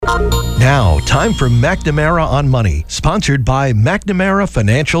Now, time for McNamara on Money, sponsored by McNamara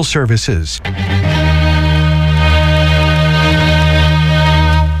Financial Services.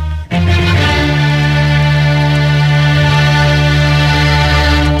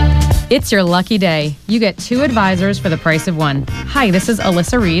 It's your lucky day. You get 2 advisors for the price of 1. Hi, this is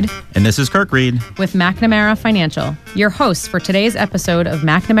Alyssa Reed. And this is Kirk Reed. With McNamara Financial, your hosts for today's episode of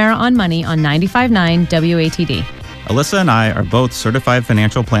McNamara on Money on 95.9 WATD. Alyssa and I are both certified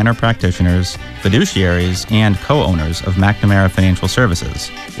financial planner practitioners, fiduciaries, and co-owners of McNamara Financial Services,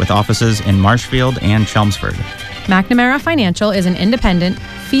 with offices in Marshfield and Chelmsford. McNamara Financial is an independent,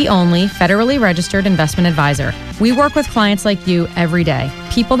 fee-only, federally registered investment advisor. We work with clients like you every day,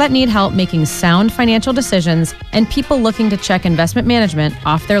 people that need help making sound financial decisions and people looking to check investment management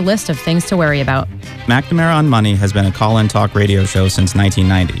off their list of things to worry about. McNamara on Money has been a call-in talk radio show since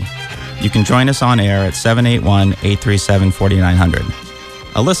 1990. You can join us on air at 781-837-4900.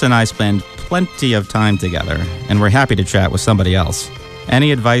 Alyssa and I spend plenty of time together, and we're happy to chat with somebody else.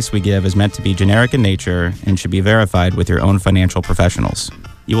 Any advice we give is meant to be generic in nature and should be verified with your own financial professionals.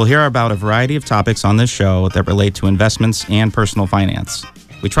 You will hear about a variety of topics on this show that relate to investments and personal finance.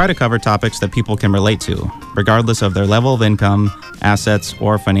 We try to cover topics that people can relate to, regardless of their level of income, assets,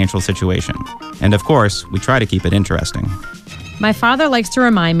 or financial situation. And of course, we try to keep it interesting. My father likes to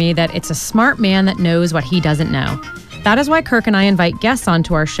remind me that it's a smart man that knows what he doesn't know. That is why Kirk and I invite guests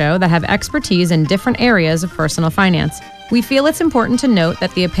onto our show that have expertise in different areas of personal finance. We feel it's important to note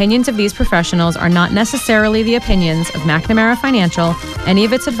that the opinions of these professionals are not necessarily the opinions of McNamara Financial, any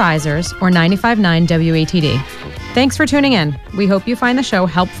of its advisors, or 95.9 WATD. Thanks for tuning in. We hope you find the show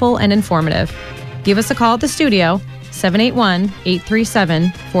helpful and informative. Give us a call at the studio,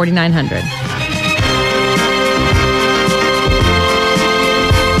 781-837-4900.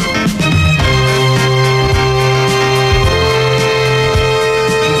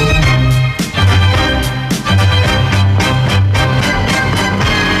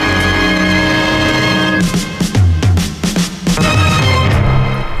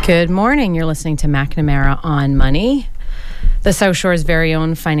 Good morning. You're listening to McNamara on Money, the South Shore's very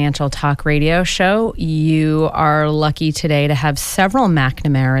own financial talk radio show. You are lucky today to have several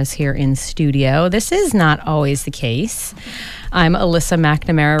McNamaras here in studio. This is not always the case. I'm Alyssa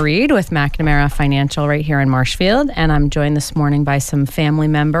McNamara Reed with McNamara Financial right here in Marshfield, and I'm joined this morning by some family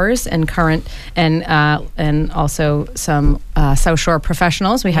members and current and also some South Shore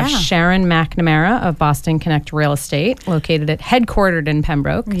professionals. We have Sharon McNamara of Boston Connect Real Estate, headquartered in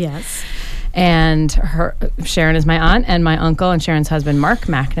Pembroke. Yes. And Sharon is my aunt and my uncle and Sharon's husband, Mark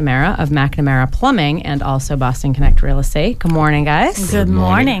McNamara of McNamara Plumbing and also Boston Connect Real Estate. Good morning, guys. Good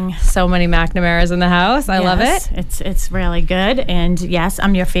morning. So many McNamaras in the house. I love it. It's really good. And yes,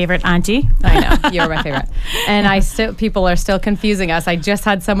 I'm your favorite auntie. I know. You're my favorite. And people are still confusing us. I just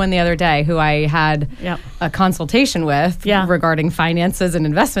had someone the other day who I had a consultation with regarding finances and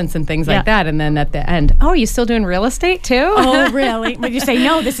investments and things like that. And then at the end, are you still doing real estate too? Oh, really? But you say,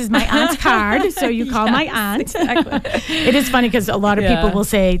 no, this is my aunt's car. So you call my aunt. Exactly. It is funny because a lot of people will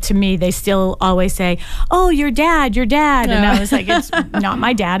say to me, they still always say, oh, your dad. And I was like, it's not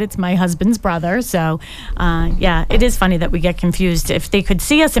my dad, it's my husband's brother. So it is funny that we get confused. If they could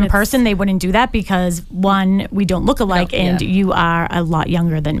see us in person, they wouldn't do that because one, we don't look alike and you are a lot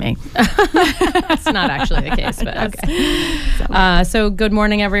younger than me. That's not actually the case, but okay. So good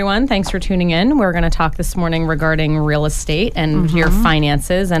morning, everyone. Thanks for tuning in. We're going to talk this morning regarding real estate and your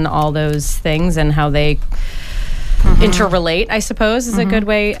finances and all those things and how they interrelate, I suppose, is a good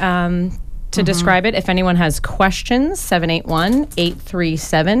way to describe it. If anyone has questions,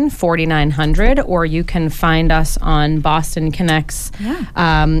 781-837-4900, or you can find us on Boston Connect's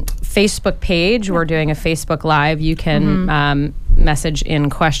Facebook page. We're doing a Facebook Live. You can message in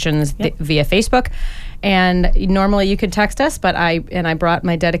questions via Facebook. And normally you could text us, but I brought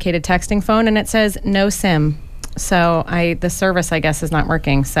my dedicated texting phone, and it says no SIM. So the service, I guess, is not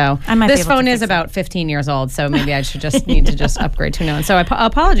working. So this phone is about 15 years old, so maybe I should just need to just upgrade to a new one. So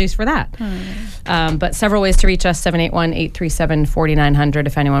apologies for that. But several ways to reach us, 781-837-4900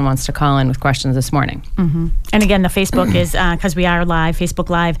 if anyone wants to call in with questions this morning. And again, the Facebook is, because we are live, Facebook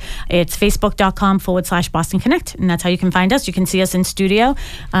Live, it's facebook.com/Boston Connect, and that's how you can find us. You can see us in studio.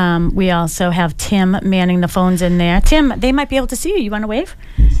 We also have Tim manning the phones in there. Tim, they might be able to see you. You want to wave?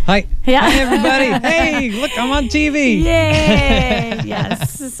 Hi. Yeah. Hi, everybody. Hey, look, I'm on TV. Yay.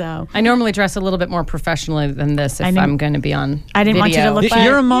 Yes. So I normally dress a little bit more professionally than this if I'm going to be on I didn't want you to look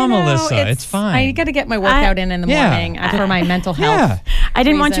You're a mom, Alyssa. It's fine. I got to get my workout in the morning for my mental health. I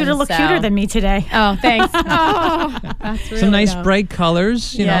didn't want you to look cuter than me today. Oh, thanks. That's really some nice bright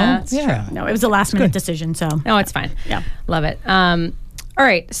colors, you know. True. No, it was a last minute decision, so. No, it's fine. Yeah. Love it. All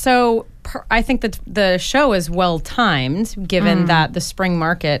right. So I think that the show is well timed, given that the spring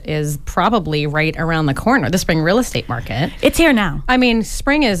market is probably right around the corner. The spring real estate market. It's here now. I mean,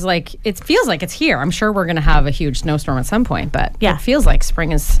 spring is like, it feels like it's here. I'm sure we're going to have a huge snowstorm at some point, but it feels like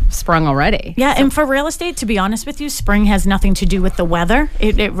spring is sprung already. Yeah, and for real estate, to be honest with you, spring has nothing to do with the weather.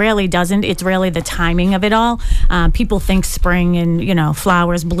 It really doesn't. It's really the timing of it all. People think spring and,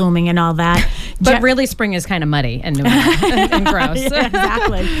 flowers blooming and all that. But really, spring is kind of muddy and and gross. Yeah,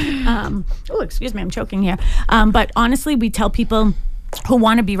 exactly. Excuse me, I'm choking here. But honestly, we tell people who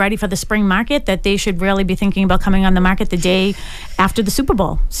want to be ready for the spring market that they should really be thinking about coming on the market the day after the Super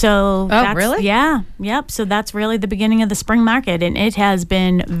Bowl. So really? Yeah. Yep. So that's really the beginning of the spring market, and it has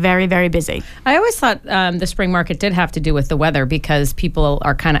been very, very busy. I always thought the spring market did have to do with the weather, because people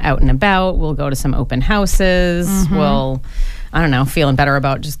are kind of out and about. We'll go to some open houses. We'll, I don't know, feeling better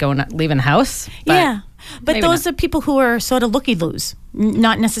about just leaving the house. But those are people who are sort of looky-loos,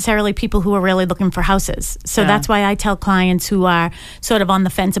 not necessarily people who are really looking for houses. So that's why I tell clients who are sort of on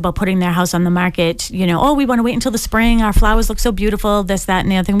the fence about putting their house on the market, we want to wait until the spring. Our flowers look so beautiful, this, that,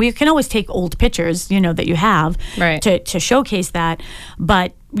 and the other thing. We can always take old pictures, that you have to showcase that.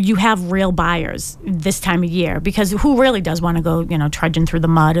 But you have real buyers this time of year, because who really does want to go, trudging through the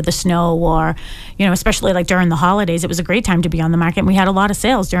mud or the snow, or, especially like during the holidays, it was a great time to be on the market. And we had a lot of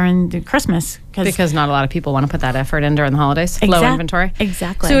sales during the Christmas. Because not a lot of people want to put that effort in during the holidays. Low inventory.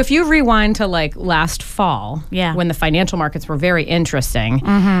 Exactly. So if you rewind to like last fall, when the financial markets were very interesting,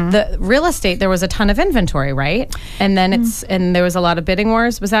 the real estate, there was a ton of inventory, right? And then and there was a lot of bidding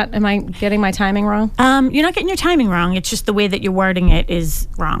wars. Am I getting my timing wrong? You're not getting your timing wrong. It's just the way that you're wording it is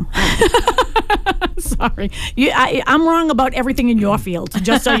wrong. Sorry. I'm wrong about everything in your field,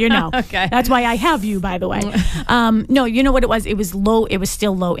 just so you know. Okay. That's why I have you, by the way. No, you know what it was? It was low. It was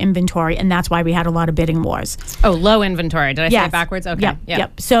still low inventory, and that's why we had a lot of bidding wars. Oh, low inventory. Did I say it backwards? Okay.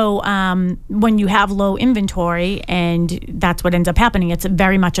 Yep. So when you have low inventory, and that's what ends up happening, it's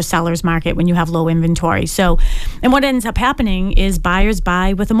very much a seller's market when you have low inventory. So, and what ends up happening is buyers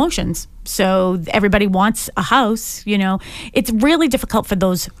buy with emotions. So everybody wants a house, It's really difficult for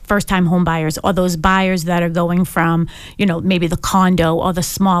those first-time home buyers, or those buyers that are going from, maybe the condo or the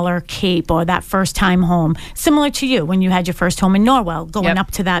smaller Cape or that first-time home. Similar to you when you had your first home in Norwell, going up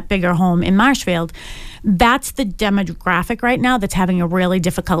to that bigger home in Marshfield. That's the demographic right now that's having a really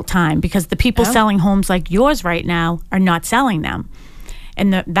difficult time, because the people selling homes like yours right now are not selling them.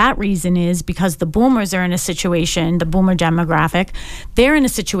 And that reason is because the boomers are in a situation, the boomer demographic, they're in a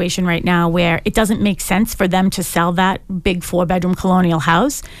situation right now where it doesn't make sense for them to sell that big 4-bedroom colonial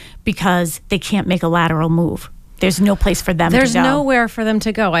house, because they can't make a lateral move. There's no place for them to go. There's nowhere for them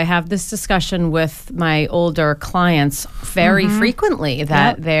to go. I have this discussion with my older clients very frequently,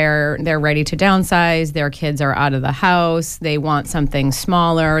 that they're ready to downsize. Their kids are out of the house. They want something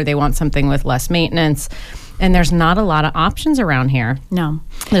smaller. They want something with less maintenance. And there's not a lot of options around here. No.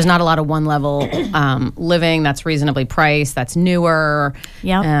 There's not a lot of one-level living that's reasonably priced, that's newer.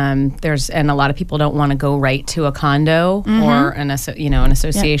 Yep. And a lot of people don't want to go right to a condo or an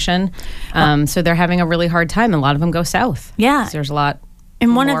association. Yep. So they're having a really hard time. A lot of them go south. Yeah. So there's a lot And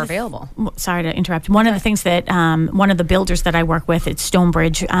more available. Sorry to interrupt. One of the things that one of the builders that I work with, it's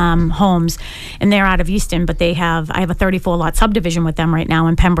Stonebridge Homes, and they're out of Easton, but I have a 34-lot subdivision with them right now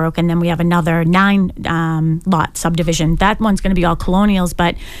in Pembroke, and then we have another 9-lot subdivision. That one's going to be all colonials,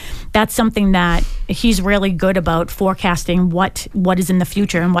 but that's something that he's really good about forecasting what is in the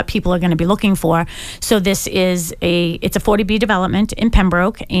future and what people are going to be looking for. So this is it's a 40B development in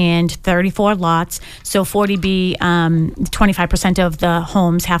Pembroke and 34 lots. So 40B, 25% of the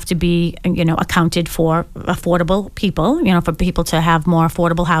homes have to be, accounted for affordable people, for people to have more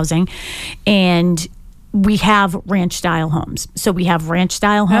affordable housing. And we have ranch-style homes. So we have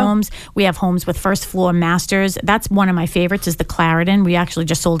ranch-style homes. We have homes with first-floor masters. That's one of my favorites, is the Clarendon. We actually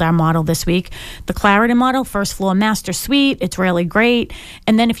just sold our model this week. The Clarendon model, first-floor master suite. It's really great.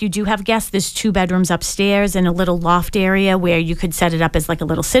 And then if you do have guests, there's 2 bedrooms upstairs and a little loft area where you could set it up as like a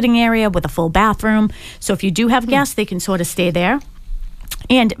little sitting area with a full bathroom. So if you do have guests, they can sort of stay there.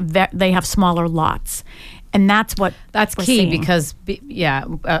 And they have smaller lots. And that's key seeing. Because,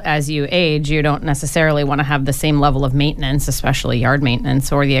 as you age, you don't necessarily want to have the same level of maintenance, especially yard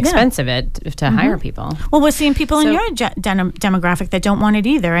maintenance, or the expense of it to hire people. Well, we're seeing people in your demographic that don't want it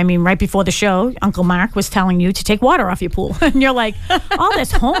either. I mean, right before the show, Uncle Mark was telling you to take water off your pool. And you're like, all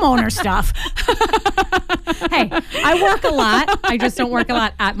this homeowner stuff. Hey, I work a lot. I just don't work a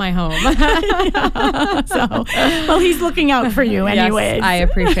lot at my home. So, well, he's looking out for you anyways. Yes, I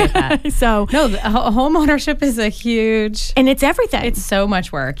appreciate that. So, no, homeowner entrepreneurship is a huge, and it's everything. It's so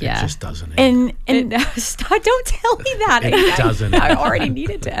much work. Yeah, it just doesn't. And don't tell me that. It doesn't. I already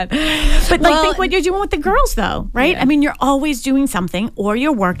needed to. But think what you're doing with the girls, though, right? Yeah. I mean, you're always doing something, or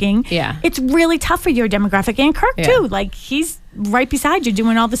you're working. Yeah, it's really tough for your demographic, and Kirk too. Like he's right beside you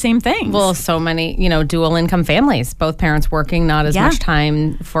doing all the same things. Well, so many, dual income families, both parents working, not as much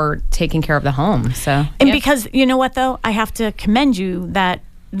time for taking care of the home. So, because you know what, though, I have to commend you that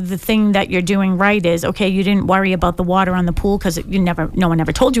the thing that you're doing right is, okay, you didn't worry about the water on the pool because no one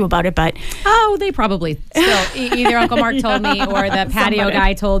ever told you about it, but they probably still either Uncle Mark told me, or the patio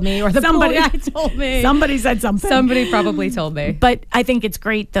guy told me, or the pool guy told me. Somebody said something. Somebody probably told me. But I think it's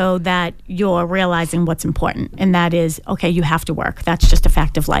great, though, that you're realizing what's important, and that is, okay, you have to work. That's just a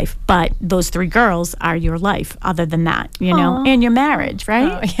fact of life. But those 3 girls are your life. Other than that, and your marriage,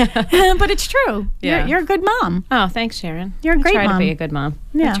 right? Oh, yeah. But it's true. Yeah. You're a good mom. Oh, thanks, Sharon. You're a great mom. I try mom. to be a good mom.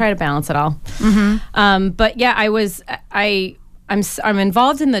 Yeah. I try to balance it all. But yeah, I'm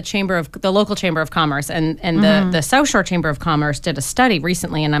involved in the local chamber of commerce, and the South Shore Chamber of Commerce did a study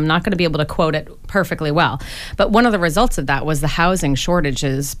recently, and I'm not going to be able to quote it perfectly well, but one of the results of that was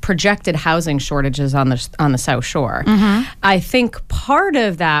the projected housing shortages on the South Shore. I think part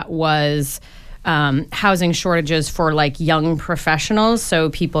of that was housing shortages for like young professionals,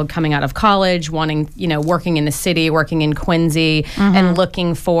 so people coming out of college wanting, working in the city, working in Quincy, and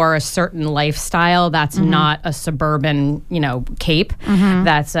looking for a certain lifestyle that's not a suburban, Cape,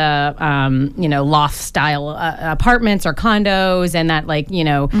 that's a loft style apartments or condos, and that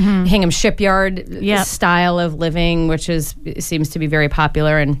Hingham Shipyard style of living, which seems to be very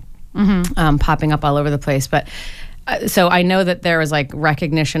popular and popping up all over the place, but. So I know that there is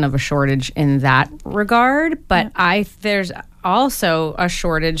recognition of a shortage in that regard, but there's also a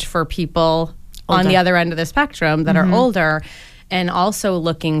shortage for people on the other end of the spectrum that are older, and also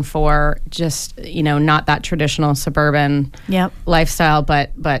looking for just not that traditional suburban lifestyle,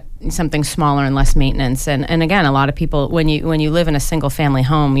 but something smaller and less maintenance. And again, a lot of people, when you live in a single family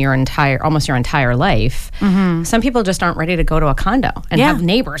home almost your entire life, some people just aren't ready to go to a condo and have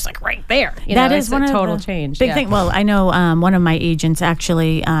neighbors right there. That is one a of total the change. Big thing. Well, I know one of my agents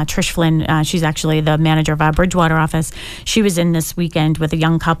actually, Trish Flynn, she's actually the manager of our Bridgewater office. She was in this weekend with a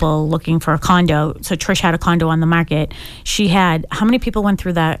young couple looking for a condo. So Trish had a condo on the market. She had, how many people went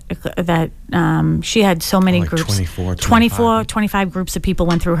through that she had so many groups. 24, 25 groups of people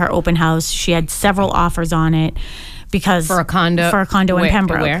went through her open house. She had several offers on it because for a condo in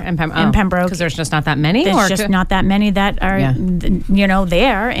Pembroke. Where? In Pembroke. Because there's just not that many. There's just not that many that are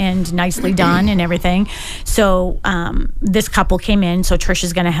there and nicely done and everything. So this couple came in. So Trish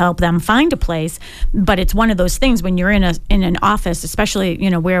is going to help them find a place. But it's one of those things when you're in an office, especially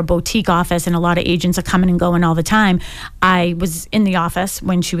we're a boutique office and a lot of agents are coming and going all the time. I was in the office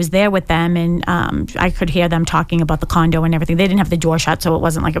when she was there with them, and I could hear them talking about the condo and everything. They didn't have the door shut, so it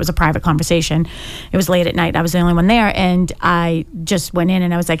wasn't like it was a private conversation. It was late at night. I was the only one there. And I just went in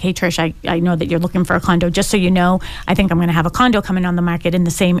and I was like, hey, Trish, I know that you're looking for a condo. Just so you know, I think I'm going to have a condo coming on the market in the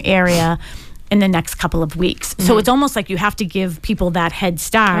same area in the next couple of weeks. So it's almost like you have to give people that head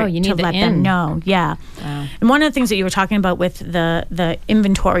start to let them know. Yeah. Wow. And one of the things that you were talking about with the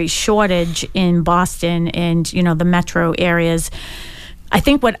inventory shortage in Boston and, the metro areas, I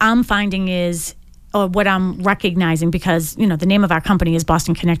think what I'm finding is, or what I'm recognizing, because, the name of our company is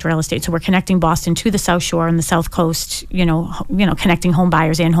Boston Connect Real Estate. So we're connecting Boston to the South Shore and the South Coast, connecting home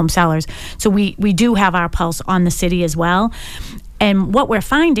buyers and home sellers. So we do have our pulse on the city as well. And what we're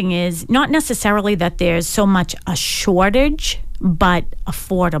finding is not necessarily that there's so much a shortage, but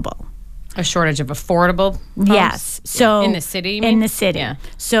affordable. A shortage of affordable homes? Yes. So in the city, you mean? In the city. Yeah.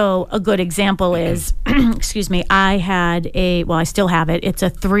 So a good example is, excuse me, I had I still have it. It's a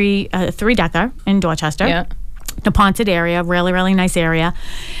three-decker in Dorchester. Yeah. The Ponset area, really, really nice area.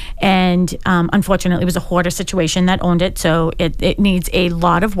 And unfortunately, it was a hoarder situation that owned it. So it needs a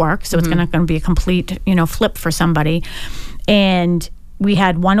lot of work. So it's going to be a complete, flip for somebody. And we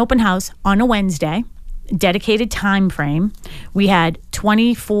had one open house on a Wednesday, dedicated time frame. We had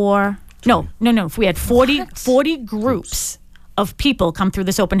 24... No. We had 40 groups of people come through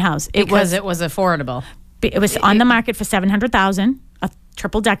this open house. It was affordable. It was on the market for $700,000. A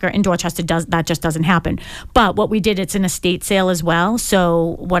triple decker in Dorchester just doesn't happen. But what we did, it's an estate sale as well.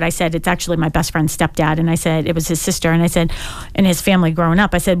 So what I said, it's actually my best friend's stepdad, and I said it was his sister, and I said, and his family growing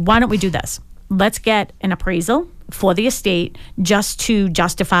up. I said, why don't we do this? Let's get an appraisal for the estate just to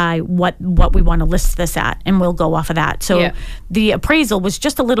justify what we want to list this at, and we'll go off of that. So the appraisal was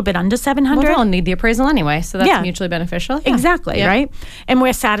just a little bit under $700. Well, they'll need the appraisal anyway, so that's mutually beneficial. Exactly, right? And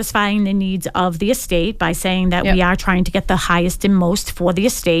we're satisfying the needs of the estate by saying that we are trying to get the highest and most for the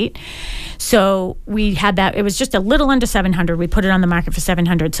estate. So we had that. It was just a little under $700. We put it on the market for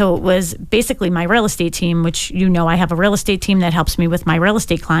 $700. So it was basically my real estate team, which I have a real estate team that helps me with my real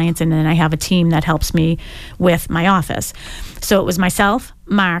estate clients, and then I have a team that helps me with my office. So it was myself,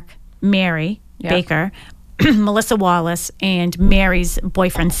 Mark, Mary Baker, Melissa Wallace, and Mary's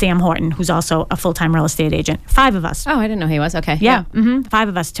boyfriend, Sam Horton, who's also a full-time real estate agent. 5 of us. Oh, I didn't know he was. Okay. Yeah. 5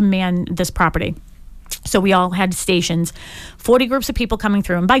 of us to man this property. So we all had stations, 40 groups of people coming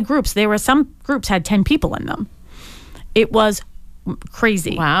through. And by groups, there were some groups had 10 people in them. It was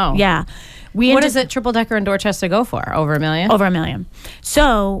crazy. Wow. Yeah. What does it triple decker in Dorchester go for? Over $1 million? Over $1 million.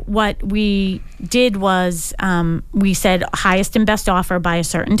 So what we did was we said highest and best offer by a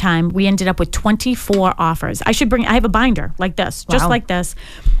certain time. We ended up with 24 offers. I have a binder like this, just like this,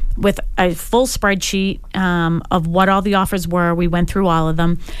 with a full spreadsheet of what all the offers were. We went through all of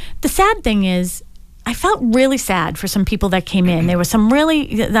them. The sad thing is, I felt really sad for some people that came in. There were some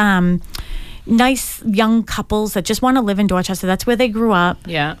really nice young couples that just want to live in Dorchester. That's where they grew up.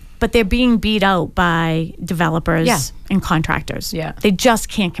 Yeah. But they're being beat out by developers and contractors. Yeah. They just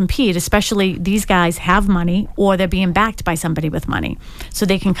can't compete, especially these guys have money or they're being backed by somebody with money. So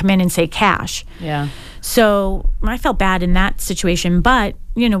they can come in and say cash. Yeah. So I felt bad in that situation. But,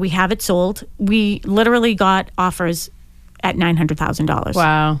 we have it sold. We literally got offers at $900,000.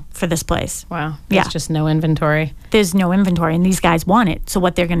 Wow. For this place. Wow. There's just no inventory. There's no inventory, and these guys want it. So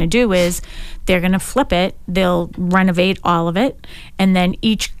what they're going to do is they're going to flip it. They'll renovate all of it, and then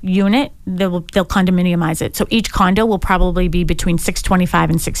each unit they'll condominiumize it. So each condo will probably be between $625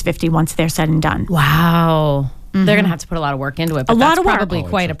 and $650 once they're said and done. Wow. They're going to have to put a lot of work into it. But that's probably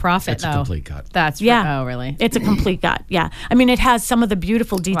quite a profit, though. It's a complete gut. That's oh, really? It's a complete gut. Yeah. I mean, it has some of the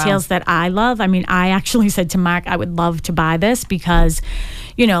beautiful details that I love. I mean, I actually said to Mark, I would love to buy this because,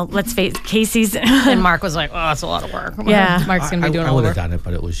 let's face it, Casey's. And Mark was like, "Oh, that's a lot of work." Yeah. Mark's going to be doing all I the would work. have done it,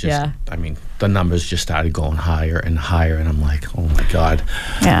 but it was just. I mean, the numbers just started going higher and higher, and I'm like, "Oh my god."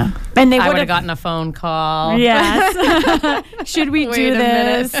 Yeah. And I would have gotten a phone call. Yes. Should we do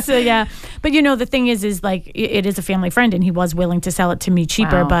this? Yeah. But the thing is like it is a family friend, and he was willing to sell it to me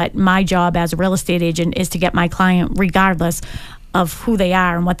cheaper. Wow. But my job as a real estate agent is to get my client, regardless of who they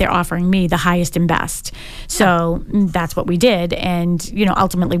are and what they're offering me, the highest and best. So that's what we did. And,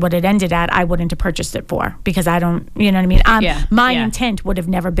 ultimately what it ended at, I wouldn't have purchased it for because I don't, you know what I mean? My intent would have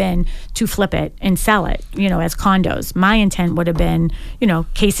never been to flip it and sell it, as condos. My intent would have been,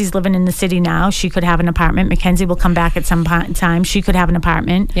 Casey's living in the city now. She could have an apartment. Mackenzie will come back at some time. She could have an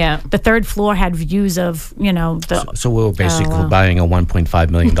apartment. Yeah. The 3rd floor had views of, So we were basically buying a $1.5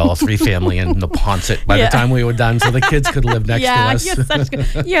 million 3-family in Neponset by the time we were done so the kids could live next to us.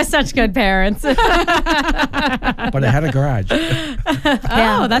 You're such good parents. But it had a garage.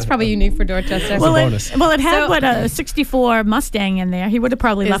 Oh, that's probably unique for Dorchester. Well, bonus. It had a 64 Mustang in there. He would have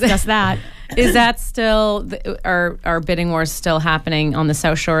probably left us that. Is that still, are bidding wars still happening on the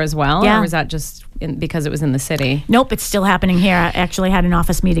South Shore as well? Yeah. Or was that just because it was in the city? Nope, it's still happening here. I actually had an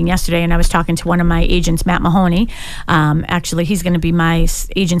office meeting yesterday, and I was talking to one of my agents, Matt Mahoney. Actually, he's going to be my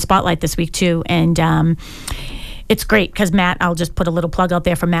agent spotlight this week, too. And it's great because Matt, I'll just put a little plug out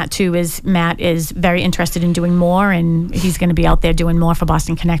there for Matt too, Matt is very interested in doing more, and he's going to be out there doing more for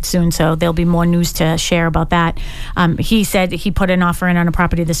Boston Connect soon. So there'll be more news to share about that. He said he put an offer in on a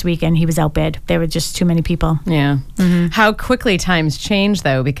property this week and he was outbid. There were just too many people. Yeah. Mm-hmm. How quickly times change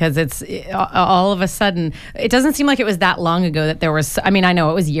though, because it's all of a sudden, it doesn't seem like it was that long ago that there was, I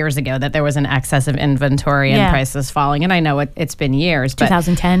know it was years ago that there was an excess of inventory and prices falling. And I know it's been years.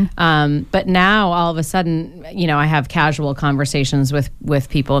 2010. But now all of a sudden, I have casual conversations with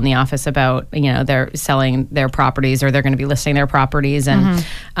people in the office about, they're selling their properties or they're going to be listing their properties. And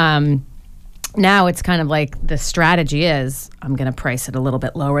now it's kind of like the strategy is I'm going to price it a little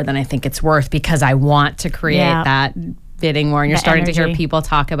bit lower than I think it's worth because I want to create that bidding war. And you're starting to hear people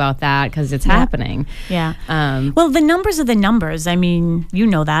talk about that because it's happening. Yeah. Well, the numbers are the numbers. I mean,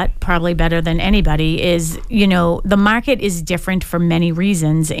 that probably better than anybody is, the market is different for many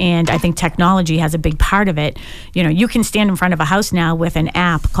reasons. And I think technology has a big part of it. You can stand in front of a house now with an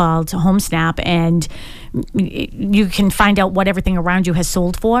app called HomeSnap and you can find out what everything around you has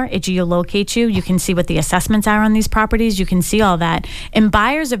sold for. It geolocates you. You can see what the assessments are on these properties. You can see all that. And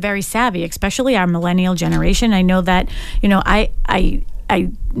buyers are very savvy, especially our millennial generation. I know that, I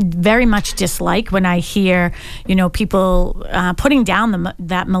very much dislike when I hear, people putting down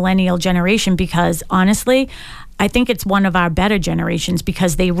that millennial generation because honestly, I think it's one of our better generations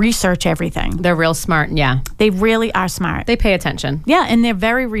because they research everything. They're real smart. Yeah. They really are smart. They pay attention. Yeah, and they're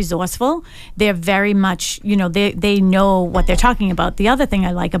very resourceful. They're very much, they know what they're talking about. The other thing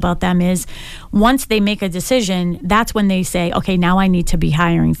I like about them is once they make a decision, that's when they say, okay, now I need to be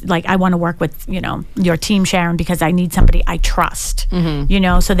hiring. Like, I want to work with, your team, Sharon, because I need somebody I trust,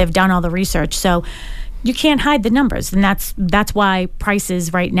 so they've done all the research. So you can't hide the numbers. And that's why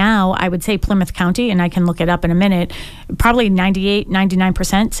prices right now, I would say Plymouth County, and I can look it up in a minute, probably 98,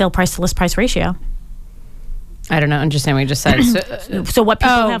 99% sale price to list price ratio. I don't know. Understand what you just said. So what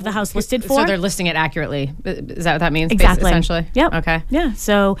people have the house listed for? So they're listing it accurately. Is that what that means? Exactly. Essentially? Yep. Okay. Yeah.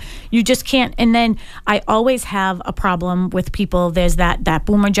 So you just can't. And then I always have a problem with people. There's that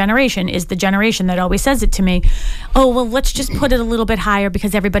boomer generation is the generation that always says it to me. Oh, well, let's just put it a little bit higher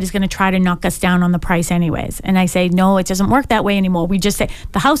because everybody's going to try to knock us down on the price anyways. And I say, no, it doesn't work that way anymore. We just say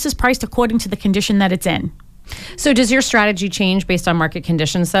the house is priced according to the condition that it's in. So does your strategy change based on market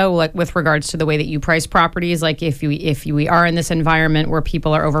conditions, though, like with regards to the way that you price properties? Like if we are in this environment where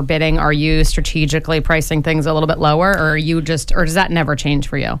people are overbidding, are you strategically pricing things a little bit lower, or does that never change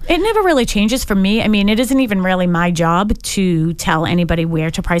for you? It never really changes for me. I mean, it isn't even really my job to tell anybody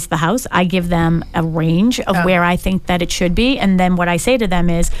where to price the house. I give them a range of where I think that it should be. And then what I say to them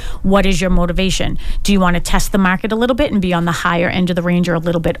is, what is your motivation? Do you want to test the market a little bit and be on the higher end of the range or a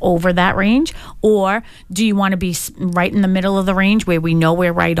little bit over that range? Or do you want to be right in the middle of the range where we know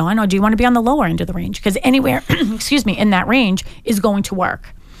we're right on, or do you want to be on the lower end of the range? Because anywhere, in that range is going to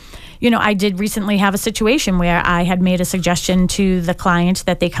work. I did recently have a situation where I had made a suggestion to the client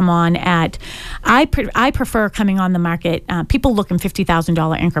that they come on at, I prefer coming on the market, people look in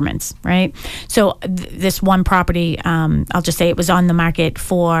 $50,000 increments, right? So this one property, I'll just say it was on the market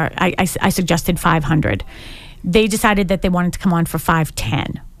for, I suggested 500. They decided that they wanted to come on for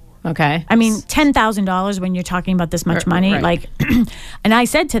 510. Okay. I mean, $10,000 when you're talking about this much money, right. And I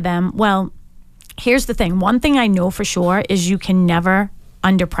said to them, well, here's the thing. One thing I know for sure is you can never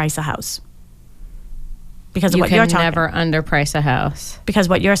underprice a house. Because of what you're talking. You can never underprice a house. Because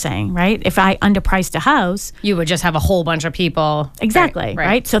what you're saying, right? If I underpriced a house, you would just have a whole bunch of people. Exactly,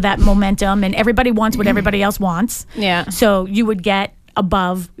 right? So that momentum, and everybody wants what everybody else wants. Yeah. So you would get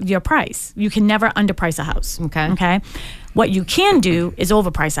above your price. You can never underprice a house. Okay. What you can do is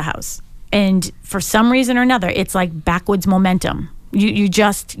overprice a house. And for some reason or another, it's like backwards momentum.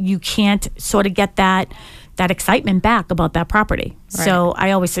 You can't sort of get that excitement back about that property. Right. So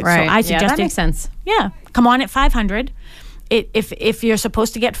I always so I suggested, that makes sense. Yeah. Come on at 500. If you're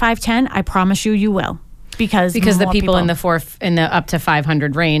supposed to get 510, I promise you will. Because the people in the up to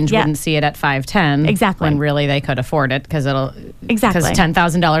 500 range wouldn't see it at 510. Exactly. When really they could afford it because because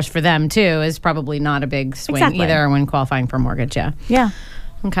 $10,000 for them too is probably not a big swing either when qualifying for a mortgage. Yeah. Yeah.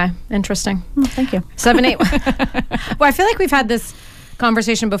 Okay. Interesting. Thank you. 7-8. Well, I feel like we've had this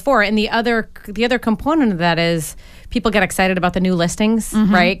conversation before, and the other component of that is people get excited about the new listings,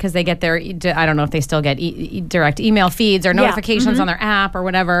 right? Because they get their, I don't know if they still get direct email feeds or notifications on their app or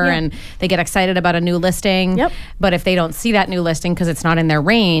whatever, and they get excited about a new listing. Yep. But if they don't see that new listing because it's not in their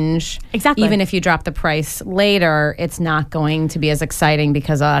range, even if you drop the price later, it's not going to be as exciting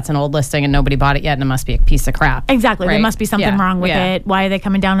because that's an old listing and nobody bought it yet and it must be a piece of crap. Exactly. Right? There must be something wrong with it. Why are they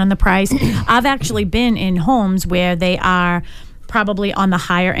coming down on the price? I've actually been in homes where they are probably on the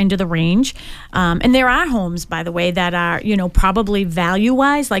higher end of the range. And there are homes, by the way, that are, probably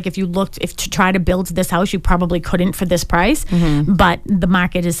value-wise, like if to try to build this house, you probably couldn't for this price. But the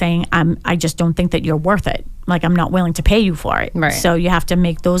market is saying, I just don't think that you're worth it. Like, I'm not willing to pay you for it. Right. So you have to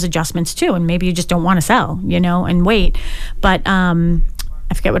make those adjustments too. And maybe you just don't want to sell, and wait. But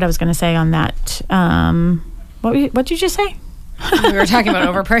I forget what I was going to say on that. What did you just say? We were talking about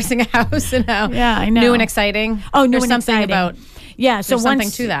overpricing a house and how I know. New and exciting. Oh, new There's and something exciting. about so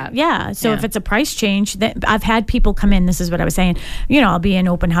something to that. Yeah. So if it's a price change, I've had people come in. This is what I was saying. I'll be in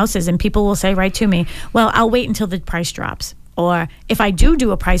open houses and people will say right to me, well, I'll wait until the price drops. Or if I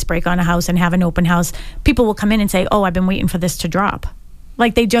do a price break on a house and have an open house, people will come in and say, oh, I've been waiting for this to drop.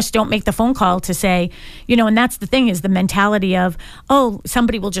 Like, they just don't make the phone call to say, and that's the thing, is the mentality of, oh,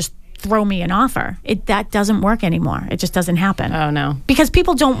 somebody will just throw me an offer. That doesn't work anymore. It just doesn't happen. Oh, no. Because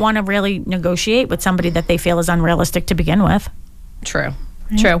people don't want to really negotiate with somebody that they feel is unrealistic to begin with. True.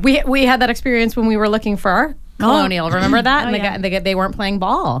 True. We had that experience when we were looking for our Colonial. Remember that? And they weren't playing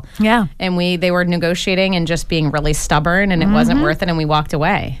ball. Yeah. And they were negotiating and just being really stubborn, and it wasn't worth it, and we walked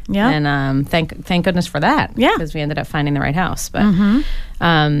away. Yeah. And thank goodness for that. Yeah. Because we ended up finding the right house. But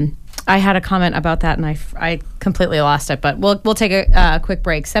I had a comment about that, and I completely lost it. But we'll take a quick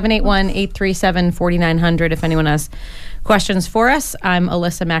break. 781-837-4900 if anyone has questions for us. I'm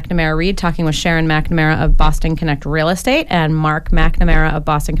Alyssa McNamara-Reed, talking with Sharon McNamara of Boston Connect Real Estate and Mark McNamara of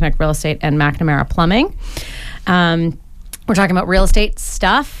Boston Connect Real Estate and McNamara Plumbing. We're talking about real estate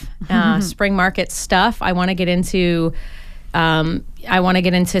stuff, spring market stuff. I want to get into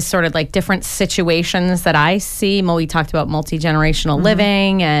sort of like different situations that I see. We talked about multi-generational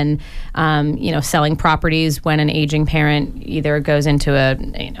living and, selling properties when an aging parent either goes into a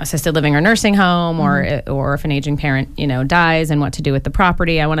assisted living or nursing home, or if an aging parent, dies, and what to do with the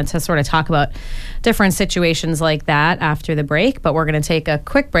property. I wanted to sort of talk about different situations like that after the break, but we're going to take a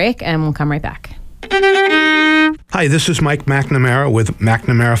quick break and we'll come right back. Hi, this is Mike McNamara with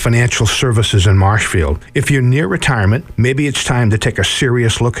McNamara Financial Services in Marshfield. If you're near retirement, maybe it's time to take a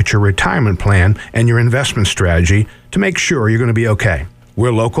serious look at your retirement plan and your investment strategy to make sure you're going to be okay.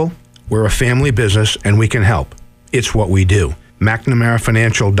 We're local, we're a family business, and we can help. It's what we do.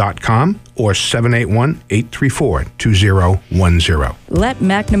 McNamaraFinancial.com or 781-834-2010. Let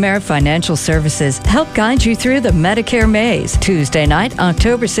McNamara Financial Services help guide you through the Medicare maze. Tuesday night,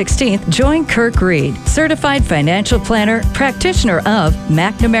 October 16th, join Kirk Reed, certified financial planner, practitioner of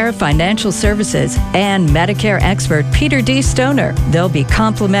McNamara Financial Services, and Medicare expert Peter D. Stoner. There'll be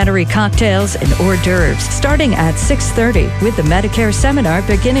complimentary cocktails and hors d'oeuvres starting at 6:30 with the Medicare seminar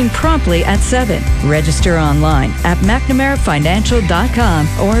beginning promptly at 7. Register online at McNamaraFinancial.com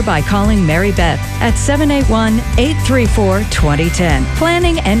or by calling Mary Beth at 781-834-2010.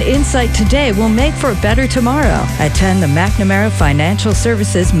 Planning and insight today will make for a better tomorrow. Attend the McNamara Financial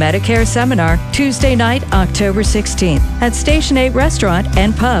Services Medicare Seminar Tuesday night, October 16th at Station 8 Restaurant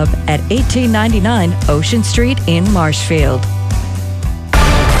and Pub at 1899 Ocean Street in Marshfield.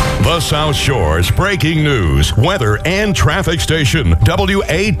 The South Shore's breaking news, weather, and traffic station.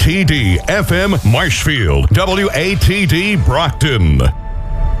 WATD FM Marshfield. WATD Brockton.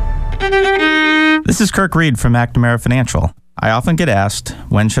 This is Kirk Reed from McNamara Financial. I often get asked,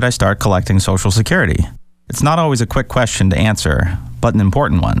 when should I start collecting Social Security? It's not always a quick question to answer, but an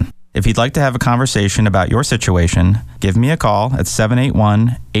important one. If you'd like to have a conversation about your situation, give me a call at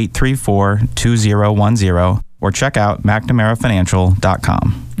 781-834-2010 or check out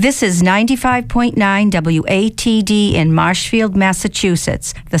McNamaraFinancial.com. This is 95.9 WATD in Marshfield,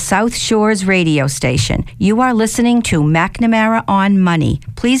 Massachusetts, the South Shores radio station. You are listening to McNamara on Money.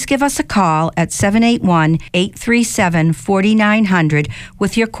 Please give us a call at 781-837-4900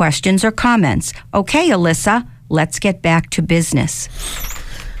 with your questions or comments. Okay, Alyssa, let's get back to business.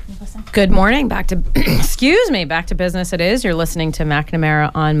 Good morning. Back to business it is. You're listening to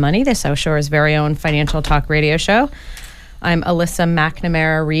McNamara on Money, the South Shore's very own financial talk radio show. I'm Alyssa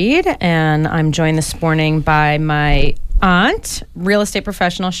McNamara-Reed, and I'm joined this morning by my aunt, real estate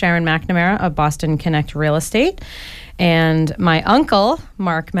professional Sharon McNamara of Boston Connect Real Estate, and my uncle,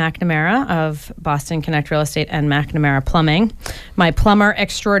 Mark McNamara of Boston Connect Real Estate and McNamara Plumbing, my plumber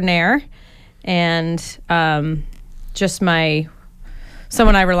extraordinaire, and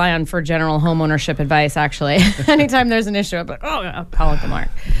someone I rely on for general home ownership advice, actually. Anytime there's an issue, I'm like, I'll call Uncle Mark.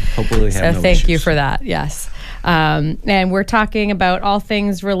 Hopefully we have no thank issues. you for that, yes. And we're talking about all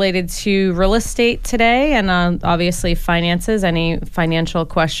things related to real estate today, and obviously finances. Any financial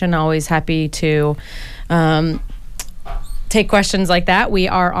question, always happy to take questions like that. We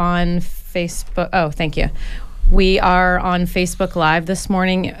are on Facebook. Oh, thank you. We are on Facebook Live this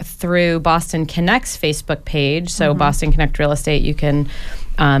morning through Boston Connect's Facebook page. So Boston Connect Real Estate, you can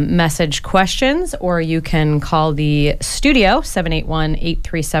message questions, or you can call the studio,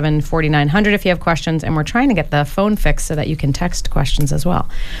 781-837-4900 if you have questions. And we're trying to get the phone fixed so that you can text questions as well.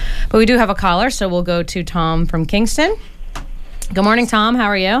 But we do have a caller, so we'll go to Tom from Kingston. Good morning, Tom. How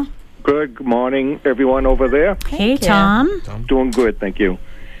are you? Good morning, everyone over there. Hey, Tom. Doing good, thank you.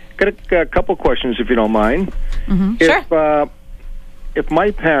 Got a couple questions, if you don't mind. Sure. If my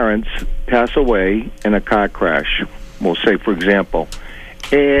parents pass away in a car crash, we'll say, for example,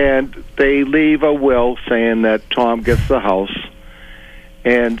 and they leave a will saying that Tom gets the house,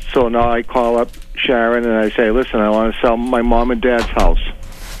 and so now I call up Sharon and I say, listen, I want to sell my mom and dad's house.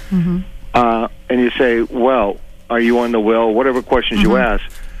 And you say, well, are you on the will? Whatever questions you ask,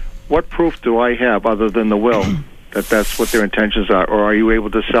 what proof do I have other than the will that that's what their intentions are? Or are you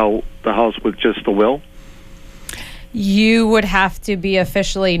able to sell the house with just the will? You would have to be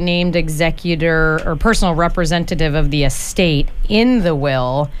officially named executor or personal representative of the estate in the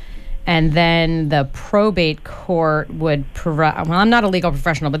will, and then the probate court would provide. Well, I'm not a legal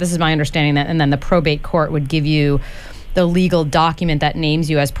professional, but this is my understanding that, and then the probate court would give you the legal document that names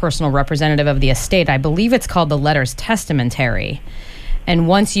you as personal representative of the estate. I believe it's called the letters testamentary. And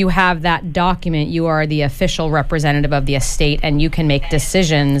once you have that document, you are the official representative of the estate, and you can make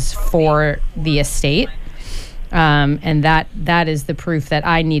decisions for the estate. And that is the proof that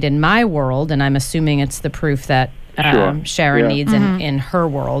I need in my world, and I'm assuming it's the proof that Sharon needs in her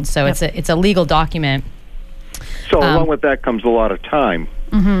world. So it's a legal document. So along with that comes a lot of time,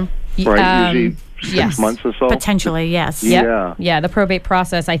 right? Usually 6 months or so? Potentially, yes. Yep. Yeah, the probate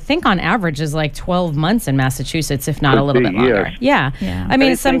process, I think on average is like 12 months in Massachusetts, if not a little bit longer. Yes. Yeah. I mean,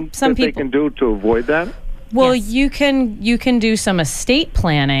 Anything some that people they can do to avoid that? Well, you can do some estate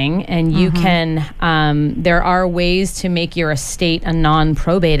planning, and you can. There are ways to make your estate a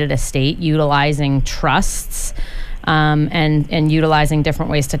non-probated estate, utilizing trusts, and utilizing different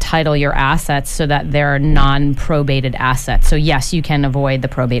ways to title your assets so that they're non-probated assets. So yes, you can avoid the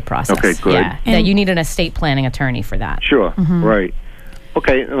probate process. Okay, good. Yeah, and you need an estate planning attorney for that. Sure. Right.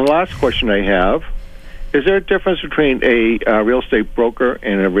 Okay. And the last question I have: is there a difference between a real estate broker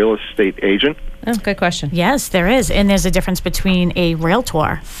and a real estate agent? Oh, good question. Yes, there is. And there's a difference between a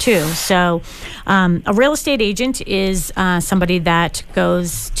realtor, too. So a real estate agent is somebody that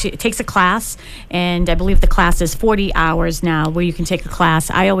takes a class, and I believe the class is 40 hours now where you can take a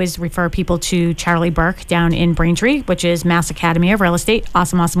class. I always refer people to Charlie Burke down in Braintree, which is Mass Academy of Real Estate.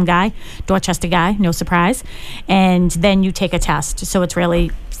 Awesome guy. Dorchester guy, no surprise. And then you take a test. So it's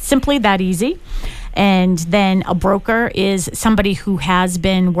really simply that easy. And then a broker is somebody who has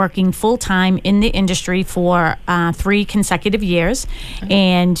been working full-time in the industry for 3 consecutive years.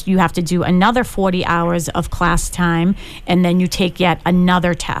 And you have to do another 40 hours of class time, and then you take yet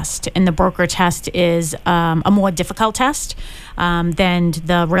another test. And the broker test is a more difficult test than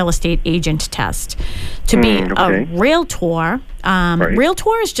the real estate agent test. To be a realtor,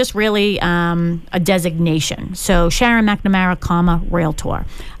 realtor is just really a designation. So Sharon McNamara, realtor.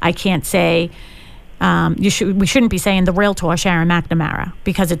 I can't say... we shouldn't be saying the realtor Sharon McNamara,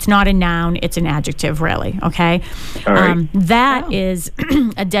 because it's not a noun, it's an adjective, really. Okay, all right. That is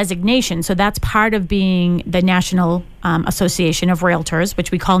a designation. So that's part of being the National Association of Realtors,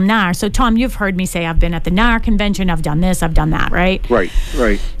 which we call NAR. So Tom, you've heard me say I've been at the NAR convention, I've done this, I've done that, right? Right.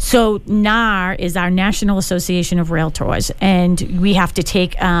 So NAR is our National Association of Realtors, and we have to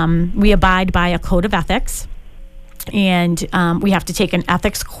take we abide by a code of ethics. And we have to take an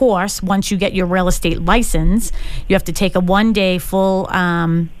ethics course. Once you get your real estate license, you have to take a 1-day full,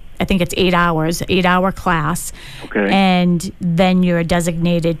 I think it's 8-hour class. Okay. And then you're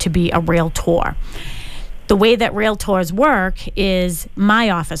designated to be a realtor. The way that realtors work is my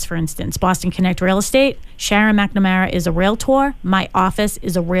office, for instance, Boston Connect Real Estate. Sharon McNamara is a realtor. My office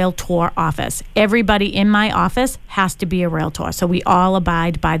is a realtor office. Everybody in my office has to be a realtor. So we all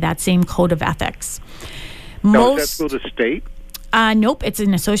abide by that same code of ethics. Now, is that through the state? Nope, it's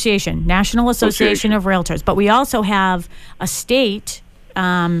an association, National Association of Realtors. But we also have a state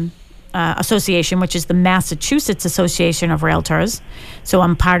association, which is the Massachusetts Association of Realtors. So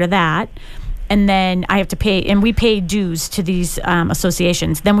I'm part of that. And then I have to pay, and we pay dues to these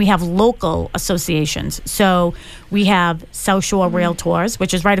associations. Then we have local associations. So we have South Shore Realtors,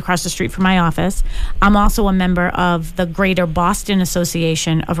 which is right across the street from my office. I'm also a member of the Greater Boston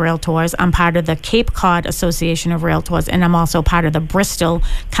Association of Realtors. I'm part of the Cape Cod Association of Realtors, and I'm also part of the Bristol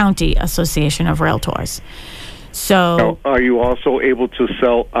County Association of Realtors. So, now, are you also able to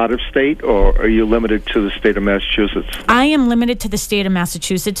sell out of state, or are you limited to the state of Massachusetts? I am limited to the state of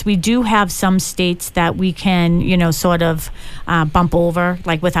Massachusetts. We do have some states that we can, sort of bump over,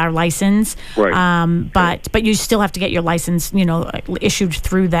 like with our license. Right. But you still have to get your license, issued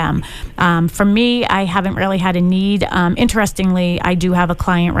through them. For me, I haven't really had a need. Interestingly, I do have a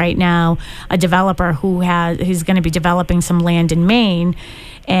client right now, a developer he's going to be developing some land in Maine.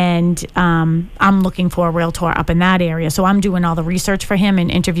 And I'm looking for a realtor up in that area. So I'm doing all the research for him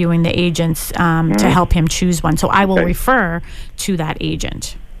and interviewing the agents to help him choose one. So I will refer to that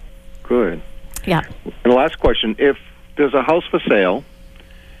agent. Good. Yeah. And the last question, if there's a house for sale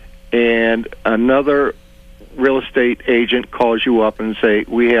and another real estate agent calls you up and say,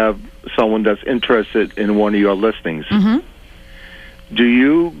 we have someone that's interested in one of your listings, do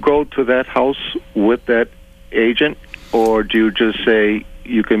you go to that house with that agent, or do you just say,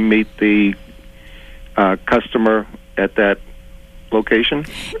 you can meet the customer at that location?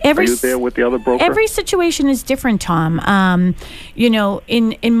 Are you there with the other broker? Every situation is different, Tom.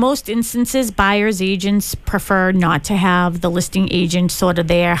 In most instances, buyers agents prefer not to have the listing agent sort of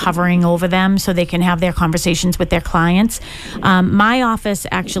there hovering over them so they can have their conversations with their clients. My office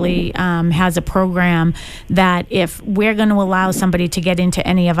actually has a program that if we're going to allow somebody to get into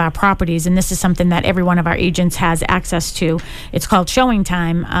any of our properties, and this is something that every one of our agents has access to, it's called showing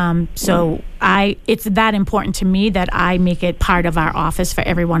time. So it's that important to me that I make it part of our office for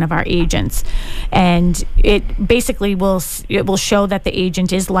every one of our agents. And it basically will show that the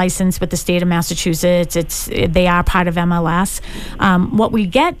agent is licensed with the state of Massachusetts. They are part of MLS. What we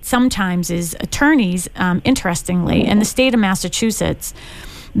get sometimes is attorneys, interestingly, in the state of Massachusetts,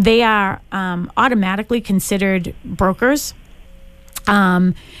 they are automatically considered brokers.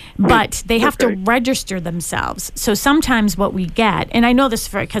 But they have to register themselves. So sometimes what we get, and I know this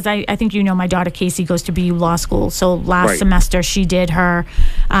because I think my daughter Casey goes to BU Law School. So last semester she did her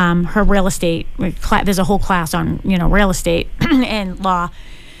real estate. There's a whole class on real estate and law.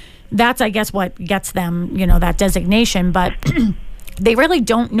 That's, I guess, what gets them that designation. But they really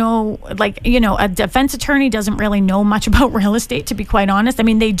don't know, a defense attorney doesn't really know much about real estate, to be quite honest. I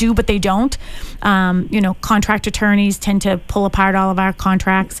mean, they do, but they don't. Contract attorneys tend to pull apart all of our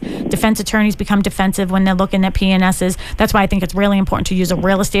contracts. Defense attorneys become defensive when they're looking at PNSs. That's why I think it's really important to use a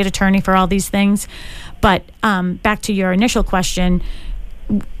real estate attorney for all these things. But back to your initial question,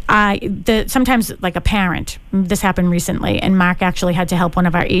 sometimes like a parent, this happened recently, and Mark actually had to help one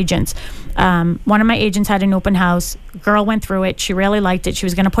of our agents. One of my agents had an open house. Girl went through it. She really liked it. She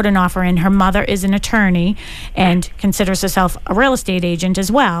was going to put an offer in. Her mother is an attorney and considers herself a real estate agent as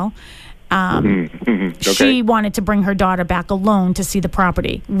well. She wanted to bring her daughter back alone to see the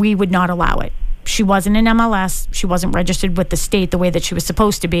property. We would not allow it. She wasn't in MLS. She wasn't registered with the state the way that she was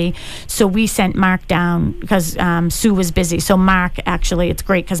supposed to be. So we sent Mark down because Sue was busy. So Mark, actually, it's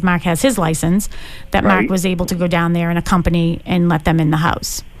great because Mark has his license, that Mark was able to go down there and accompany and let them in the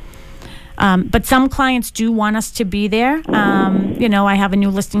house. But some clients do want us to be there. I have a new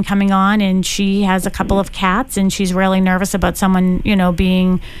listing coming on, and she has a couple of cats, and she's really nervous about someone,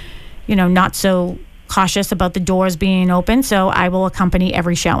 being, not so cautious about the doors being open, so I will accompany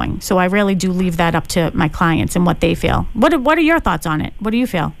every showing. So I really do leave that up to my clients and what they feel. What are your thoughts on it? What do you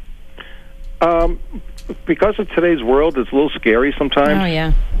feel? Because of today's world, it's a little scary sometimes. Oh,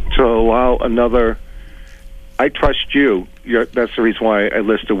 yeah. To allow another... I trust you. That's the reason why I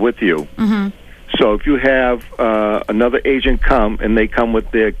listed with you. Mm-hmm. So if you have another agent come, and they come with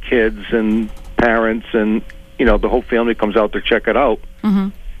their kids and parents, and, the whole family comes out to check it out, mm-hmm.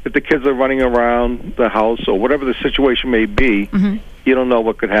 If the kids are running around the house or whatever the situation may be, mm-hmm. you don't know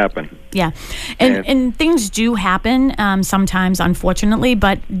what could happen. Yeah, and things do happen sometimes, unfortunately.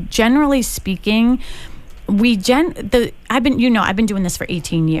 But generally speaking, I've been doing this for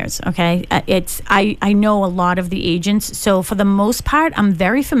 18 years. Okay, I know a lot of the agents, so for the most part, I'm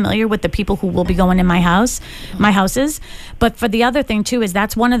very familiar with the people who will be going in my houses. But for the other thing too is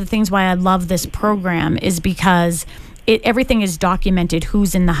that's one of the things why I love this program is because everything is documented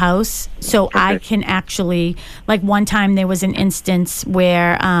who's in the house. So I can actually, like one time there was an instance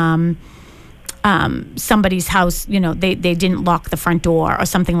where somebody's house, they didn't lock the front door or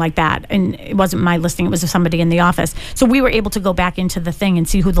something like that. And it wasn't my listing, it was somebody in the office. So we were able to go back into the thing and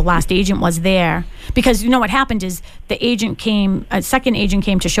see who the last agent was there. Because what happened is a second agent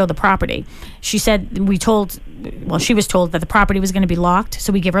came to show the property. She said, she was told that the property was going to be locked.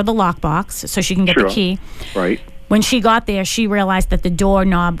 So we give her the lockbox so she can get the key. Right. When she got there, she realized that the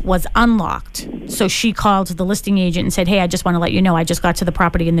doorknob was unlocked. So she called the listing agent and said, hey, I just want to let you know, I just got to the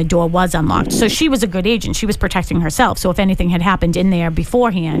property and the door was unlocked. So she was a good agent. She was protecting herself. So if anything had happened in there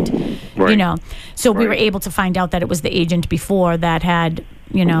beforehand, So we were able to find out that it was the agent before that had,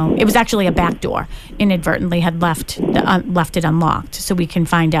 it was actually a back door, inadvertently had left it unlocked. So we can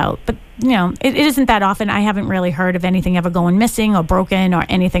find out. But, it isn't that often. I haven't really heard of anything ever going missing or broken or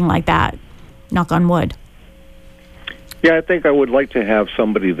anything like that. Knock on wood. Yeah, I think I would like to have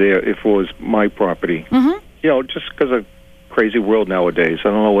somebody there if it was my property. Mm-hmm. Just because of crazy world nowadays. I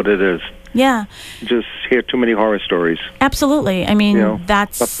don't know what it is. Yeah. Just hear too many horror stories. Absolutely. I mean,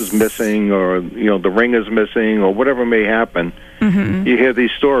 that's... Stuff is missing or, the ring is missing or whatever may happen. Mm-hmm. You hear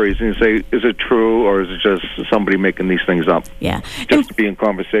these stories and you say, is it true or is it just somebody making these things up? Yeah. Just to be in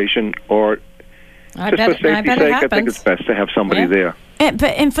conversation or... Just for safety's sake, I think it's best to have somebody there.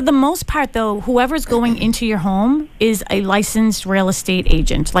 And for the most part, though, whoever's going into your home is a licensed real estate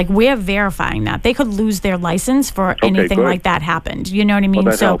agent. Like, we're verifying that. They could lose their license for anything like that happened. You know what I mean?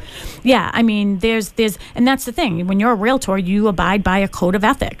 Well, so, yeah, I mean, there's, and that's the thing. When you're a realtor, you abide by a code of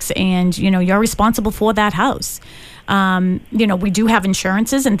ethics, and, you're responsible for that house. We do have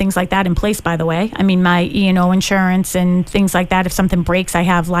insurances and things like that in place, by the way. I mean, my E&O insurance and things like that. If something breaks, I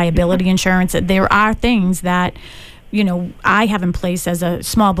have liability insurance. There are things that, I have in place as a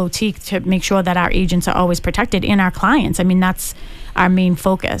small boutique to make sure that our agents are always protected and our clients. I mean, that's our main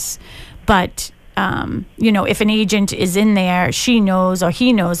focus. But, if an agent is in there, she knows or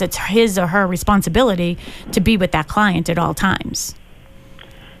he knows it's his or her responsibility to be with that client at all times.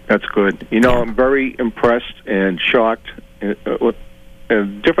 That's good. I'm very impressed and shocked with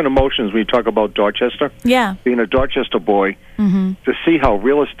different emotions when you talk about Dorchester. Yeah. Being a Dorchester boy, to see how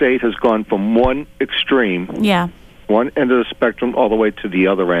real estate has gone from one extreme, one end of the spectrum, all the way to the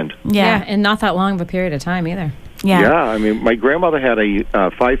other end. Yeah, and not that long of a period of time either. Yeah, I mean, my grandmother had a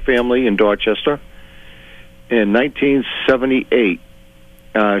 5-family in Dorchester. In 1978,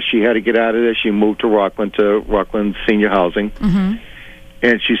 she had to get out of there. She moved to Rockland Senior Housing,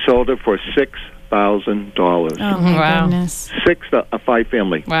 and she sold it for $6,000. Oh, my goodness. A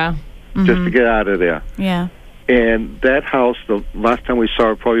 5-family. Wow. Just to get out of there. Yeah. And that house, the last time we saw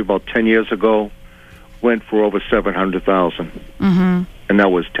it, probably about 10 years ago, went for over $700,000. And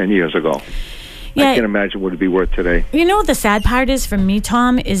that was 10 years ago. Yeah. I can't imagine what it'd be worth today. What the sad part is for me,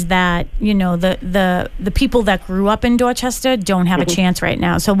 Tom, is that, the people that grew up in Dorchester don't have a chance right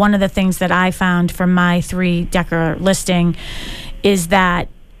now. So one of the things that I found from my 3-decker listing is that,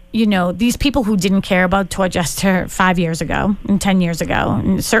 these people who didn't care about Dorchester 5 years ago and 10 years ago,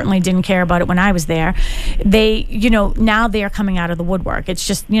 and certainly didn't care about it when I was there, they, now they're coming out of the woodwork. It's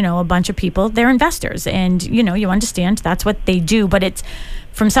just, a bunch of people, they're investors, and, you understand that's what they do, but it's,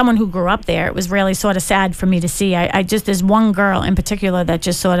 from someone who grew up there, it was really sort of sad for me to see. I just, there's one girl in particular that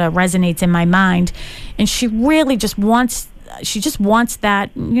just sort of resonates in my mind, and she really just wants that,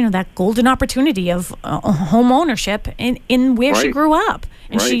 that golden opportunity of home ownership in where she grew up.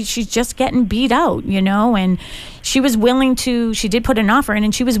 And she's just getting beat out, and she was willing to, she did put an offer in,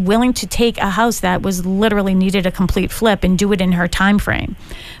 and she was willing to take a house that was literally needed a complete flip and do it in her time frame.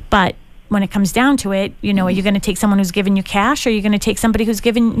 But when it comes down to it, are you going to take someone who's giving you cash, or are you going to take somebody who's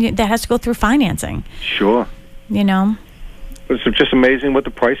that has to go through financing? Sure. It's just amazing what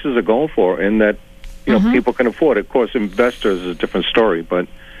the prices are going for, and that, people can afford it. Of course, investors is a different story, but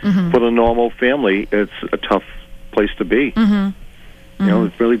for the normal family, it's a tough place to be.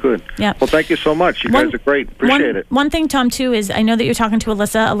 It's really good. Yeah. Well, thank you so much. You guys are great. Appreciate it. One thing, Tom, too, is I know that you're talking to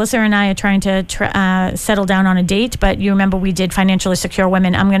Alyssa. Alyssa and I are trying to settle down on a date, but you remember we did Financially Secure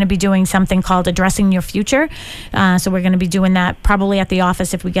Women. I'm going to be doing something called Addressing Your Future. So we're going to be doing that probably at the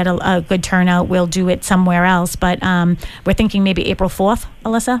office. If we get a good turnout, we'll do it somewhere else. But we're thinking maybe April 4th,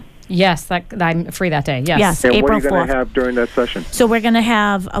 Alyssa? Yes, I'm free that day. Yes. And April what are you going 4th. to have during that session? So we're going to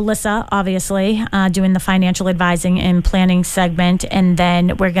have Alyssa, obviously, doing the financial advising and planning segment, and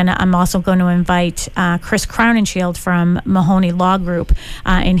then I'm also going to invite Chris Crownenshield from Mahoney Law Group,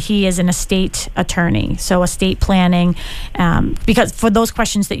 and he is an estate attorney, so estate planning, because for those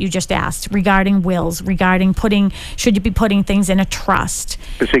questions that you just asked regarding wills, regarding should you be putting things in a trust?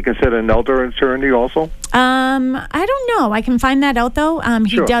 Is he considered an elder attorney also? I don't know. I can find that out though.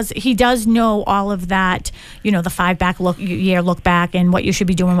 He does know all of that. The 5 year look back, and what you should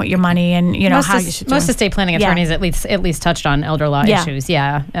be doing with your money, and how you should. Most estate planning attorneys at least touched on elder law issues.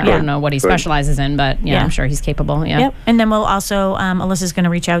 I don't know what he specializes in, but I'm sure he's capable. Yeah. Yep. And then we'll also Alyssa's going to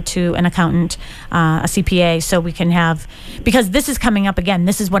reach out to an accountant, a CPA, so we can have, because this is coming up again.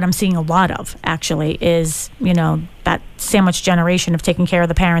 This is what I'm seeing a lot of actually is that sandwich generation of taking care of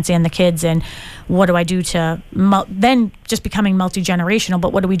the parents and the kids, and what do I do to then just becoming multi-generational,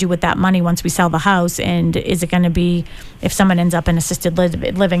 but what do we do with that money once we sell the house, and is it going to be, if someone ends up in assisted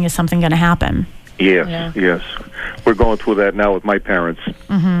living, is something going to happen? Yes. We're going through that now with my parents.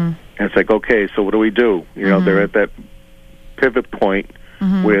 And it's like, okay, so what do we do? They're at that pivot point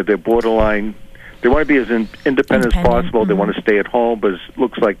where they're borderline. They want to be as independent as possible. They want to stay at home, but it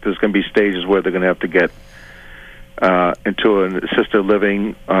looks like there's going to be stages where they're going to have to get into an assisted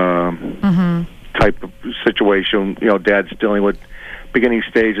living type of situation. Dad's dealing with beginning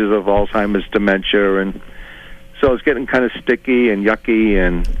stages of Alzheimer's, dementia, and so it's getting kind of sticky and yucky,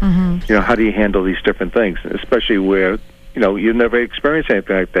 and how do you handle these different things, especially where you've never experienced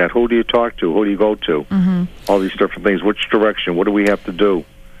anything like that. Who do you talk to? Who do you go to? All these different things. Which direction? What do we have to do?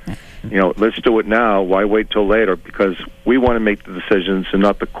 Let's do it now. Why wait till later? Because we want to make the decisions and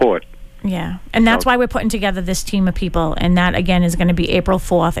not the court. Yeah, and that's why we're putting together this team of people, and that again is going to be April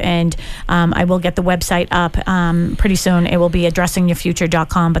 4th, and I will get the website up pretty soon. It will be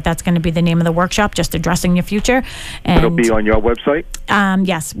addressingyourfuture.com, but that's going to be the name of the workshop, just Addressing Your Future. And it'll be on your website?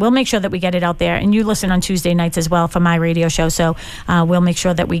 Yes, we'll make sure that we get it out there, and you listen on Tuesday nights as well for my radio show, so we'll make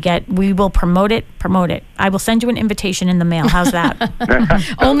sure that we will promote it. I will send you an invitation in the mail. How's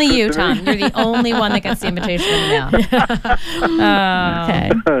that? Only you, Tom. You're the only one that gets the invitation in the mail.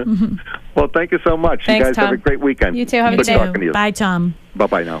 Okay. Well, thank you so much. Thanks, you guys Tom. have a great weekend. You too. Have a good good day. talking to you. Bye, Tom.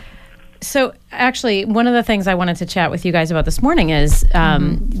 Bye-bye now. So actually, one of the things I wanted to chat with you guys about this morning is, I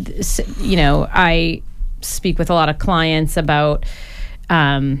speak with a lot of clients about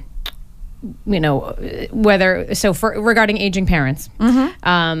regarding aging parents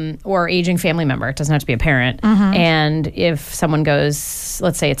or aging family member, it doesn't have to be a parent. And if someone goes,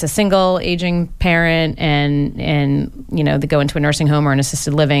 let's say it's a single aging parent and they go into a nursing home or an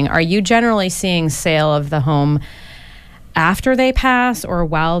assisted living, are you generally seeing sale of the home after they pass or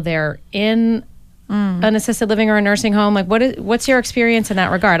while they're in an assisted living or a nursing home? Like, what's your experience in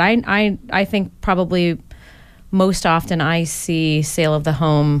that regard? I think probably most often I see sale of the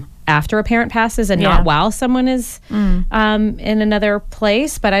home after a parent passes and not while someone is in another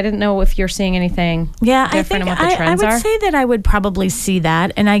place. But I didn't know if you're seeing anything different and what the trends are. I would say that I would probably see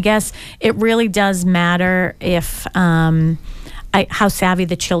that. And I guess it really does matter if how savvy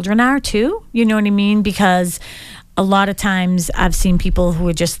the children are too. You know what I mean? Because a lot of times I've seen people who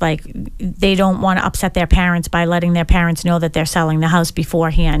are just like, they don't want to upset their parents by letting their parents know that they're selling the house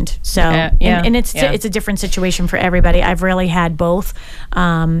beforehand. So, and it's a different situation for everybody. I've really had both.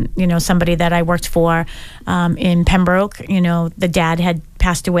 Somebody that I worked for in Pembroke, the dad had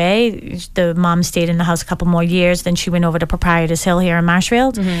passed away. The mom stayed in the house a couple more years. Then she went over to Proprietors Hill here in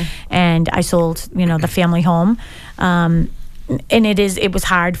Marshfield, and I sold, the family home. And it was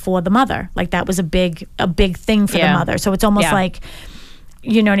hard for the mother. Like, that was a big thing for the mother. So it's almost like,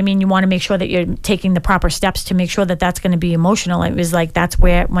 you know what I mean? You want to make sure that you're taking the proper steps to make sure that that's going to be emotional. It was like, that's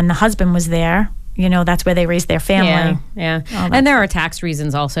where, when the husband was there, that's where they raised their family. Yeah. And there are tax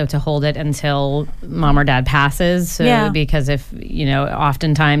reasons also to hold it until mom or dad passes. Because if,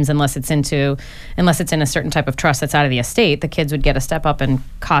 oftentimes, unless it's in a certain type of trust that's out of the estate, the kids would get a step up in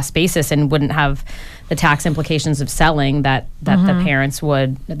cost basis and wouldn't have the tax implications of selling that the parents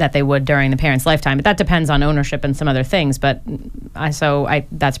would during the parents' lifetime. But that depends on ownership and some other things. But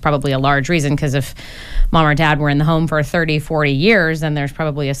that's probably a large reason, because if mom or dad were in the home for 30, 40 years, then there's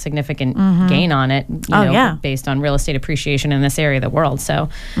probably a significant gain on it, based on real estate appreciation in this area of the world. So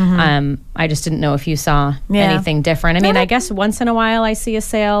I just didn't know if you saw anything different. I mean, I guess once in a while I see a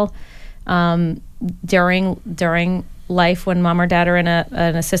sale during life when mom or dad are in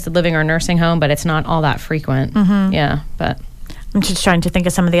an assisted living or nursing home, but it's not all that frequent. But I'm just trying to think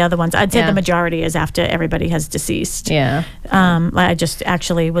of some of the other ones. I'd say the majority is after everybody has deceased. I just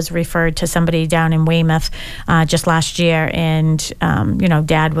actually was referred to somebody down in Weymouth just last year, and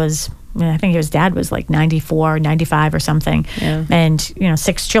dad was, I think his dad was like 94, 95 or something. And,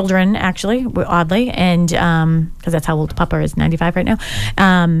 6 children, actually, oddly. And because that's how old Papa is, 95 right now.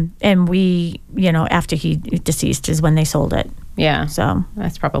 And we, after he deceased is when they sold it. So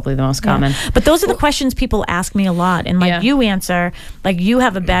that's probably the most common. But those are the questions people ask me a lot. And you answer, you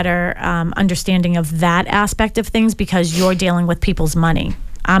have a better understanding of that aspect of things because you're dealing with people's money.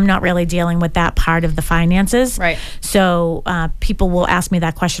 I'm not really dealing with that part of the finances. Right. So people will ask me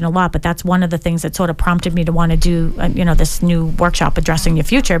that question a lot, but that's one of the things that sort of prompted me to want to do, this new workshop, Addressing Your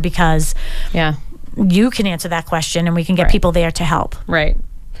Future, because you can answer that question and we can get people there to help. Right.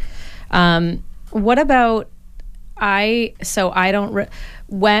 What about,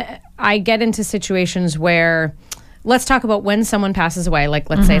 when I get into situations where, let's talk about when someone passes away, like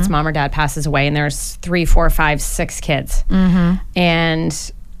let's say it's mom or dad passes away and there's 3, 4, 5, 6 kids.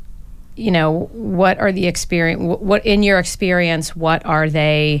 And, what are the experience, what in your experience, what are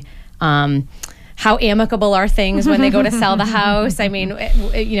they, how amicable are things when they go to sell the house? I mean,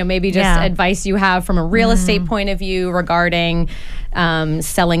 maybe just advice you have from a real estate point of view regarding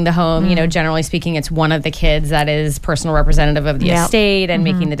selling the home. Generally speaking, it's one of the kids that is personal representative of the estate and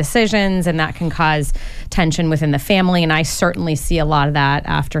making the decisions, and that can cause tension within the family. And I certainly see a lot of that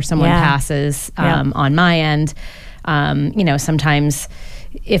after someone passes on my end. Sometimes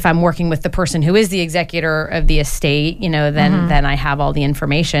if I'm working with the person who is the executor of the estate, then I have all the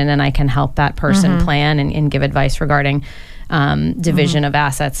information and I can help that person plan and give advice regarding division of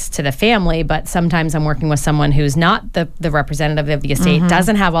assets to the family. But sometimes I'm working with someone who's not the representative of the estate,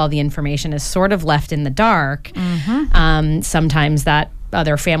 doesn't have all the information, is sort of left in the dark. Sometimes that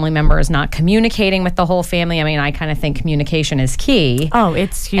other family member is not communicating with the whole family. I mean, I kind of think communication is key. Oh,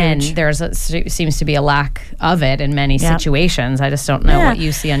 it's huge. And seems to be a lack of it in many situations. I just don't know what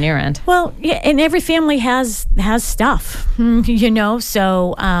you see on your end. Well, and every family has stuff,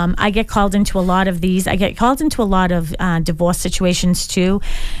 so I get called into a lot of these. I get called into a lot of divorce situations too.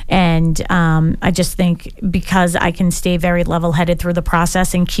 And I just think because I can stay very level-headed through the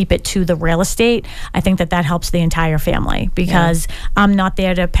process and keep it to the real estate, I think that helps the entire family because I'm not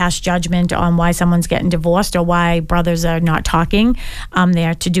there to pass judgment on why someone's getting divorced or why brothers are not talking. I'm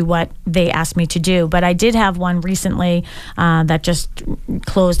there to do what they asked me to do. But I did have one recently that just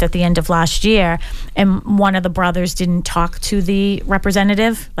closed at the end of last year, and one of the brothers didn't talk to the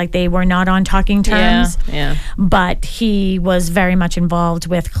representative, like they were not on talking terms. Yeah. But he was very much involved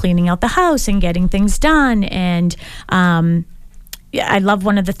with cleaning out the house and getting things done. And I love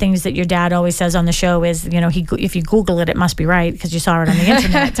one of the things that your dad always says on the show is, if you Google it, it must be right because you saw it on the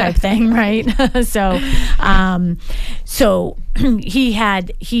internet type thing, right? So he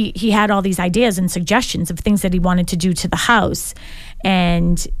had all these ideas and suggestions of things that he wanted to do to the house.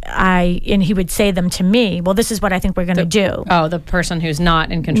 And he would say them to me. Well, this is what I think we're going to do. Oh, the person who's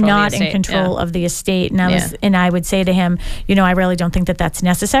not in control of the estate. Of the estate. And I would say to him, I really don't think that that's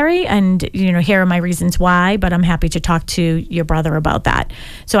necessary. And, here are my reasons why, but I'm happy to talk to your brother about that.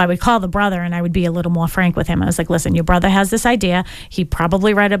 So I would call the brother and I would be a little more frank with him. I was like, listen, your brother has this idea. He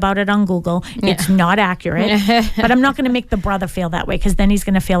probably read about it on Google. It's not accurate, but I'm not going to make the brother feel that way because then he's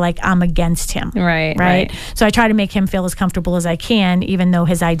going to feel like I'm against him. Right. So I try to make him feel as comfortable as I can, even though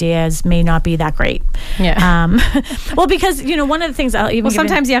his ideas may not be that great. Well, because one of the things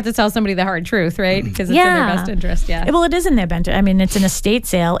sometimes you have to tell somebody the hard truth, right? Because it's in their best interest. Well, it is in their best interest. I mean, it's an estate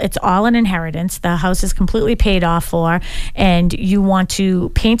sale. It's all an inheritance. The house is completely paid off for, and you want to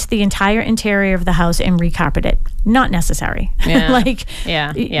paint the entire interior of the house and recarpet it. Not necessary.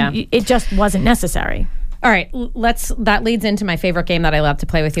 It just wasn't necessary. All right, that leads into my favorite game that I love to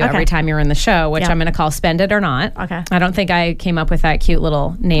play with you every time you're in the show, which I'm going to call Spend It or Not. Okay. I don't think I came up with that cute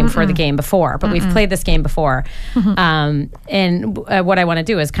little name for the game before, but we've played this game before. And what I want to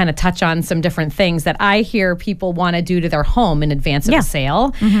do is kind of touch on some different things that I hear people want to do to their home in advance of a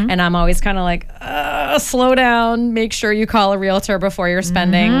sale. And I'm always kind of like, slow down, make sure you call a realtor before you're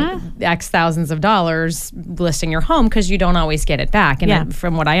spending X thousands of dollars listing your home because you don't always get it back. And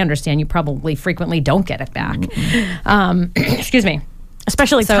from what I understand, you probably frequently don't get it back. Excuse me.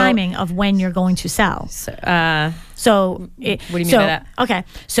 Especially timing of when you're going to sell. What do you mean by that? Okay,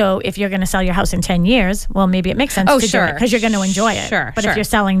 so if you're going to sell your house in 10 years, well, maybe it makes sense to do it because you're going to enjoy it. But if you're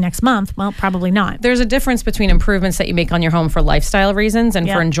selling next month, well, probably not. There's a difference between improvements that you make on your home for lifestyle reasons and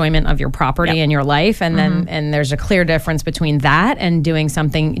for enjoyment of your property and your life, and then and there's a clear difference between that and doing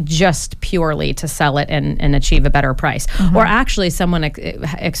something just purely to sell it and achieve a better price. Or actually, someone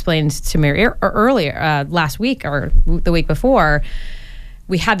explained to me earlier last week or the week before.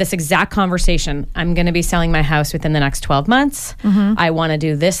 We had this exact conversation. I'm going to be selling my house within the next 12 months. I want to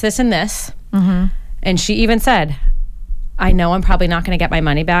do this, this, and this. And she even said, I know I'm probably not going to get my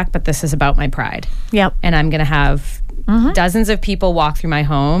money back, but this is about my pride. And I'm going to have dozens of people walk through my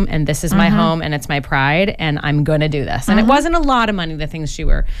home, and this is my home, and it's my pride, and I'm going to do this. And it wasn't a lot of money, the things she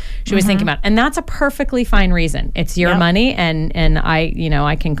was thinking about. And that's a perfectly fine reason. It's your money, and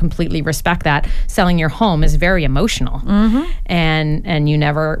I can completely respect that. Selling your home is very emotional. And you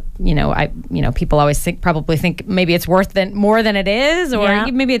never, people always probably think maybe it's worth more than it is,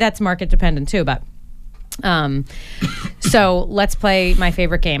 or maybe that's market dependent too, but so let's play my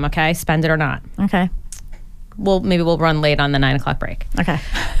favorite game, okay? Spend It or Not. Okay. Maybe we'll run late on the 9 o'clock break. Okay.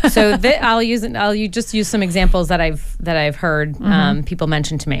 So I'll just use some examples that I've heard people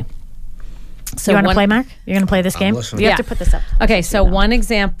mention to me. So you want to play, Mark? You're going to play this game? You have to put this up. Okay, so one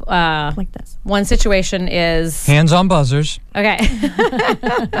example, like this. One situation is hands on buzzers. Okay.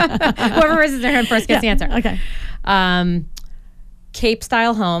 Whoever raises their hand first gets the answer. Okay. Cape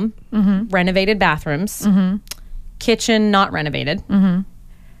style home, renovated bathrooms, kitchen not renovated.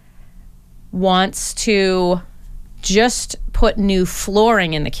 Wants to just put new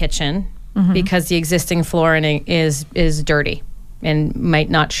flooring in the kitchen because the existing flooring is dirty and might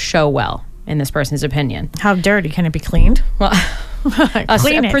not show well in this person's opinion. How dirty? Can it be cleaned? Well,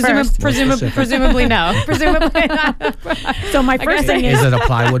 clean it first. Presumably no. Presumably not. So my first thing is it a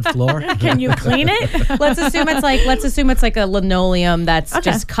plywood floor? Can you clean it? Let's assume it's like a linoleum that's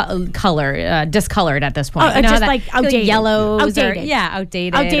just discolored at this point. Oh, just like outdated, yellows, outdated,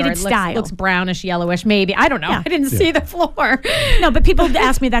 outdated or style. Looks brownish, yellowish. Maybe I don't know. I didn't see the floor. No, but people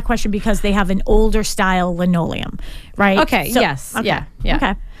ask me that question because they have an older style linoleum, right? Okay. So, yes. Okay. Yeah.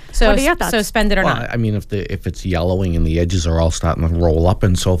 Okay. So, what are your thoughts? So spend it or not. I mean, if it's yellowing and the edges are all starting to roll up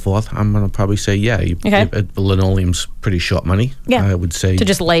and so forth, I'm going to probably say, the linoleum's pretty short money. Yeah. I would say. To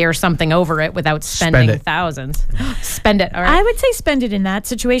just layer something over it without spending thousands. Spend it. All right. I would say spend it in that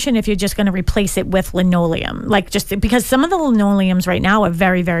situation if you're just going to replace it with linoleum. Like just because some of the linoleums right now are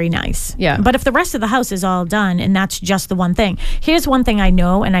very, very nice. Yeah. But if the rest of the house is all done and that's just the one thing. Here's one thing I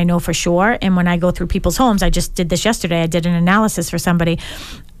know, and I know for sure, and when I go through people's homes, I just did this yesterday. I did an analysis for somebody.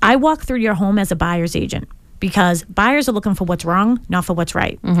 I walk through your home as a buyer's agent. because buyers are looking for what's wrong, not for what's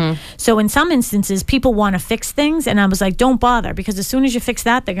right. So in some instances, people want to fix things, and I was like, don't bother, because as soon as you fix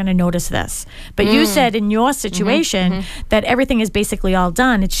that, they're going to notice this. But you said in your situation that everything is basically all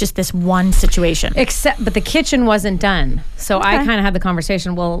done. It's just this one situation. But the kitchen wasn't done. So I kind of had the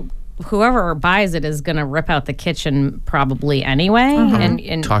conversation, well, whoever buys it is going to rip out the kitchen probably anyway.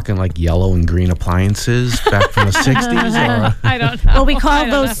 And talking like yellow and green appliances back from the 60s? Or? I don't know. Well, we call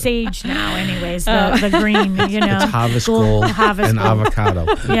those sage now anyways, the green, It's harvest gold and avocado.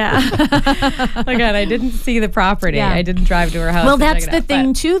 Yeah. Again, I didn't see the property. Yeah. I didn't drive to her house. Well, that's the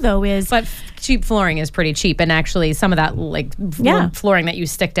thing too, though, is... But cheap flooring is pretty cheap, and actually some of that flooring that you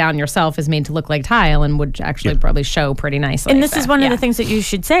stick down yourself is made to look like tile and would actually probably show pretty nicely. And this is one of the things that you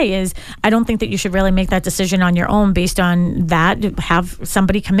should say is, I don't think that you should really make that decision on your own based on that. Have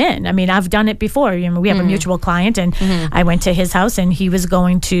somebody come in. I mean, I've done it before. We have a mutual client, and I went to his house, and he was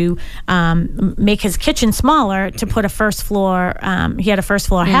going to make his kitchen smaller to put a first floor. He had a first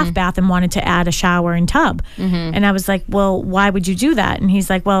floor half bath and wanted to add a shower and tub. And I was like, well, why would you do that? And he's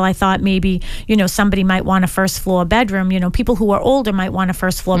like, well, I thought maybe somebody might want a first floor bedroom. People who are older might want a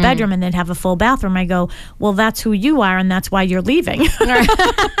first floor bedroom and then have a full bathroom. I go, well, that's who you are, and that's why you're leaving.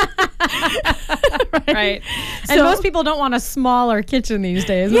 Right. And most people don't want a smaller kitchen these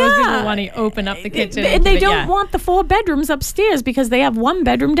days. Most people want to open up the kitchen. And they don't want the 4 bedrooms upstairs because they have 1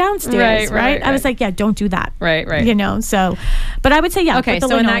 bedroom downstairs, right? I was like, yeah, don't do that. Right. So, but I would say, okay,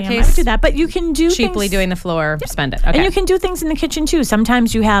 so in that case, I would do that. But you can do cheaply things, doing the floor, spend it. Okay. And you can do things in the kitchen too.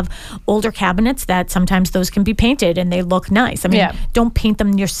 Sometimes you have older cabinets that sometimes those can be painted and they look nice. I mean, don't paint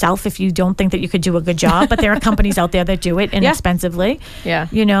them yourself if you don't think that you could do a good job, but there are companies out there that do it inexpensively. Yeah.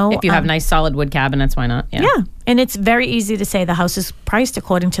 If you have nice solid wood cabinets, why not? Yeah. And it's very easy to say the house is priced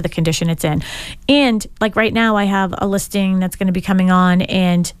according to the condition it's in. And like right now I have a listing that's going to be coming on,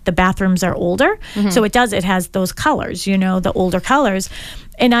 and the bathrooms are older. So it has those colors, the older colors.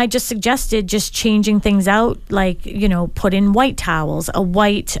 And I just suggested just changing things out, like, put in white towels, a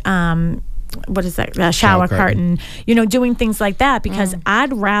white what is that? Shower curtain. Doing things like that, because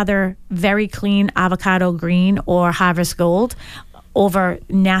I'd rather very clean avocado green or harvest gold over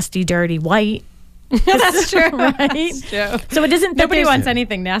nasty, dirty white. That's true. Right? That's true. So it isn't that nobody wants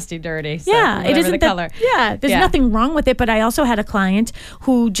anything nasty, dirty. So it isn't the color. There's nothing wrong with it. But I also had a client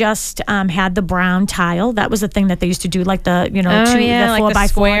who just had the brown tile. That was the thing that they used to do, like the the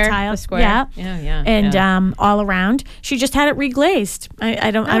 4x4 tile. Yeah. And all around, she just had it reglazed.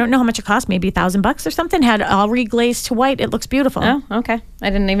 I don't know how much it cost. Maybe $1,000 or something. Had it all reglazed to white. It looks beautiful. Oh, okay. I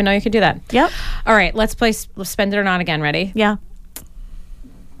didn't even know you could do that. Yep. All right. Let's play Spend It or Not again. Ready? Yeah.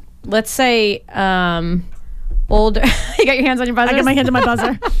 Let's say older. You got your hands on your buzzer? I got my hands on my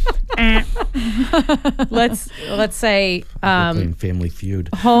buzzer. Let's say Family Feud.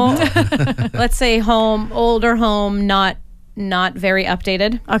 Home. Let's say older home, not very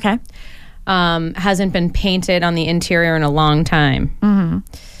updated. Okay. Hasn't been painted on the interior in a long time.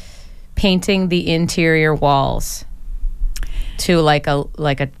 Painting the interior walls to like a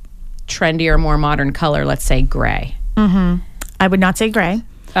trendier, more modern color. Let's say gray. I would not say gray.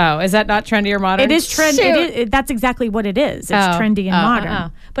 Oh, is that not trendy or modern? It is trendy. That's exactly what it is. It's trendy and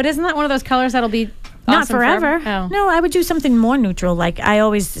modern. But isn't that one of those colors that'll be not awesome forever? No, I would do something more neutral. Like I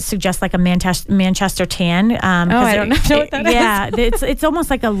always suggest, like a Manchester tan. I don't know what that is. Yeah, it's almost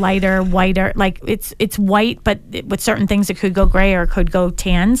like a lighter, whiter. Like it's white, but with certain things it could go gray or it could go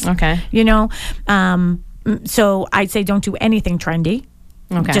tans. Okay. So I'd say don't do anything trendy.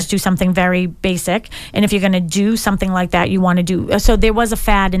 Okay. Just do something very basic. And if you're going to do something like that, you want to do... So there was a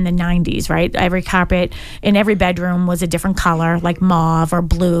fad in the 90s, right? Every carpet in every bedroom was a different color, like mauve or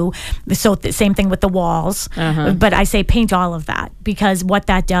blue. So the same thing with the walls. But I say paint all of that, because what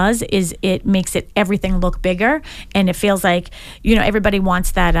that does is it makes everything look bigger, and it feels like, everybody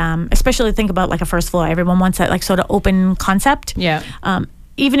wants that, especially think about like a first floor. Everyone wants that like sort of open concept. Yeah.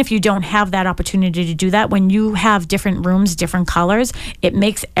 Even if you don't have that opportunity to do that, when you have different rooms, different colors, it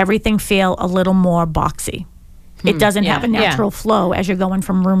makes everything feel a little more boxy. It doesn't have a natural flow as you're going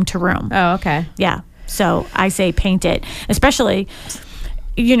from room to room. Oh, okay. Yeah. So I say paint it. Especially,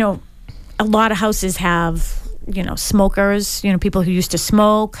 a lot of houses have, smokers, people who used to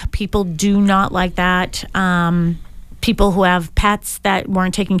smoke. People do not like that. People who have pets that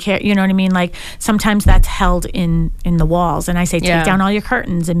weren't taken care, you know what I mean? Like sometimes that's held in the walls. And I say take down all your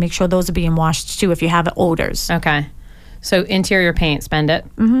curtains and make sure those are being washed too if you have odors. Okay. So interior paint, spend it.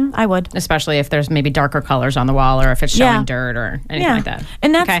 I would. Especially if there's maybe darker colors on the wall, or if it's showing dirt or anything like that.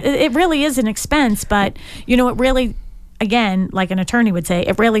 And it really is an expense, but it really, again, like an attorney would say,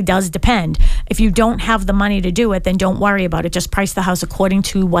 it really does depend. If you don't have the money to do it, then don't worry about it. Just price the house according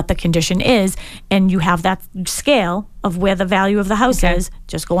to what the condition is, and you have that scale of where the value of the house is.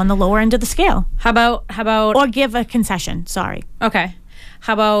 Just go on the lower end of the scale. How about or give a concession. Sorry. Okay.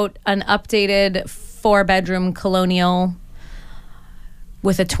 How about an updated 4-bedroom colonial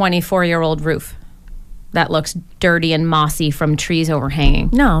with a 24-year-old roof that looks dirty and mossy from trees overhanging?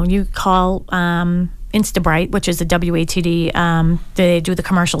 No, you call Instabright, which is a WATD. They do the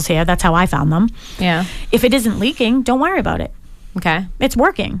commercials here. That's how I found them. Yeah. If it isn't leaking, don't worry about it. Okay. It's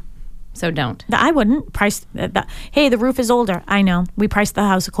working. So don't. I wouldn't price hey, the roof is older. I know. We priced the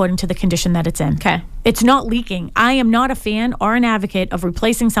house according to the condition that it's in. Okay. It's not leaking. I am not a fan or an advocate of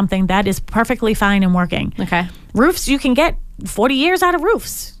replacing something that is perfectly fine and working. Okay. Roofs, you can get 40 years out of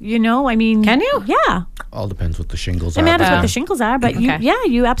roofs. I mean. Can you? Yeah. All depends what the shingles are. It matters what the shingles are, but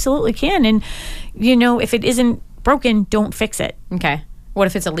you absolutely can. And, if it isn't broken, don't fix it. Okay. What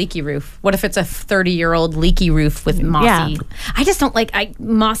if it's a leaky roof? What if it's a 30-year-old leaky roof with mossy? Yeah. I just don't like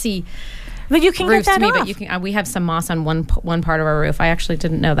mossy. But you can roofs get that to me, off. But you can. We have some moss on one part of our roof. I actually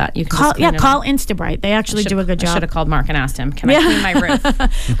didn't know that. You can call Instabright. They actually do a good job. I should have called Mark and asked him, can I clean my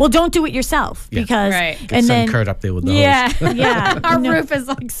roof? Well, don't do it yourself because and then Kurt up there with those. Yeah. Our roof is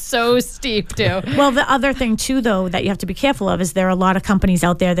like so steep too. Well, the other thing too, though, that you have to be careful of is there are a lot of companies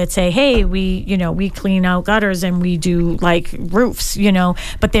out there that say, hey, we clean out gutters and we do like roofs,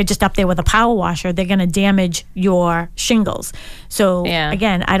 but they're just up there with a power washer. They're going to damage your shingles. So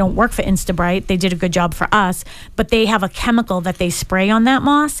again, I don't work for Instabright. They did a good job for us, but they have a chemical that they spray on that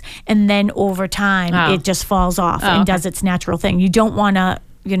moss, and then over time it just falls off and does its natural thing. You don't want to,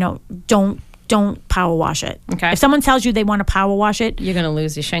 don't power wash it. Okay. If someone tells you they want to power wash it, you're going to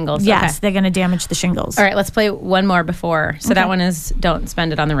lose your shingles. Yes, they're going to damage the shingles. All right, let's play one more before. So that one is don't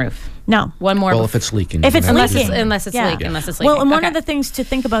spend it on the roof. No. One more. Well, if it's leaking. Unless it's leaking. Well, and one of the things to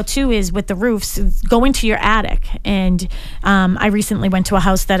think about too is with the roofs, go into your attic. And I recently went to a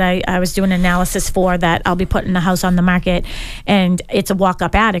house that I was doing analysis for that I'll be putting the house on the market. And it's a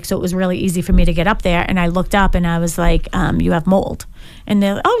walk-up attic, so it was really easy for me to get up there. And I looked up and I was like, you have mold. And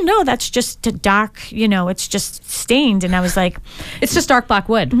they're like, oh, no, that's just dark, it's just stained. And I was like... It's just dark black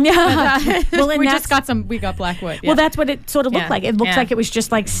wood. Yeah. Well, we got black wood. Yeah. Well, that's what it sort of looked like. It looked like it was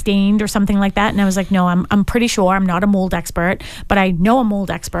just like stained or something like that. And I was like, no, I'm pretty sure. I'm not a mold expert, but I know a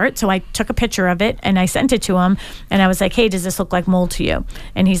mold expert. So I took a picture of it and I sent it to him. And I was like, hey, does this look like mold to you?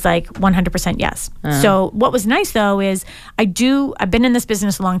 And he's like, 100% yes. So what was nice, though, is I've been in this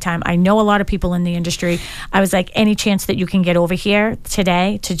business a long time. I know a lot of people in the industry. I was like, any chance that you can get over here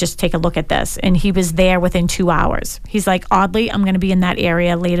today to just take a look at this? And he was there within 2 hours. He's like, oddly, I'm going to be in that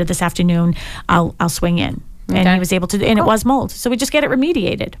area later this afternoon. I'll swing in. Okay. And he was able to, and it was mold. So we just get it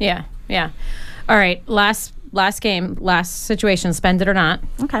remediated. Yeah. All right. Last game, last situation, spend it or not.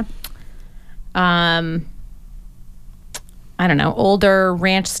 Okay. I don't know, older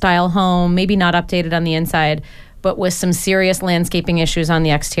ranch style home, maybe not updated on the inside, but with some serious landscaping issues on the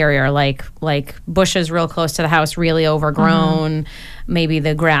exterior, like bushes real close to the house, really overgrown. Maybe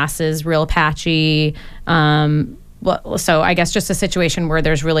the grass is real patchy. So I guess just a situation where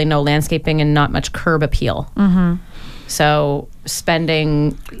there's really no landscaping and not much curb appeal. So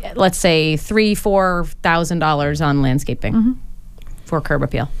spending, let's say, $3,000-$4,000 on landscaping for curb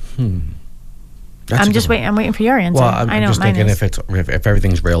appeal. I'm waiting for your answer. Well, I'm just thinking if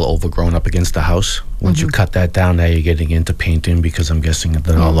everything's real overgrown up against the house, once you cut that down, now you're getting into painting because I'm guessing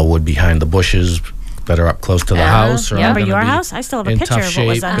that all the wood behind the bushes that are up close to the house. Remember your house? I still have a picture of what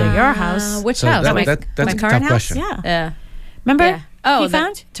was under your house. Which house? That's a tough question. Yeah. Remember? Yeah. Oh,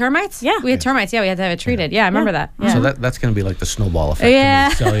 found termites? Yeah. We had termites. Yeah, we had to have it treated. Yeah, I remember that. Yeah. So that's going to be like the snowball effect. Yeah.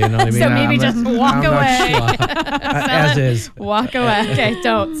 So, you know what I mean? So maybe just walk away. As is. Walk away. Okay,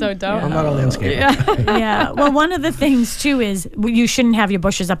 don't. I'm not a landscaper. Yeah. Well, one of the things, too, is you shouldn't have your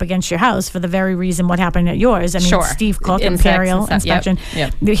bushes up against your house for the very reason what happened at yours. I mean, Steve Cook, Imperial Inspection,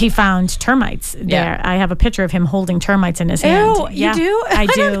 he found termites there. I have a picture of him holding termites in his hand. Ew, you do? I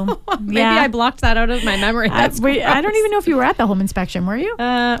do. Maybe I blocked that out of my memory. I don't even know if you were at the home inspection, were you?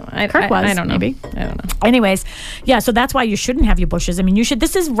 Kirk was. I don't know. Maybe. I don't know. Anyways, so that's why you shouldn't have your bushes. I mean, you should.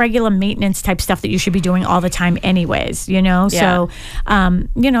 This is regular maintenance type stuff that you should be doing all the time, anyways. So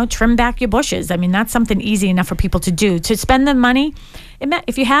trim back your bushes. I mean, that's something easy enough for people to do. To spend the money,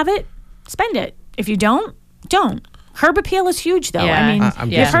 if you have it, spend it. If you don't. Curb appeal is huge, though. Yeah. I mean, I'm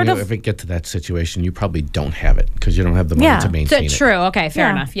guessing if it get to that situation, you probably don't have it because you don't have the money to maintain it. True. Okay. Fair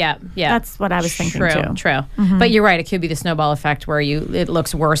enough. Yeah. That's what I was thinking too. True. But you're right. It could be the snowball effect where it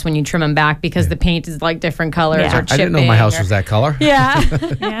looks worse when you trim them back because the paint is like different colors or chipping. I didn't know my house was that color. Yeah.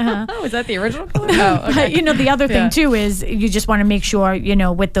 Yeah. Oh, is that the original color? Oh, okay. But, the other thing too is you just want to make sure,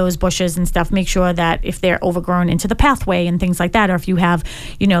 with those bushes and stuff, make sure that if they're overgrown into the pathway and things like that, or if you have,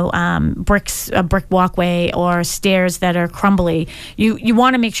 a brick walkway or stairs that are crumbly, you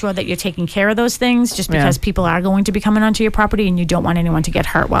want to make sure that you're taking care of those things just because people are going to be coming onto your property and you don't want anyone to get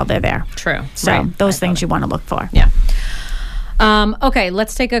hurt while they're there. True. So those things you want to look for. Yeah. Okay,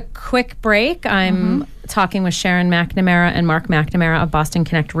 let's take a quick break. I'm talking with Sharon McNamara and Mark McNamara of Boston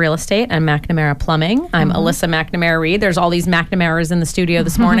Connect Real Estate and McNamara Plumbing. I'm Alyssa McNamara-Reed. There's all these McNamaras in the studio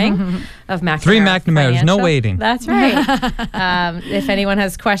this morning of McNamara 3 McNamaras, Financial. no waiting. That's right. If anyone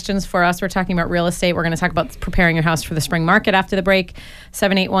has questions for us, we're talking about real estate. We're going to talk about preparing your house for the spring market after the break.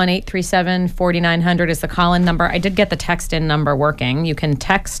 781-837-4900 is the call-in number. I did get the text-in number working. You can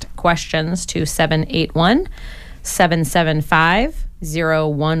text questions to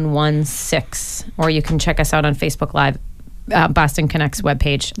 781-775-0116, or you can check us out on Facebook Live, Boston Connect's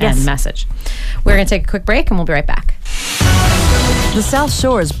webpage, and message. We're going to take a quick break, and we'll be right back. The South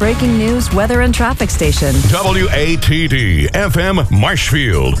Shore's breaking news, weather, and traffic station. WATD FM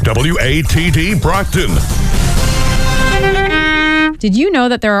Marshfield. WATD Brockton. Did you know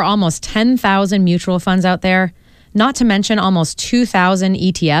that there are almost 10,000 mutual funds out there? Not to mention almost 2,000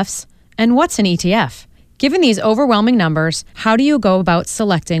 ETFs? And what's an ETF? Given these overwhelming numbers, how do you go about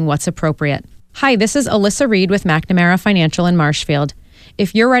selecting what's appropriate? Hi, this is Alyssa Reed with McNamara Financial in Marshfield.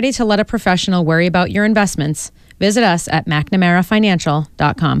 If you're ready to let a professional worry about your investments, visit us at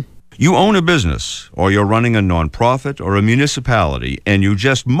McNamaraFinancial.com. You own a business, or you're running a nonprofit or a municipality, and you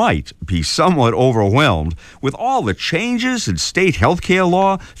just might be somewhat overwhelmed with all the changes in state healthcare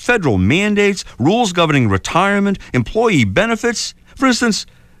law, federal mandates, rules governing retirement, employee benefits. For instance,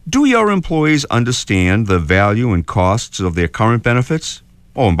 do your employees understand the value and costs of their current benefits?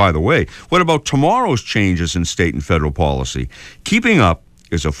 Oh, and by the way, what about tomorrow's changes in state and federal policy? Keeping up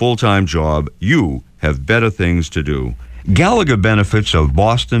is a full-time job. You have better things to do. Gallagher Benefits of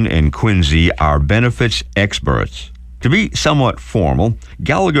Boston and Quincy are benefits experts. To be somewhat formal,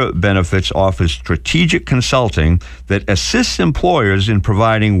 Gallagher Benefits offers strategic consulting that assists employers in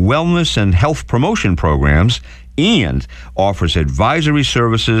providing wellness and health promotion programs and offers advisory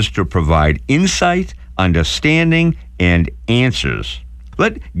services to provide insight, understanding, and answers.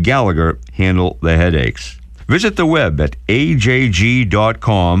 Let Gallagher handle the headaches. Visit the web at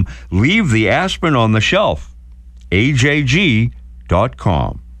ajg.com. Leave the aspirin on the shelf. ajg.com.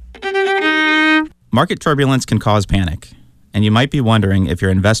 Market turbulence can cause panic, and you might be wondering if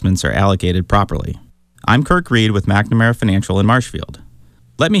your investments are allocated properly. I'm Kirk Reed with McNamara Financial in Marshfield.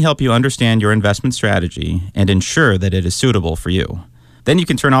 Let me help you understand your investment strategy and ensure that it is suitable for you. Then you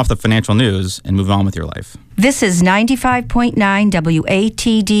can turn off the financial news and move on with your life. This is 95.9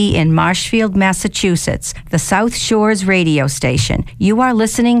 WATD in Marshfield, Massachusetts, the South Shores radio station. You are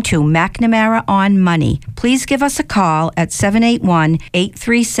listening to McNamara on Money. Please give us a call at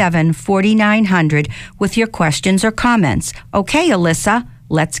 781-837-4900 with your questions or comments. Okay, Alyssa,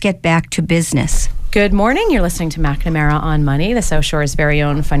 let's get back to business. Good morning. You're listening to McNamara on Money, the South Shore's very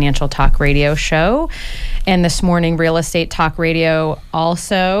own financial talk radio show. And this morning, real estate talk radio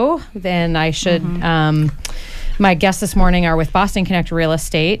also. Then I should... My guests this morning are with Boston Connect Real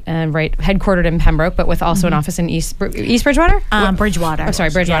Estate, and headquartered in Pembroke, but with also an office in East Bridgewater? Bridgewater. Oh,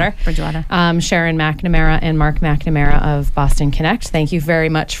 sorry, Bridgewater. Yeah, Bridgewater. Sharon McNamara and Mark McNamara of Boston Connect. Thank you very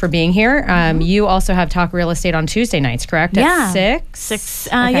much for being here. You also have Talk Real Estate on Tuesday nights, correct? Yeah. At 6?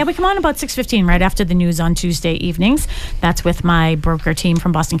 Okay. Yeah, we come on about 6:15 right after the news on Tuesday evenings. That's with my broker team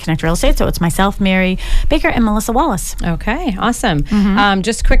from Boston Connect Real Estate. So it's myself, Mary Baker, and Melissa Wallace. Okay, awesome.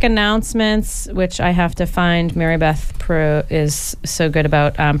 Just quick announcements, which I have to find. Mary Beth Pro is so good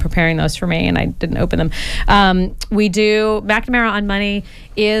about preparing those for me, and I didn't open them. We do McNamara on Money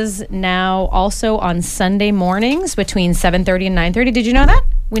is now also on Sunday mornings between 7:30 and 9:30. Did you know that?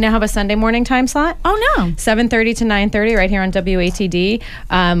 We now have a Sunday morning time slot. Oh, no. 7:30 to 9:30 right here on WATD.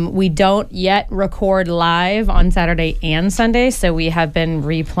 We don't yet record live on Saturday and Sunday, so we have been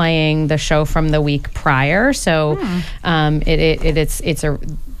replaying the show from the week prior. So it's a...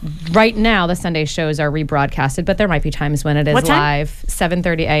 Right now, the Sunday shows are rebroadcasted, but there might be times when it is live,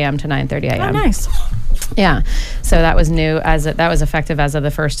 7:30 a.m. to 9:30 a.m. Oh, nice. Yeah, so that was new that was effective as of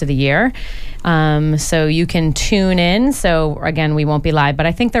the first of the year. So you can tune in. So again, we won't be live, but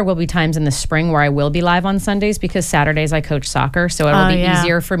I think there will be times in the spring where I will be live on Sundays because Saturdays I coach soccer, so it will be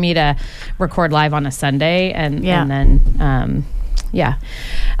easier for me to record live on a Sunday and then.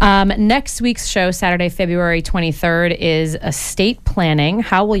 Next week's show, Saturday, February 23rd, is estate planning.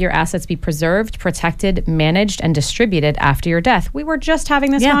 How will your assets be preserved, protected, managed, and distributed after your death? We were just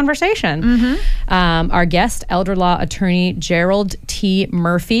having this conversation. Our guest, elder law attorney Gerald T.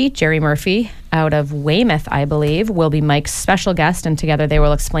 Murphy, Jerry Murphy, out of Weymouth, I believe, will be Mike's special guest, and together they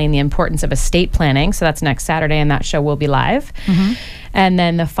will explain the importance of estate planning. So that's next Saturday, and that show will be live. And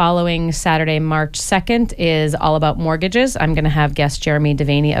then the following Saturday, March 2nd, is all about mortgages. I'm going to have guest Jeremy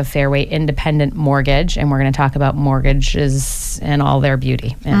Devaney of Fairway Independent Mortgage, and we're going to talk about mortgages and all their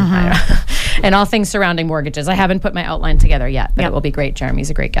beauty and all things surrounding mortgages. I haven't put my outline together yet, but it will be great. Jeremy's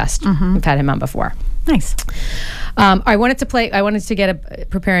a great guest. We've had him on before. Nice. I wanted to get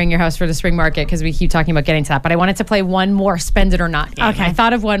preparing your house for the spring market because we keep talking about getting to that, but I wanted to play one more spend it or not game. Okay. I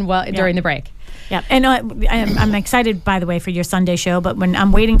thought of one during the break. Yeah, and I'm excited, by the way, for your Sunday show, but when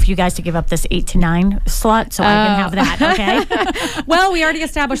I'm waiting for you guys to give up this 8 to 9 slot so I can have that, okay? Well, we already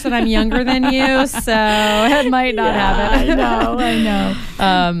established that I'm younger than you, so I might not have it. I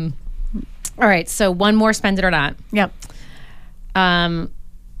know. All right, so one more spend it or not. Yep.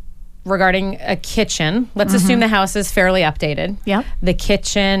 Regarding a kitchen, let's assume the house is fairly updated. Yep. The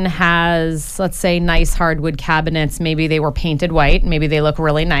kitchen has, let's say, nice hardwood cabinets. Maybe they were painted white. Maybe they look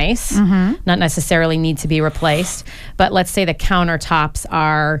really nice. Not necessarily need to be replaced. But let's say the countertops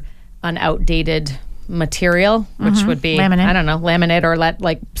are an outdated material, which would be, laminate. I don't know, laminate or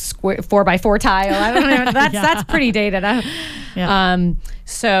square 4x4 tile. I don't know. That's pretty dated.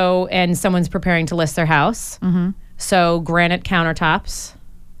 So, and someone's preparing to list their house. So granite countertops.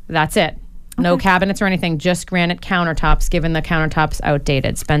 That's it. No cabinets or anything, just granite countertops, given the countertops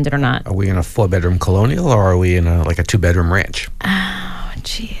outdated. Spend it or not. Are we in a 4-bedroom colonial or are we in a 2-bedroom ranch? Oh,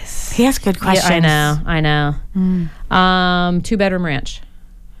 jeez. He has good questions. Yeah, I know. 2-bedroom ranch.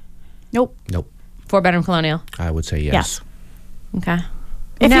 Nope. 4-bedroom colonial. I would say yes. Okay.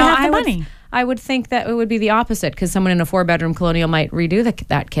 If you have the money. I would think that it would be the opposite because someone in a 4-bedroom colonial might redo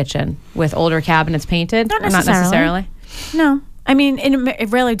that kitchen with older cabinets painted. Not necessarily. No. I mean, it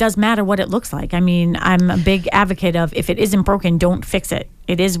really does matter what it looks like. I mean, I'm a big advocate of if it isn't broken, don't fix it.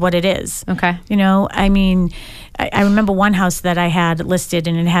 It is what it is. Okay. You know, I mean, I remember one house that I had listed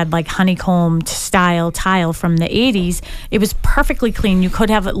and it had like honeycombed style tile from the 80s. It was perfectly clean. You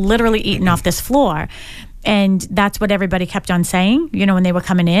could have literally eaten off this floor. And that's what everybody kept on saying, you know, when they were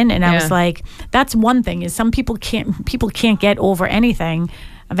coming in. And I was like, that's one thing is some people can't get over anything.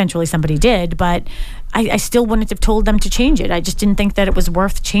 Eventually somebody did, but I still wouldn't have told them to change it. I just didn't think that it was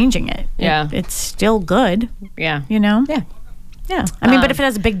worth changing it. Yeah. It's still good. Yeah. You know? Yeah. Yeah. I mean, but if it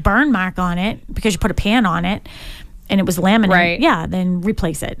has a big burn mark on it because you put a pan on it and it was laminate, then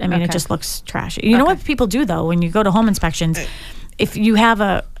replace it. I mean, it just looks trashy. You know what people do, though, when you go to home inspections? If you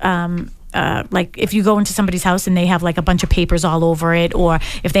have like if you go into somebody's house and they have like a bunch of papers all over it, or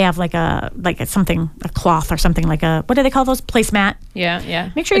if they have like a cloth or something, like a, what do they call those? Placemat.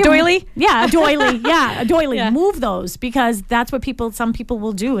 Yeah. Make sure a doily. Yeah, a doily. Yeah, a doily. Yeah. Move those because that's what some people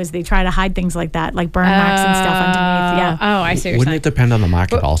will do is they try to hide things like that, like burn marks and stuff underneath. Yeah. Oh, I see. Wouldn't it depend on the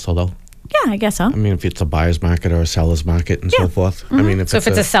market also, though? Yeah, I guess so. I mean, if it's a buyer's market or a seller's market and so forth. I mean, if it's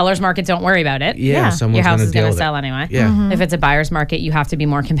a seller's market, don't worry about it. Yeah, your house is going to sell anyway. Yeah. If it's a buyer's market, you have to be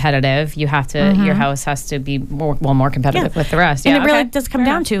more competitive. You have to. Your house has to be more competitive with the rest. And it really does come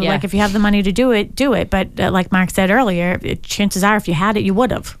down to like if you have the money to do it, do it. But like Mark said earlier, chances are if you had it, you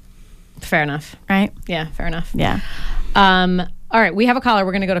would have. Fair enough. Right? Yeah. Fair enough. Yeah. All right, we have a caller.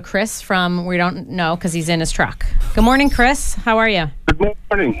 We're going to go to Chris from, we don't know because he's in his truck. Good morning, Chris. How are you? Good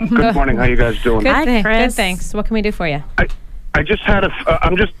morning. Good morning. How you guys doing? Good, Chris. Good, thanks. What can we do for you? I just had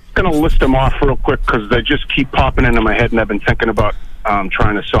I'm just going to list them off real quick because they just keep popping into my head and I've been thinking about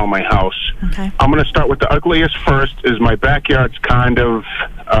trying to sell my house. Okay. I'm going to start with the ugliest first. Is my backyard's kind of,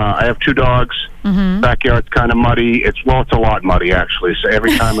 I have 2 dogs. Backyard's kind of muddy. It's a lot muddy actually. So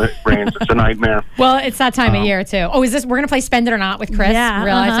every time it rains, it's a nightmare. Well, it's that time of year too. Oh, is this? We're going to play Spend It or Not with Chris? Yeah.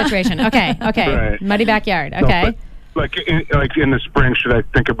 Real life situation. Okay. Right. Muddy backyard. Okay. So, like in the spring, should I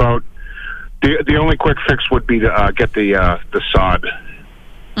think about the only quick fix would be to get the sod.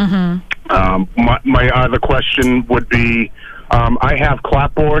 My other question would be, I have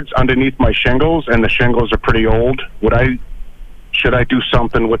clapboards underneath my shingles, and the shingles are pretty old. Should I do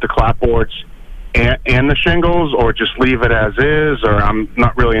something with the clapboards and the shingles, or just leave it as is? Or I'm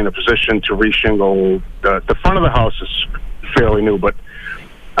not really in a position to reshingle. The front of the house is fairly new, but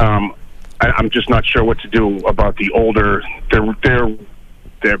I'm just not sure what to do about the older.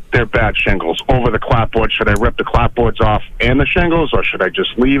 They're bad shingles over the clapboard. Should I rip the clapboards off and the shingles, or should I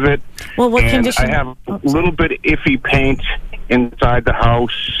just leave it? Well, what condition? I have a little bit iffy paint inside the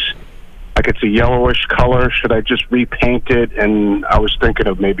house. Like it's a yellowish color. Should I just repaint it? And I was thinking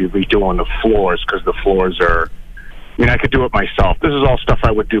of maybe redoing the floors, because the floors are. I mean, I could do it myself. This is all stuff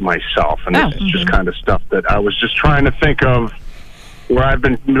I would do myself, and it's just kind of stuff that I was just trying to think of, where I've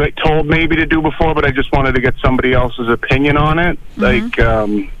been told maybe to do before, but I just wanted to get somebody else's opinion on it. Like,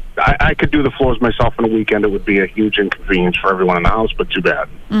 I could do the floors myself on a weekend. It would be a huge inconvenience for everyone in the house, but too bad.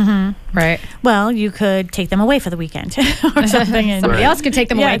 Right. Well, you could take them away for the weekend or something. And somebody else could take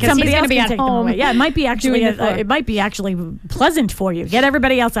them away because he's going to be at home. Yeah, it might be actually it might be actually pleasant for you. Get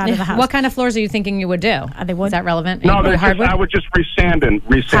everybody else out of the house. What kind of floors are you thinking you would do? Are they wood? Is that relevant? No, I would just resand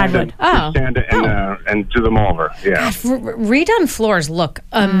it, and do them over. Yeah. Redone floors look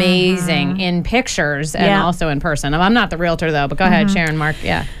amazing in pictures and also in person. I'm not the realtor though, but go ahead, Sharon, Mark.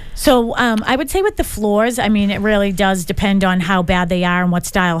 Yeah. So I would say with the floors, I mean, it really does depend on how bad they are and what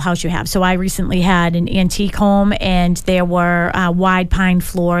style house you have. So I recently had an antique home, and there were wide pine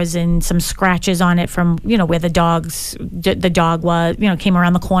floors and some scratches on it from, where the dog was, came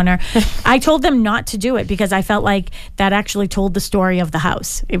around the corner. I told them not to do it because I felt like that actually told the story of the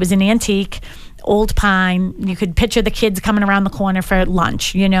house. It was an antique. Old pine. You could picture the kids coming around the corner for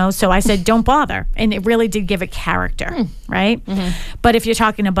lunch, so I said don't bother, and it really did give it character, right? But if you're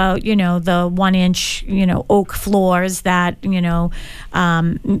talking about the 1-inch oak floors that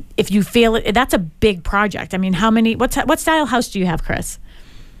if you feel it, that's a big project. I mean, what style house do you have, Chris?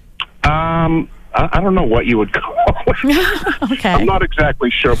 I don't know what you would call it. Okay. I'm not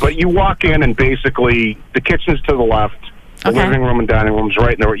exactly sure, but you walk in and basically the kitchen's to the left, the living room and dining room's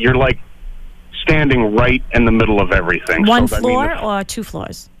right in there. You're like standing right in the middle of everything. One floor or 2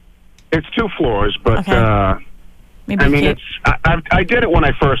 floors? It's 2 floors, but maybe I did it when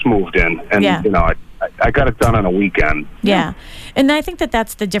I first moved in, and I got it done on a weekend. Yeah, and I think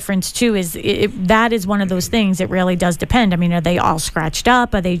that's the difference too. Is that is one of those things. It really does depend. I mean, are they all scratched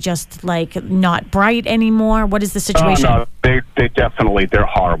up? Are they just like not bright anymore? What is the situation? No, they definitely they're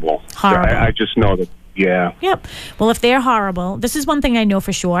horrible. I just know that. Yeah. Yep. Well, if they're horrible, this is one thing I know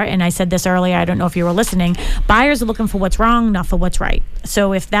for sure, and I said this earlier, I don't know if you were listening, buyers are looking for what's wrong, not for what's right.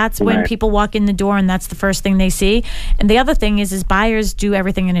 So if that's when people walk in the door and that's the first thing they see. And the other thing is buyers do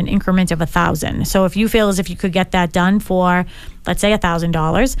everything in an increment of $1,000. So if you feel as if you could get that done for, let's say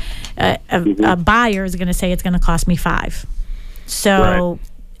 $1,000, a buyer is going to say it's going to cost me $5,000. So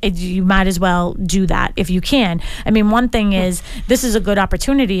you might as well do that if you can. I mean, one thing is, this is a good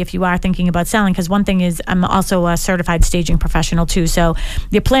opportunity if you are thinking about selling, because one thing is, I'm also a certified staging professional too. So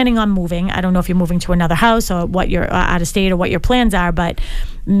you're planning on moving. I don't know if you're moving to another house or what you're out of state or what your plans are, but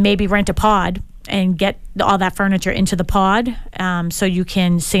maybe rent a pod and get all that furniture into the pod so you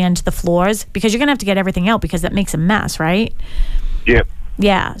can sand the floors, because you're going to have to get everything out because that makes a mess, right? Yep.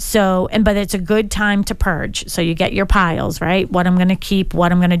 Yeah. So, but it's a good time to purge. So you get your piles, right? What I'm going to keep,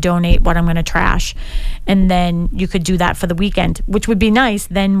 what I'm going to donate, what I'm going to trash. And then you could do that for the weekend, which would be nice.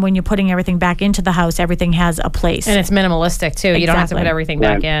 Then when you're putting everything back into the house, everything has a place. And it's minimalistic too. You don't have to put everything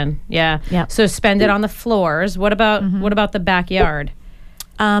back in. Yeah. So spend it on the floors. What about the backyard?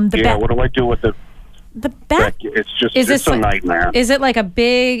 What do I do with the back? It's a nightmare. Is it like a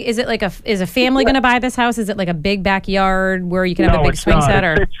family going to buy this house? Is it like a big backyard where you can have a big swing set?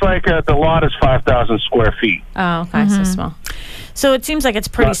 Or it's like the lot is 5,000 square feet. Oh, okay, so small. So it seems like it's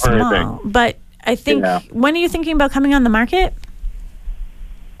pretty small. But I think, when are you thinking about coming on the market?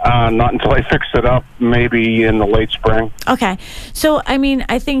 Not until I fix it up, maybe in the late spring. Okay. So, I mean,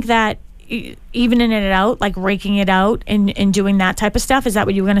 I think that evening it out, like raking it out and doing that type of stuff. Is that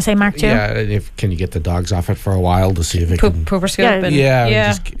what you were going to say, Mark, too? Yeah. Can you get the dogs off it for a while to see if it can... Pooper scoop?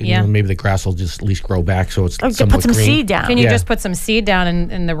 Maybe the grass will just at least grow back so it's somewhat put some green. seed down. Can you just put some seed down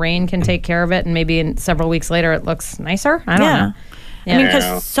and the rain can take care of it, and maybe in several weeks later it looks nicer? I don't know. I mean,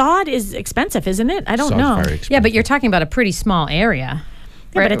 because sod is expensive, isn't it? I don't know. Very expensive. Yeah, but you're talking about a pretty small area.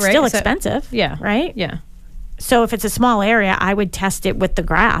 Yeah, but it's still expensive. Yeah. Right? Yeah. So if it's a small area, I would test it with the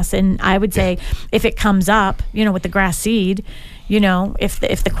grass, and I would say if it comes up, with the grass seed, if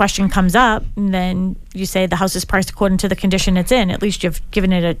the question comes up, then you say the house is priced according to the condition it's in. At least you've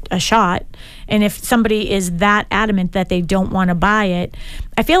given it a shot. And if somebody is that adamant that they don't want to buy it,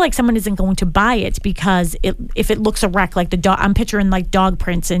 I feel like someone isn't going to buy it because if it looks a wreck, like the dog, I'm picturing like dog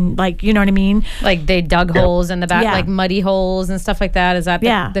prints and like, you know what I mean? Like they dug holes in the back, like muddy holes and stuff like that. Is that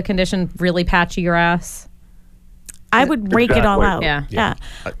the condition? Really patchy grass? I would rake it all out. Yeah.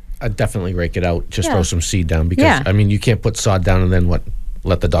 I'd definitely rake it out. Just throw some seed down because, I mean, you can't put sod down and then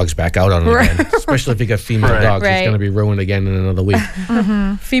let the dogs back out on it again. Especially if you got female dogs, it's going to be ruined again in another week.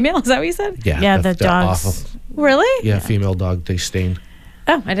 Female, is that what you said? Yeah, the dogs. Awful. Really? Yeah, female dog, they stain.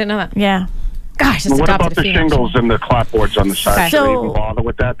 Oh, I didn't know that. Yeah. Gosh, just what adopted about a the female. shingles and the clapboards on the side? Okay. Should I So- even bother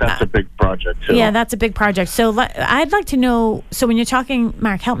with that? That's a big project, too. Yeah, that's a big project. So I'd like to know, so when you're talking,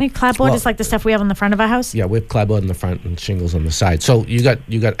 Mark, help me, clapboard Well- is like the stuff we have on the front of our house? Yeah, we have clapboard in the front and shingles on the side. So you got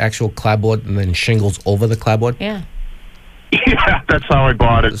actual clapboard and then shingles over the clapboard? Yeah. Yeah, that's how I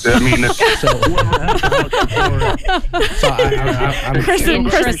bought it. I mean, it's, I'm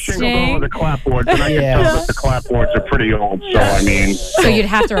shingled over the clapboards, and I can tell that the clapboards are pretty old. So I mean, So you'd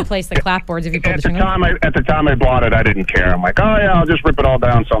have to replace the clapboards if you pulled the shingle. at the time I bought it, I didn't care. I'm like, oh yeah, I'll just rip it all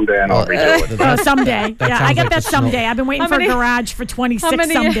down someday and I'll redo it. Oh, someday. That Yeah, I sounds got like that the snow. someday. I've been waiting How for many- a garage for 26 some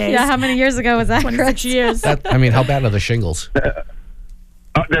days. Yeah, how many years ago was that? 26 years. I mean, how bad are the shingles?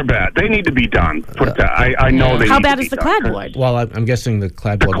 They're bad. They need to be done. Put that. I know they. How need bad to be is the done. clapboard? Well, I'm guessing the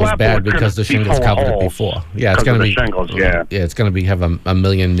clapboard was clapboard bad could because the be shingles full of covered it holes before. Yeah, it's because going of to the be shingles, yeah. Yeah, it's going to have a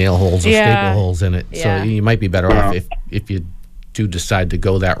million nail holes or Yeah. staple holes in it. Yeah. So you might be better off if you do decide to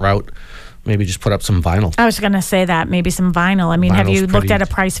go that route. Maybe just put up some vinyl. I was going to say that, maybe some vinyl. I mean, have Vinyl's you looked pretty- at a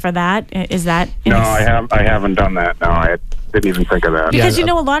price for that? Is that... No, I haven't done that. No, I didn't even think of that. Because, you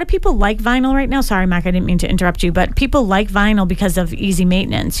know, a lot of people like vinyl right now. Sorry, Mac, I didn't mean to interrupt you, but people like vinyl because of easy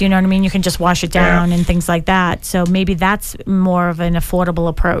maintenance. You know what I mean? You can just wash it down and things like that. So maybe that's more of an affordable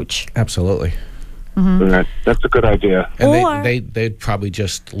approach. Absolutely. That's a good idea. And they'd probably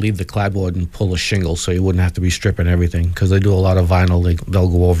just leave the clapboard and pull a shingle so you wouldn't have to be stripping everything because they do a lot of vinyl. They'll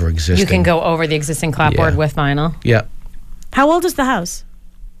go over existing. You can go over the existing clapboard with vinyl. Yeah. How old is the house?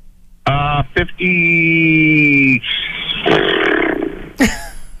 50.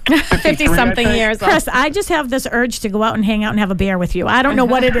 50-something years old. Chris, I just have this urge to go out and hang out and have a beer with you. I don't know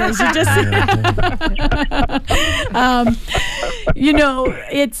what it is. You just, you know,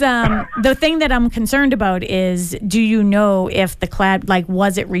 it's the thing that I'm concerned about is, do you know if the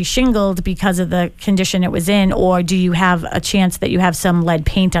was it reshingled because of the condition it was in, or do you have a chance that you have some lead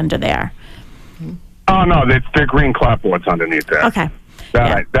paint under there? Oh no, they're green clapboards underneath that. Okay.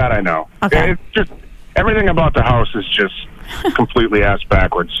 That I know. Okay. It's just everything about the house is just completely ass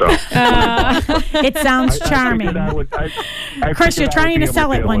backwards. So it sounds charming. Chris, you're trying to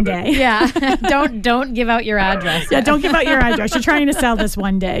sell it one day. Yeah. don't give out your address. Yeah, don't give out your address. You're trying to sell this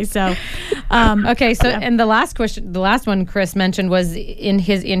one day. So, okay. So, and the last question, the last one Chris mentioned was in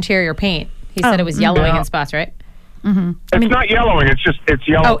his interior paint. He said it was yellowing in spots, right? Mm-hmm. It's not yellowing. It's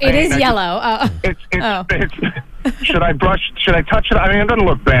yellow. Oh, it is yellow. It's should I touch it? I mean, it doesn't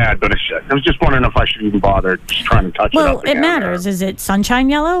look bad, but I was just wondering if I should even bother just trying to touch it up. Well, it again. matters. Is it sunshine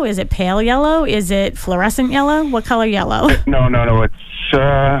yellow? Is it pale yellow? Is it fluorescent yellow? What color yellow? No. It's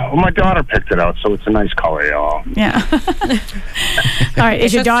well, my daughter picked it out, so it's a nice color yellow. Yeah. All right.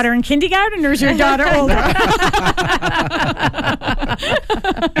 Is your daughter in kindergarten or is your daughter older?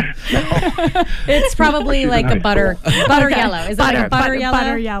 It's probably like a butter yellow. Is it like a butter yellow?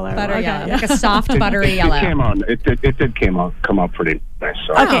 Butter yellow. Butter Okay. yellow. Like a soft buttery yellow. It did come out pretty nice.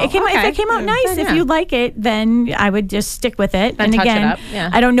 So. Okay, if it came out nice, if you like it, then I would just stick with it. Then and touch it again, up, yeah.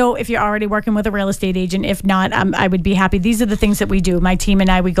 I don't know if you're already working with a real estate agent. If not, I would be happy. These are the things that we do. My team and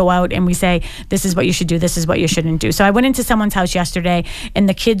I, we go out and we say, this is what you should do, this is what you shouldn't do. So I went into someone's house yesterday, and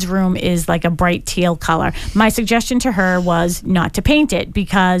the kids' room is like a bright teal color. My suggestion to her was not to paint it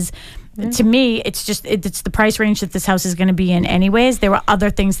because to me, it's just it's the price range that this house is going to be in anyways. There were other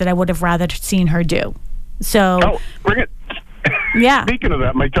things that I would have rather seen her do. So, bring it. Yeah. Speaking of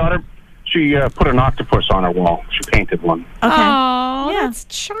that, my daughter, she put an octopus on her wall. She painted one. Okay. Oh, that's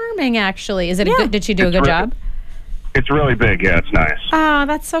charming. Actually, is it a good? Did she do a good job? It's really big. Yeah, it's nice. Oh,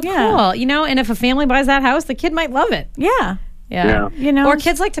 that's so cool. You know, and if a family buys that house, the kid might love it. Yeah. Yeah. You know, or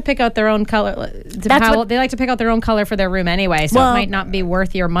kids like to pick out their own color. They like to pick out their own color for their room anyway, so it might not be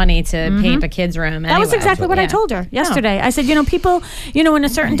worth your money to paint a kid's room. That was exactly what I told her yesterday. I said, people, in a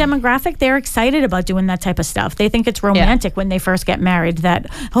certain demographic, they're excited about doing that type of stuff. They think it's romantic when they first get married that,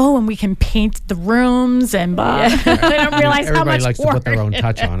 and we can paint the rooms and blah. They don't realize how much Everybody likes to put their own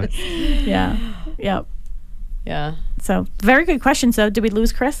touch on it. Yeah. Yep. Yeah. So, very good question. So, did we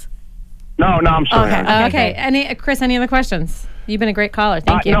lose Chris? No, I'm sorry. Okay. Chris, any other questions? You've been a great caller.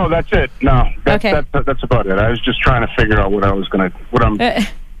 Thank you. No, that's it. No, that's about it. I was just trying to figure out what I'm going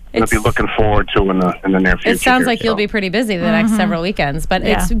to be looking forward to in the near future. It sounds like you'll be pretty busy the next several weekends, but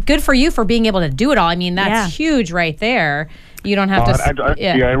it's good for you for being able to do it all. I mean, that's huge right there. You don't have to.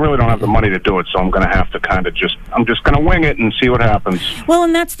 I really don't have the money to do it, so I'm going to have to I'm just going to wing it and see what happens. Well,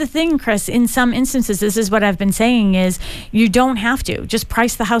 and that's the thing, Chris. In some instances, this is what I've been saying is you don't have to. Just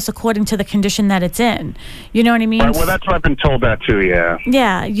price the house according to the condition that it's in. You know what I mean? Right, well, that's what I've been told that too, yeah.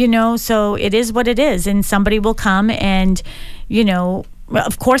 Yeah, so it is what it is. And somebody will come and,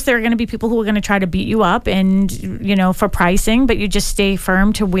 of course, there are going to be people who are going to try to beat you up and, for pricing, but you just stay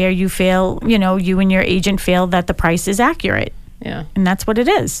firm to where you feel, you and your agent feel that the price is accurate. Yeah. And that's what it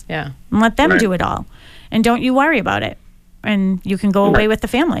is. Yeah. And let them do it all. And don't you worry about it. And you can go away with the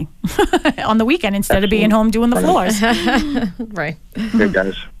family on the weekend instead of being home doing the floors. Right. Okay,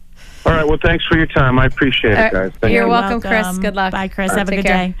 guys. All right. Well, thanks for your time. I appreciate it, guys. Thank You're you. welcome, Chris. Good luck. Bye, Chris. Have a good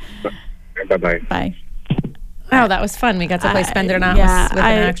day. Bye-bye. Bye. Oh, that was fun. We got to play Spend It or Not with an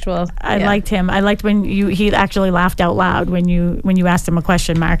actual. I liked him. I liked when he actually laughed out loud when you asked him a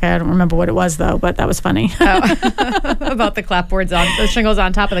question, Mark. I don't remember what it was though, but that was funny. About the clapboards the shingles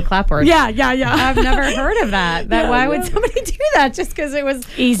on top of the clapboard. Yeah. I've never heard of that. Why would somebody do that? Just because it was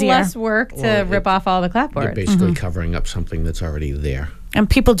easier, less work to rip off all the clapboard. You're basically covering up something that's already there. And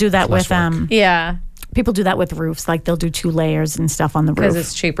people do that with yeah. People do that with roofs. Like they'll do 2 layers and stuff on the roof. Because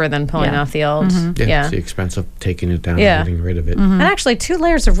it's cheaper than pulling off the old. Yeah, it's the expense of taking it down and getting rid of it. And actually, 2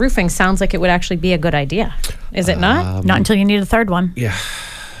 layers of roofing sounds like it would actually be a good idea. Is it not? Not until you need a 3rd one. Yeah.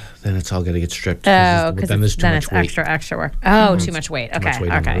 Then it's all going to get stripped. Oh, because then there's too much weight. extra work. Oh, too much weight. Okay. Too much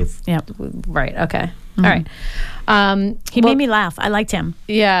weight on the roof. Yep. Right. Okay. All right. He made me laugh. I liked him.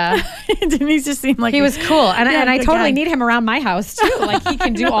 Yeah. Didn't he just seem like he was cool? And I totally guy. need him around my house too. Like he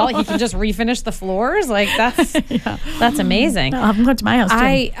can do he can just refinish the floors. Like that's amazing. I'll have him go to my house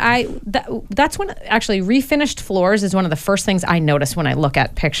too. That's when actually refinished floors is one of the first things I notice when I look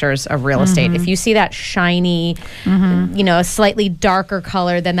at pictures of real estate. If you see that shiny, a slightly darker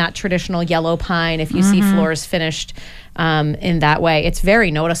color than that traditional yellow pine, if you see floors finished in that way, it's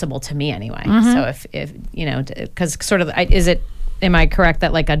very noticeable to me anyway. So if because sort of am I correct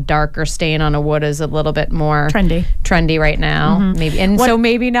that like a darker stain on a wood is a little bit more trendy right now? Maybe, and so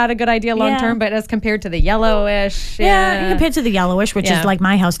maybe not a good idea long term, but as compared to the yellowish, compared to the yellowish, which is like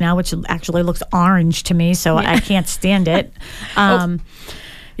my house now, which actually looks orange to me, so I can't stand it.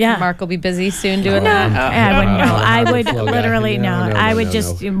 Yeah, Mark will be busy soon doing that. I would literally I would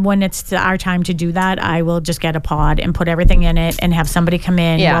just when it's our time to do that, I will just get a pod and put everything in it and have somebody come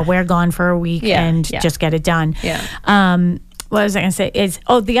in while we're gone for a week and just get it done. What was I going to say?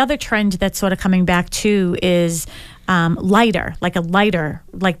 The other trend that's sort of coming back too is lighter, like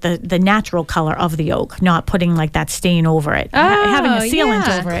the natural color of the oak, not putting like that stain over it. Having a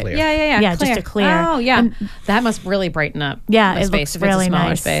sealant over it. Yeah, just a clear. Oh, yeah. And that must really brighten up the space looks really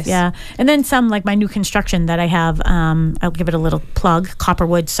nice. Space. Yeah. And then some, like my new construction that I have, I'll give it a little plug,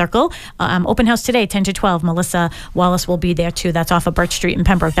 Copperwood Circle. Open house today, 10 to 12. Melissa Wallace will be there too. That's off of Birch Street in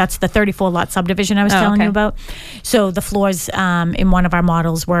Pembroke. That's the 34-lot subdivision I was telling you about. So the floors in one of our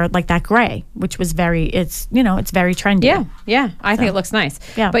models were like that gray, which was it's very trendy. Yeah. I think it looks nice.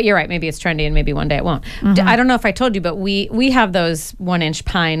 Yeah. But you're right. Maybe it's trendy and maybe one day it won't. I don't know if I told you, but we have those 1-inch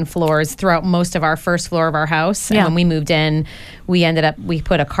pine floors throughout most of our first floor of our house. And when we moved in, we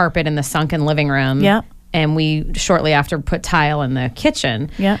put a carpet in the sunken living room. Yeah. And we shortly after put tile in the kitchen.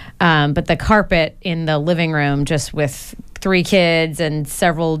 Yeah. But the carpet in the living room, just with 3 kids and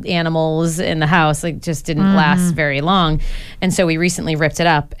several animals in the house, like just didn't last very long. And so we recently ripped it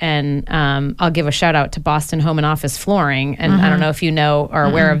up, and I'll give a shout out to Boston Home and Office Flooring. And I don't know if you know or are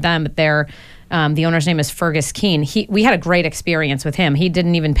aware of them, but they're the owner's name is Fergus Keene. We had a great experience with him. He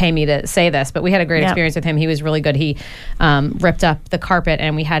didn't even pay me to say this, but we had a great experience with him. He was really good. He ripped up the carpet,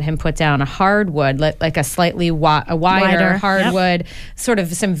 and we had him put down a hardwood, like a slightly wider hardwood, sort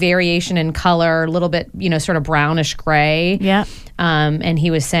of some variation in color, a little bit, sort of brownish gray. Yeah. And he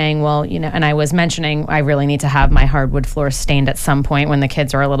was saying, well, and I was mentioning I really need to have my hardwood floors stained at some point when the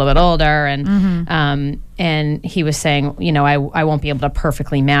kids are a little bit older. And he was saying, I won't be able to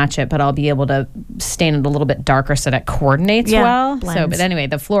perfectly match it, but I'll be able to stain it a little bit darker so that it coordinates well. Blends. So, but anyway,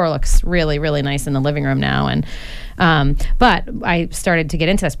 the floor looks really, really nice in the living room now. And but I started to get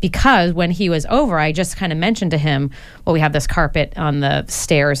into this because when he was over, I just kind of mentioned to him, well, we have this carpet on the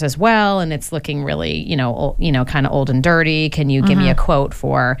stairs as well, and it's looking really, kind of old and dirty. Can you give me a quote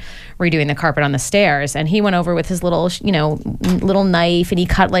for redoing the carpet on the stairs? And he went over with his little, little knife, and he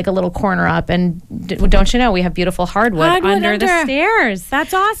cut like a little corner up. And don't you know, we have beautiful hardwood under the stairs.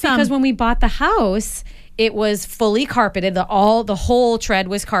 That's awesome. Because when we bought the house, it was fully carpeted. The whole tread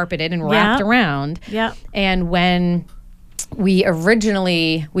was carpeted and wrapped around. Yeah. And when we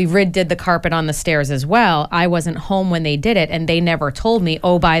redid the carpet on the stairs as well, I wasn't home when they did it, and they never told me,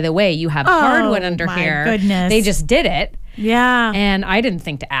 oh, by the way, you have hardwood under here. Goodness. They just did it. Yeah. And I didn't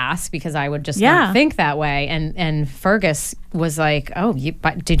think to ask because I would just not think that way. And Fergus was like, oh,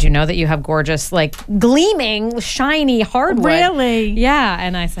 but did you know that you have gorgeous, like gleaming, shiny hardwood? Really? Yeah.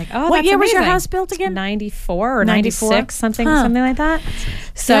 And I was like, oh, what year was your amazing. house built again? 94 or 96, something like that.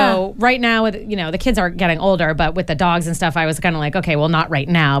 So right now, with the kids are getting older, but with the dogs and stuff, I was kind of like, okay, well, not right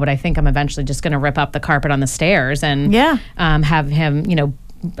now, but I think I'm eventually just going to rip up the carpet on the stairs and have him,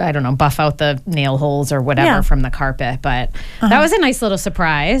 I don't know, buff out the nail holes or whatever from the carpet. But that was a nice little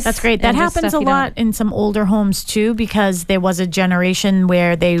surprise. That's great. That happens a lot in some older homes too, because there was a generation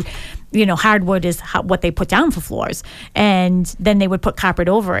where they, hardwood is what they put down for floors, and then they would put carpet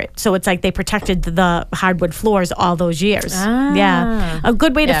over it. So it's like they protected the hardwood floors all those years. Yeah. A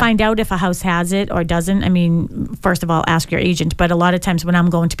good way to find out if a house has it or doesn't, I mean, first of all, ask your agent. But a lot of times when I'm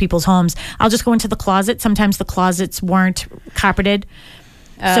going to people's homes, I'll just go into the closet. Sometimes the closets weren't carpeted.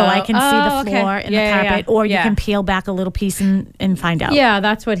 So I can see the floor and the carpet, or you can peel back a little piece and find out. Yeah,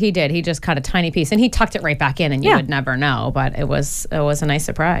 that's what he did. He just cut a tiny piece and he tucked it right back in, and you would never know. But it was a nice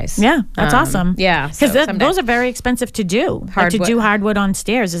surprise. Yeah, that's awesome. Yeah, because those are very expensive to do. Like, to do hardwood on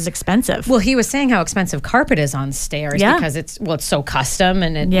stairs is expensive. Well, he was saying how expensive carpet is on stairs because it's so custom,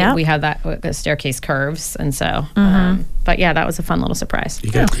 and we have that staircase curves, and so. But yeah, that was a fun little surprise.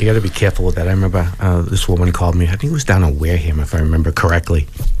 You got to be careful with that. I remember this woman called me. I think it was down in Wareham, if I remember correctly.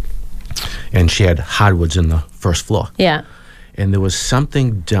 And she had hardwoods in the first floor. Yeah. And there was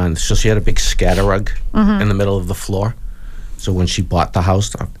something done. So she had a big scatter rug in the middle of the floor. So when she bought the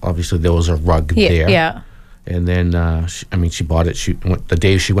house, obviously there was a rug there. Yeah. And then, she bought it. The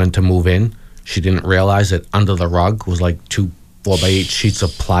day she went to move in, she didn't realize that under the rug was like 2 4x8 sheets of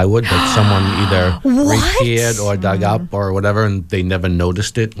plywood that someone either repaired or dug up or whatever, and they never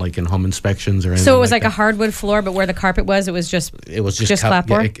noticed it, like in home inspections or anything. So it was like a hardwood floor, but where the carpet was, it was just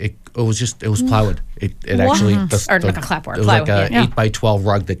clapboard. Yeah, it was plywood. It actually or not a clapboard. It was plywood, like a 8x12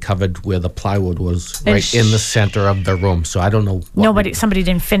 rug that covered where the plywood was, right in the center of the room. So I don't know. Somebody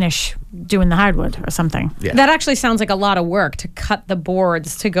didn't finish doing the hardwood or something. Yeah. That actually sounds like a lot of work to cut the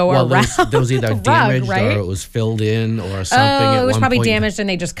boards to go around. There was either damaged rug, right? or it was filled in or something. It was probably damaged and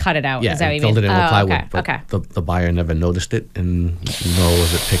they just cut it out. Yeah, is that what you filled mean? it in with plywood. Okay. But the buyer never noticed it, and nor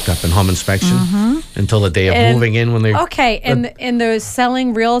was it picked up in home inspection until the day of moving in when they. Okay, and the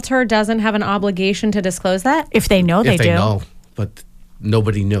selling realtor doesn't have an obligation to disclose that? If they know, they do. Know, but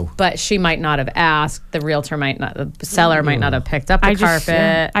nobody knew. But she might not have asked. The realtor might not. The seller might not have picked up the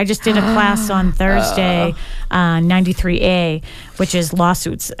carpet. I just did a class on Thursday, 93A, which is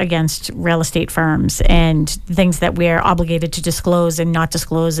lawsuits against real estate firms and things that we're obligated to disclose and not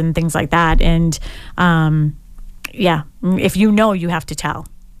disclose and things like that. And if you know, you have to tell.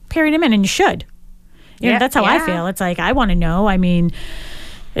 Period. And you should. That's how I feel. It's like, I want to know. I mean,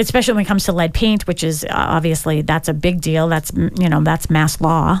 especially when it comes to lead paint, which is obviously that's a big deal. That's that's mass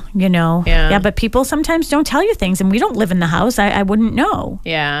law. Yeah. But people sometimes don't tell you things, and we don't live in the house. I wouldn't know.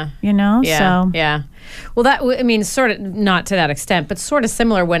 Yeah. So yeah. Well, sort of not to that extent, but sort of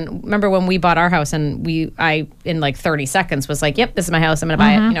similar. Remember when we bought our house, and I in like 30 seconds was like, "Yep, this is my house. I'm going to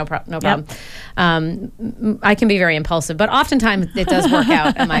buy it. No problem." Yep. I can be very impulsive, but oftentimes it does work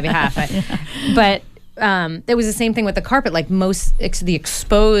out on my behalf. But. It was the same thing with the carpet. Like the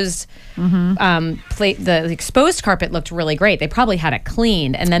exposed the exposed carpet looked really great. They probably had it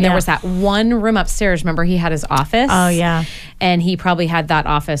cleaned, and then there was that one room upstairs. Remember, he had his office. Oh yeah, and he probably had that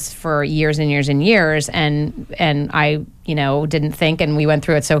office for years and years and years. And I didn't think, and we went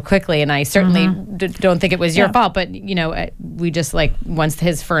through it so quickly. And I certainly don't think it was your fault, but we just once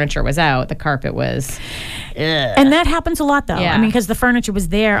his furniture was out, the carpet was. And that happens a lot, though. Yeah. I mean, because the furniture was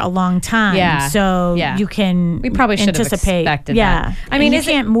there a long time. Yeah. So you can we probably should anticipate. Have expected that. I mean, you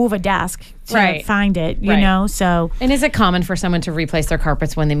can't move a desk to find it, you know. So. And is it common for someone to replace their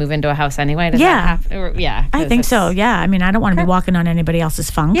carpets when they move into a house anyway? Yeah. Yeah. I think so. Yeah. I mean, I don't want to be walking on anybody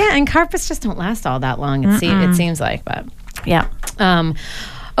else's funk. Yeah, and carpets just don't last all that long. It seems like, but yeah.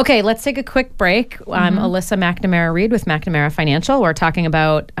 Okay, let's take a quick break. I'm Alyssa McNamara Reed with McNamara Financial. We're talking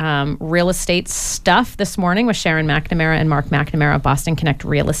about real estate stuff this morning with Sharon McNamara and Mark McNamara of Boston Connect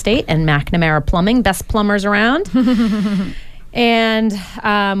Real Estate and McNamara Plumbing, best plumbers around. And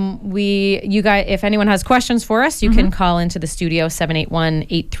you guys, if anyone has questions for us, you can call into the studio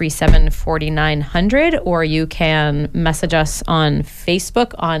 781-837-4900, or you can message us on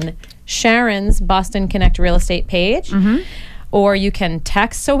Facebook on Sharon's Boston Connect Real Estate page. Or you can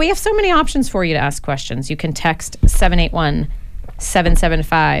text. So we have so many options for you to ask questions. You can text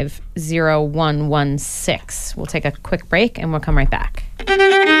 781-775-0116. We'll take a quick break and we'll come right back.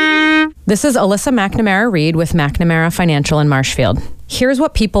 This is Alyssa McNamara Reed with McNamara Financial in Marshfield. Here's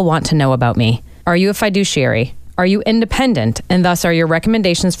what people want to know about me. Are you a fiduciary? Are you independent, and thus are your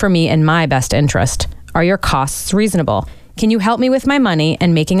recommendations for me in my best interest? Are your costs reasonable? Can you help me with my money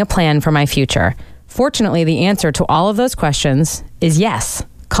and making a plan for my future? Fortunately, the answer to all of those questions is yes.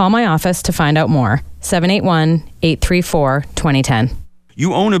 Call my office to find out more. 781-834-2010.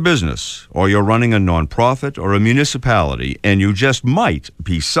 You own a business, or you're running a nonprofit or a municipality, and you just might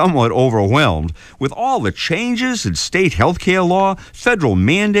be somewhat overwhelmed with all the changes in state healthcare law, federal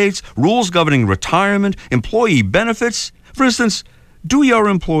mandates, rules governing retirement, employee benefits. For instance, do your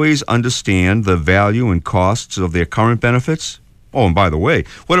employees understand the value and costs of their current benefits? Oh, and by the way,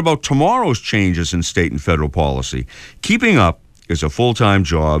 what about tomorrow's changes in state and federal policy? Keeping up is a full-time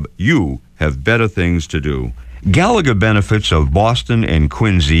job. You have better things to do. Gallagher Benefits of Boston and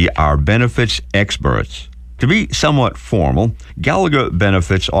Quincy are benefits experts. To be somewhat formal, Gallagher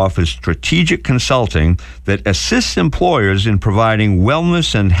Benefits offers strategic consulting that assists employers in providing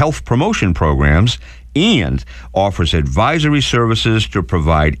wellness and health promotion programs and offers advisory services to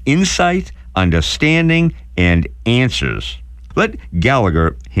provide insight, understanding, and answers. Let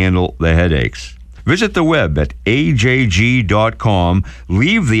Gallagher handle the headaches. Visit the web at ajg.com.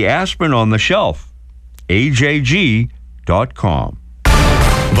 Leave the aspirin on the shelf. ajg.com.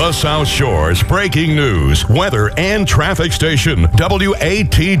 The South Shore's breaking news, weather, and traffic station.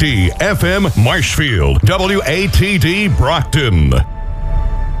 WATD FM Marshfield. WATD Brockton.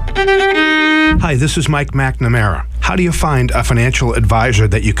 Hi, this is Mike McNamara. How do you find a financial advisor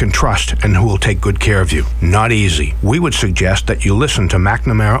that you can trust and who will take good care of you? Not easy. We would suggest that you listen to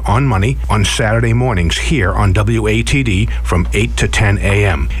McNamara on Money on Saturday mornings here on WATD from 8 to 10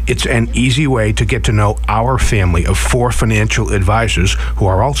 a.m. It's an easy way to get to know our family of 4 financial advisors who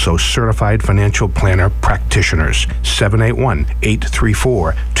are also certified financial planner practitioners.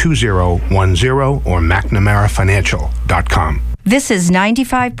 781-834-2010 or McNamaraFinancial.com. This is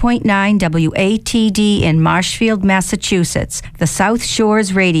 95.9 WATD in Marshfield, Massachusetts, the South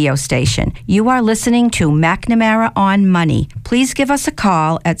Shores radio station. You are listening to McNamara on Money. Please give us a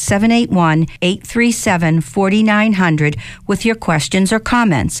call at 781-837-4900 with your questions or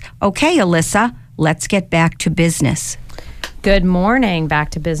comments. Okay, Alyssa, let's get back to business. Good morning. Back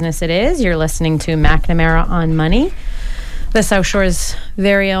to business it is. You're listening to McNamara on Money, the South Shore's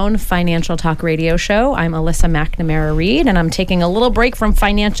very own financial talk radio show. I'm Alyssa McNamara-Reed, and I'm taking a little break from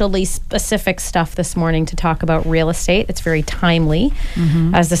financially specific stuff this morning to talk about real estate. It's very timely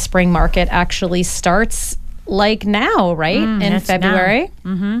as the spring market actually starts like now, right? In February.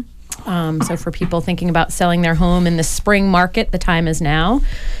 So for people thinking about selling their home in the spring market, the time is now.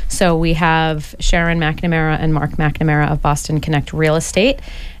 So we have Sharon McNamara and Mark McNamara of Boston Connect Real Estate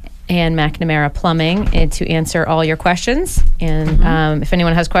and McNamara Plumbing to answer all your questions. And if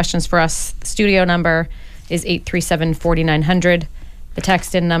anyone has questions for us, the studio number is 837-4900. The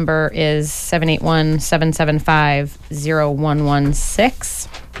text-in number is 781-775-0116.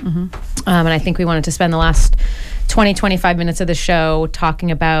 And I think we wanted to spend the last 20-25 minutes of the show talking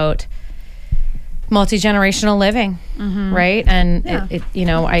about multi-generational living, right? And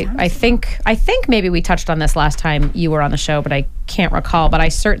I think maybe we touched on this last time you were on the show, but I can't recall. But I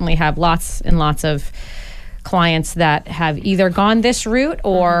certainly have lots and lots of clients that have either gone this route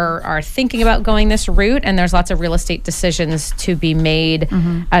or are thinking about going this route, and there's lots of real estate decisions to be made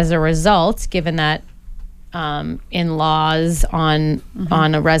as a result, given that in-laws on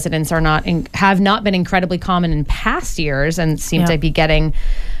a residence have not been incredibly common in past years, and seem to be getting.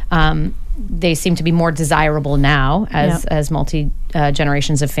 They seem to be more desirable now as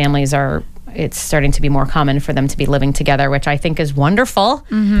multi-generations of families are. It's starting to be more common for them to be living together, which I think is wonderful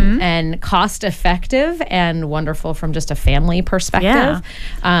and cost effective and wonderful from just a family perspective.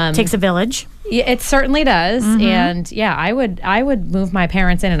 Takes a village. Yeah, it certainly does. And I would move my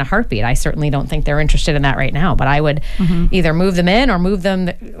parents in a heartbeat. I certainly don't think they're interested in that right now, but I would either move them in or move them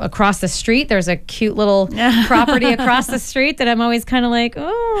across the street. There's a cute little property across the street that I'm always kind of like,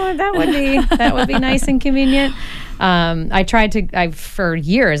 oh, that would be nice and convenient. For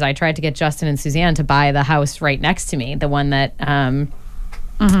years, I tried to get Justin and Suzanne to buy the house right next to me, the one that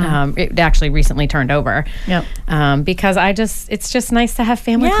it actually recently turned over. Because it's just nice to have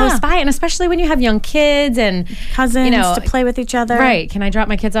family close by, and especially when you have young kids and cousins to play with each other. Right? Can I drop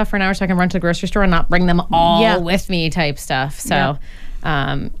my kids off for an hour so I can run to the grocery store and not bring them all with me? Type stuff. So.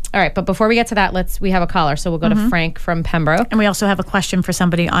 All right, but before we get to that, we have a caller, so we'll go to Frank from Pembroke. And we also have a question for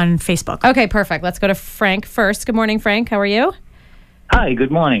somebody on Facebook. Okay, perfect. Let's go to Frank first. Good morning, Frank. How are you? Hi,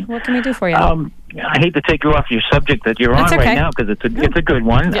 good morning. What can we do for you? I hate to take you off your subject that you're on right now because it's a good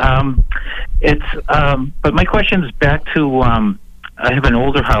one. Yeah. But my question is back to I have an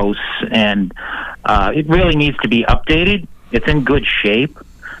older house, and it really needs to be updated. It's in good shape,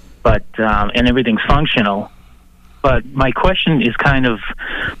 but and everything's functional. But my question is kind of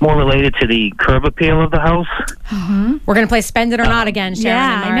more related to the curb appeal of the house. Mm-hmm. We're going to play Spend It or Not again, Sharon.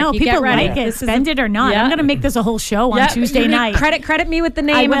 Yeah, I know. People like it. Spend it or not. I'm going to make this a whole show on Tuesday night. Credit me with the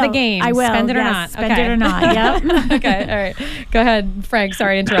name of the game. I will. Spend it or not. Spend it or not. Yep. Okay. All right. Go ahead, Frank.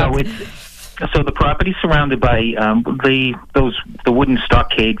 Sorry to interrupt. So the property's surrounded by the wooden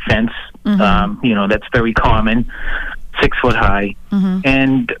stockade fence. Mm-hmm. That's very common, 6 foot high,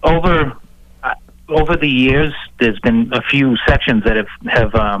 and over the years, there's been a few sections that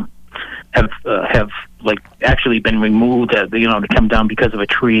have like actually been removed, to come down because of a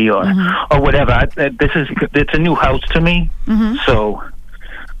tree or whatever. It's a new house to me, so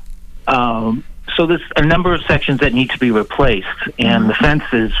there's a number of sections that need to be replaced, and the fence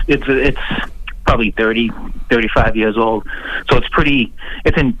it's probably 35 years old, so it's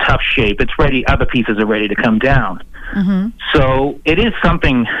in tough shape. It's ready. Other pieces are ready to come down. So it is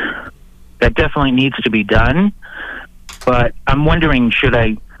something that definitely needs to be done, but I'm wondering, should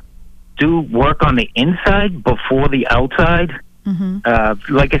I do work on the inside before the outside?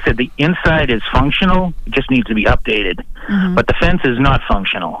 Like I said, the inside is functional; it just needs to be updated. But the fence is not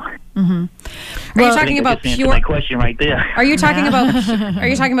functional. Are you talking about pure? My question right there. Are you talking about? Are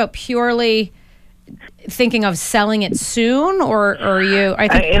you talking about purely thinking of selling it soon, or are you? I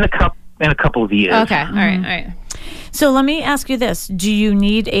think in a couple of years. Okay. All right. So let me ask you this. Do you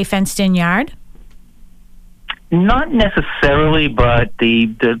need a fenced-in yard? Not necessarily, but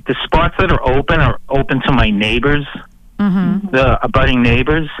the spots that are open to my neighbors, the abutting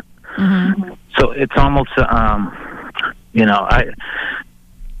neighbors. So it's almost,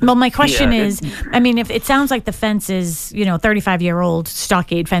 Well, my question is, I mean, if it sounds like the fence is, 35-year-old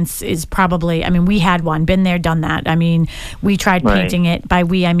stockade fence is probably, I mean, we had one, been there, done that. I mean, we tried painting it. By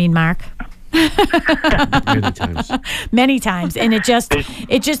we, I mean Mark. Many times, and it just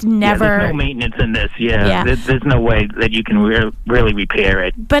never. There's no maintenance in this. There's no way that you can really repair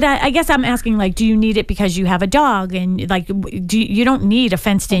it. But I guess I'm asking, like, do you need it because you have a dog, and like, you don't need a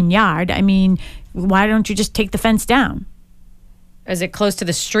fenced-in yard? I mean, why don't you just take the fence down? Is it close to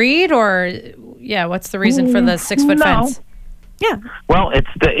the street, or what's the reason for the 6 foot fence? Yeah. Well, it's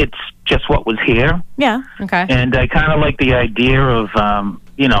just what was here. Yeah. Okay. And I kind of like the idea of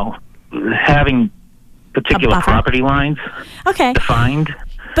having particular property lines defined.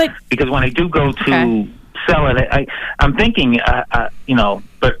 But because when I do go to sell it, I'm thinking,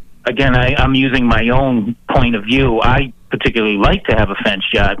 but again, I'm using my own point of view. I particularly like to have a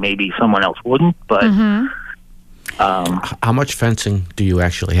fenced yard. Maybe someone else wouldn't, but how much fencing do you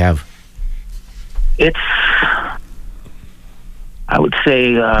actually have? It's, I would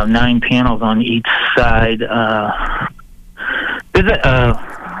say, 9 panels on each side.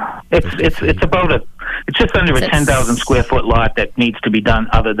 It's just under a 10,000 square foot lot that needs to be done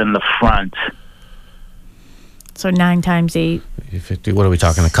other than the front. So 9 times 8. 50, what are we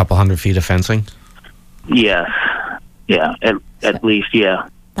talking, a couple hundred feet of fencing? Yes. Yeah, at least, yeah.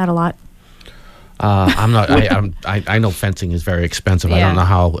 That a lot? I'm not, I know fencing is very expensive. I don't know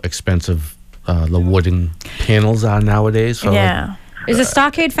how expensive the wooden panels are nowadays. So is a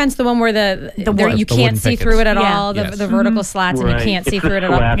stockade fence the one where you can't see through it at all? The vertical slats, and you can't see through it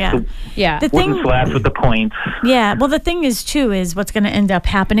at all. The wooden slats with the points. Yeah. Well, the thing is too is what's going to end up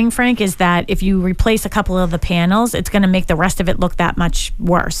happening, Frank, is that if you replace a couple of the panels, it's going to make the rest of it look that much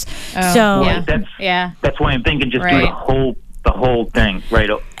worse. So that's why I'm thinking just do the whole thing, right?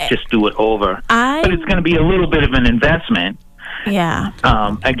 Just do it over. But it's going to be a little bit of an investment. Yeah.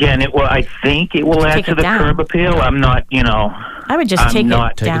 Again, I think it will add to the curb appeal. I'm not, I would just take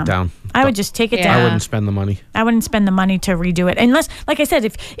it down. I would just take it down. I wouldn't spend the money. I wouldn't spend the money to redo it. Unless, like I said,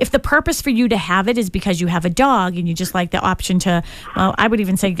 if the purpose for you to have it is because you have a dog and you just like the option to, well, I would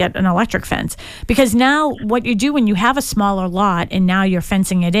even say get an electric fence. Because now what you do when you have a smaller lot and now you're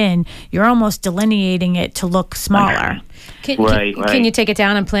fencing it in, you're almost delineating it to look smaller. Can you take it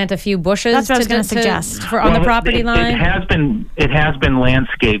down and plant a few bushes? That's what I was going to suggest. On the property line? It has been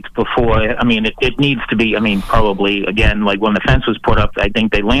landscaped before. I mean, it needs to be, probably, again, like when the fence was put up, I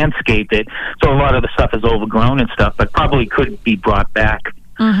think they landscaped it. So a lot of the stuff is overgrown and stuff, but probably could be brought back.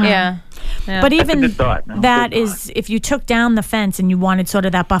 Yeah. But even that is, if you took down the fence and you wanted sort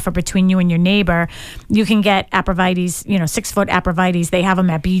of that buffer between you and your neighbor, you can get aprovites, 6 foot aprovites. They have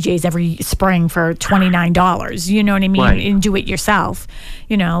them at BJ's every spring for $29. You know what I mean? Right. And do it yourself,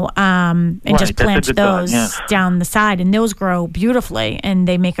 and just plant those down the side. And those grow beautifully and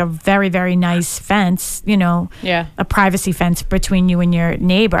they make a very, very nice fence, a privacy fence between you and your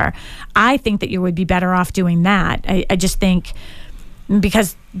neighbor. I think that you would be better off doing that. I just think,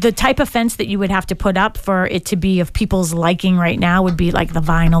 because the type of fence that you would have to put up for it to be of people's liking right now would be like the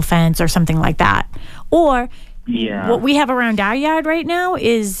vinyl fence or something like that. Or what we have around our yard right now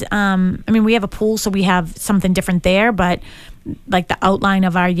is, we have a pool, so we have something different there, but like the outline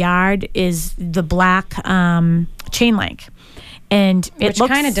of our yard is the black chain link. And it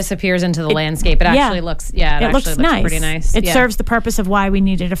kind of disappears into the landscape. It actually looks, it looks nice. Pretty nice. It serves the purpose of why we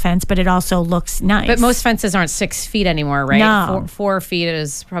needed a fence, but it also looks nice. But most fences aren't 6 feet anymore, right? No. 4 feet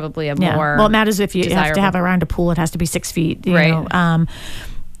is probably a more. Well, it matters if you desirable. have to have around a pool. It has to be 6 feet. You right. know?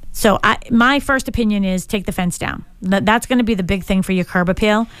 So my first opinion is take the fence down. That's going to be the big thing for your curb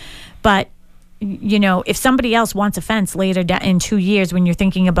appeal. But if somebody else wants a fence later in 2 years when you're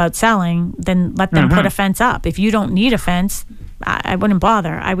thinking about selling, then let them put a fence up. If you don't need a fence, I wouldn't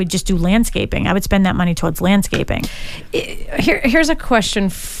bother. I would just do landscaping. I would spend that money towards landscaping. Here's a question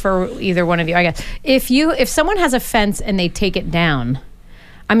for either one of you, I guess. If someone has a fence and they take it down,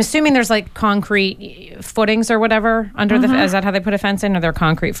 I'm assuming there's like concrete footings or whatever under the. Is that how they put a fence in? Are there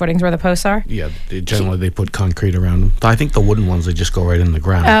concrete footings where the posts are? Yeah, generally they put concrete around them. I think the wooden ones, they just go right in the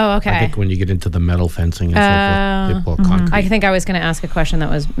ground. Oh, okay. I think when you get into the metal fencing and so forth, they put concrete. I think I was going to ask a question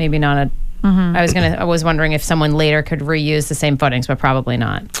that was maybe not a. I was wondering if someone later could reuse the same footings, but probably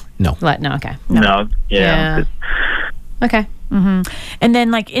not. No. No. Okay. No. Yeah. Okay. And then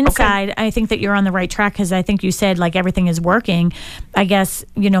like inside, I think that you're on the right track because I think you said like everything is working. I guess,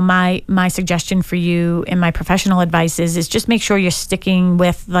 my suggestion for you and my professional advice is just make sure you're sticking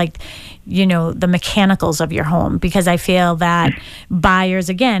with like, the mechanicals of your home, because I feel that buyers,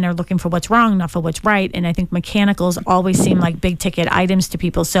 again, are looking for what's wrong, not for what's right. And I think mechanicals always seem like big ticket items to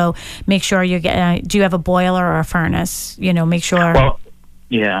people. So make sure you get, do you have a boiler or a furnace? Make sure. Well,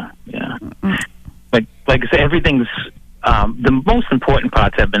 yeah. Like I said, everything's, the most important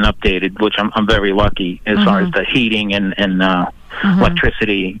parts have been updated, which I'm very lucky as far as the heating and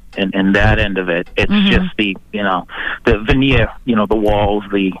electricity and that end of it. It's just the veneer, the walls,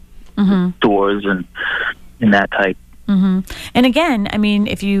 the doors and that type. And again,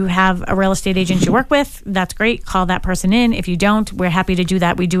 if you have a real estate agent you work with, that's great. Call that person in. If you don't, we're happy to do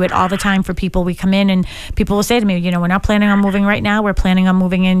that. We do it all the time for people. We come in and people will say to me, we're not planning on moving right now. We're planning on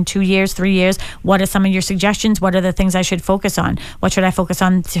moving in 2 years, 3 years. What are some of your suggestions? What are the things I should focus on? What should I focus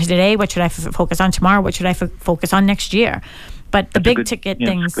on today? What should I focus on tomorrow? What should I focus on next year? But the big ticket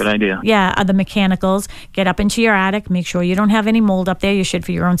things, good idea. Are the mechanicals. Get up into your attic. Make sure you don't have any mold up there. You should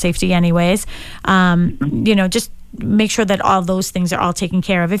for your own safety anyways. Just make sure that all those things are all taken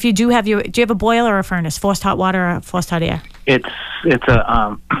care of. If you do you have a boiler or a furnace? Forced hot water or forced hot air? It's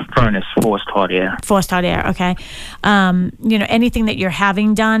a furnace, forced hot air. Forced hot air, okay. Anything that you're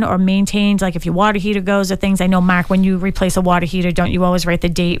having done or maintained, like if your water heater goes or things. I know, Mark, when you replace a water heater, don't you always write the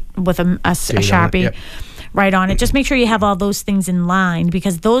date with a Sharpie? Right on it. Just make sure you have all those things in line,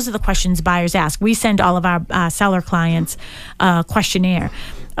 because those are the questions buyers ask. We send all of our seller clients a questionnaire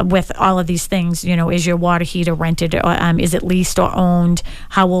with all of these things. Is your water heater rented? Or, is it leased or owned?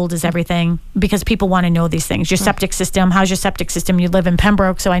 How old is everything? Because people want to know these things. Your septic system. How's your septic system? You live in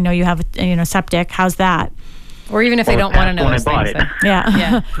Pembroke, so I know you have septic. How's that? Or even if they don't want to know those things.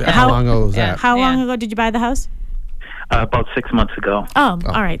 Yeah. How long ago was that? How long ago did you buy the house? About 6 months ago. Oh,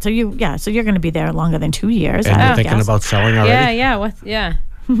 all right. So you're going to be there longer than 2 years. And you're thinking about selling already? Yeah.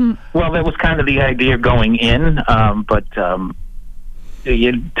 Well, that was kind of the idea going in, but to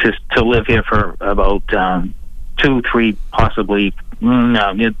live here for about 2, 3, possibly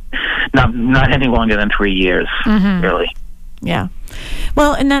not any longer than 3 years, really. Yeah.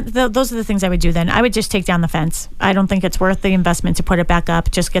 Well, and those are the things I would do then. I would just take down the fence. I don't think it's worth the investment to put it back up.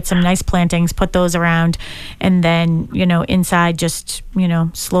 Just get some nice plantings, put those around, and then, inside just,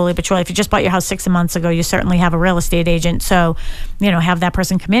 slowly but surely. If you just bought your house 6 months ago, you certainly have a real estate agent. So, have that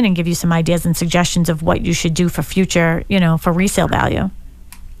person come in and give you some ideas and suggestions of what you should do for future, for resale value.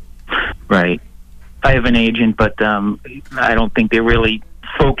 Right. I have an agent, but I don't think they're really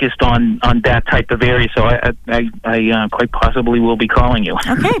focused on that type of area, so I quite possibly will be calling you.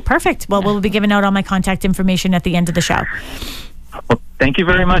 Okay, perfect. Well, we'll be giving out all my contact information at the end of the show. Well, thank you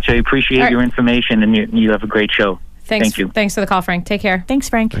very much. I appreciate your information, and you have a great show. Thank you. Thanks for the call, Frank. Take care. Thanks,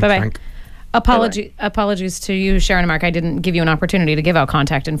 Frank. Bye-bye. Frank. Apologies to you, Sharon and Mark. I didn't give you an opportunity to give out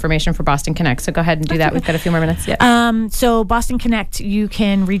contact information for Boston Connect, so go ahead and do that. We've got a few more minutes. Yeah. So Boston Connect, you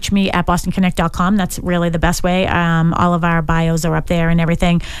can reach me at bostonconnect.com. That's really the best way. All of our bios are up there and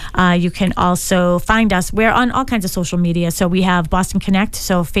everything. You can also find us. We're on all kinds of social media. So we have Boston Connect,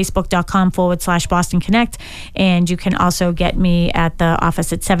 so facebook.com/Boston Connect. And you can also get me at the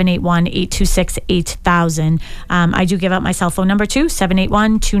office at 781-826-8000. I do give out my cell phone number too,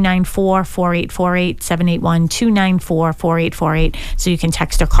 781-294-4848, 781-294-4848, so you can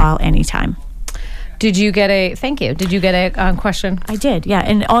text or call anytime. Did you get a question? I did, yeah.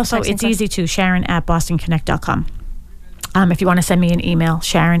 And also, it's easy too, Sharon@BostonConnect.com. If you want to send me an email,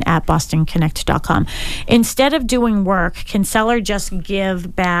 Sharon@BostonConnect.com. Instead of doing work, can seller just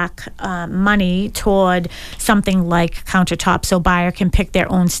give back money toward something like countertop so buyer can pick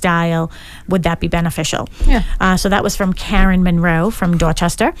their own style? Would that be beneficial? Yeah. So that was from Karen Monroe from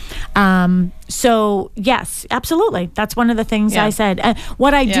Dorchester. So yes, absolutely. That's one of the things I said.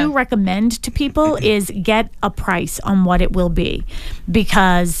 What I do recommend to people is get a price on what it will be,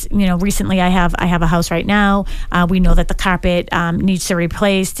 because recently I have a house right now. We know that the carpet needs to be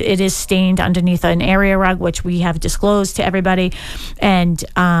replaced. It is stained underneath an area rug, which we have disclosed to everybody, and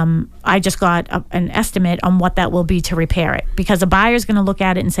I just got an estimate on what that will be to repair it, because a buyer's going to look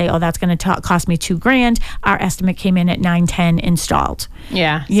at it and say, "Oh, that's going to cost me $2,000." Our estimate came in at $910 installed.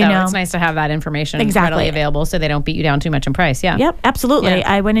 Yeah, it's nice to have that information readily available so they don't beat you down too much in price. Yeah. Yep, absolutely.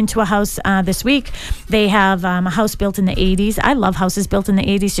 Yeah. I went into a house this week. They have a house built in the 80s. I love houses built in the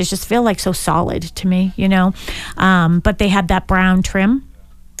 80s. They just feel like so solid to me, But they had that brown trim.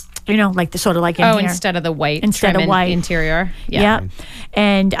 Like the sort of like in here. Instead of the white instead trim of white interior. Yeah.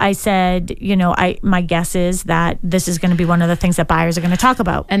 And I said, my guess is that this is going to be one of the things that buyers are going to talk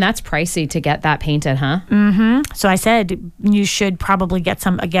about. And that's pricey to get that painted, huh? Mm-hmm. So I said you should probably get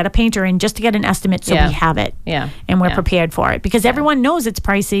a painter in just to get an estimate so we have it. Yeah. And we're prepared for it, because everyone knows it's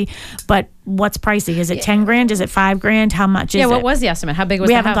pricey, but what's pricey? Is it $10,000? Is it $5,000? How much is it? Yeah, what was the estimate? How big was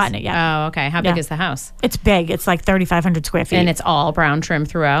the house? We haven't gotten it yet. Oh, okay. How big is the house? It's big. It's like 3,500 square feet. And it's all brown trim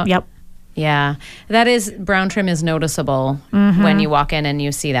throughout? Yep. Yeah, brown trim is noticeable when you walk in and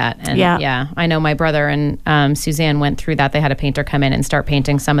you see that. And I know my brother and Suzanne went through that. They had a painter come in and start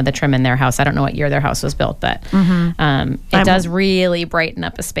painting some of the trim in their house. I don't know what year their house was built, but it does really brighten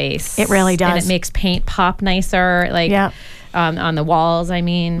up a space. It really does. And it makes paint pop nicer, on the walls, I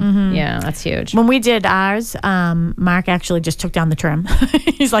mean. Yeah, that's huge. When we did ours, Mark actually just took down the trim.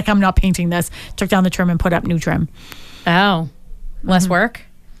 He's like, I'm not painting this. Took down the trim and put up new trim. Oh, less work?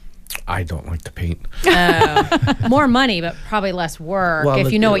 I don't like to paint. More money, but probably less work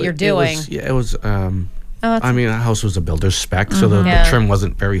if you know what you're doing. It was I mean, our house was a builder's spec, so the trim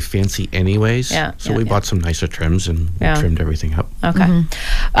wasn't very fancy anyways. So we bought some nicer trims and trimmed everything up. Okay.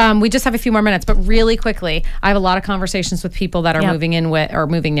 We just have a few more minutes, but really quickly, I have a lot of conversations with people that are moving in with, or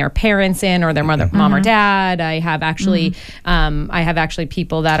moving their parents in, or their mom or dad. I have actually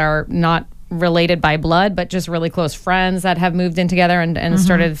people that are not related by blood, but just really close friends that have moved in together and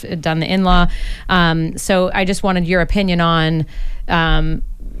done the in-law. So I just wanted your opinion on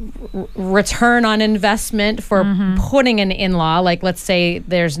return on investment for putting an in-law. Like, let's say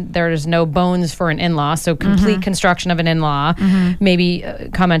there's no bones for an in-law, so complete construction of an in-law. Maybe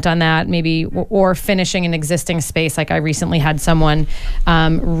comment on that. Maybe or finishing an existing space. Like I recently had someone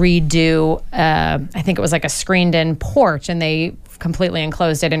redo. I think it was like a screened-in porch, and they completely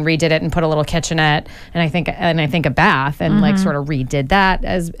enclosed it and redid it and put a little kitchenette and I think a bath and like sort of redid that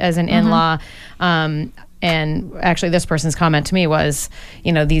as an in-law. And actually, this person's comment to me was,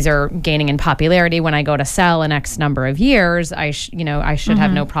 these are gaining in popularity. When I go to sell in X number of years, I should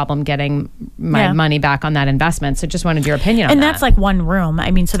have no problem getting my money back on that investment. So just wanted your opinion on that. And that's like one room.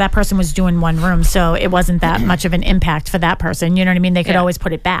 I mean, so that person was doing one room, so it wasn't that much of an impact for that person. You know what I mean? They could always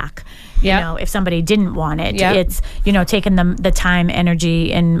put it back. If somebody didn't want it, it's, taking the time,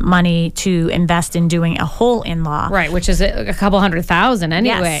 energy, and money to invest in doing a whole in-law. Right, which is a couple $100,000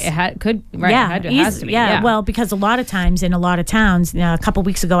 anyway. Yes. It has to be. Well, because a lot of times in a lot of towns, a couple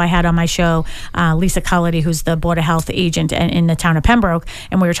weeks ago I had on my show Lisa Cullity, who's the Board of Health agent in the town of Pembroke,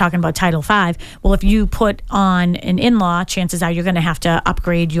 and we were talking about Title V. Well, if you put on an in-law, chances are you're going to have to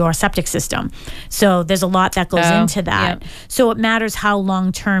upgrade your septic system. So there's a lot that goes into that. So it matters how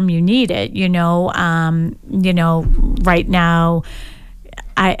long-term you need it. Right now,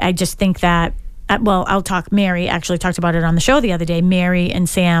 I just think that. Mary actually talked about it on the show the other day. Mary and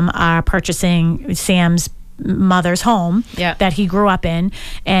Sam are purchasing Sam's mother's home that he grew up in,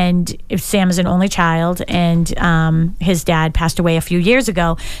 and Sam is an only child, and his dad passed away a few years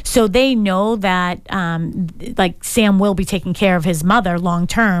ago, so they know that like Sam will be taking care of his mother long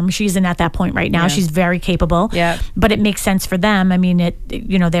term. She's at that point right now. She's very capable, but it makes sense for them. I mean,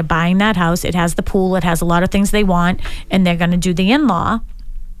 they're buying that house. It has the pool, it has a lot of things they want, and they're going to do the in-law.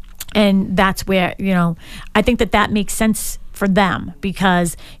 And that's where, I think that makes sense for them,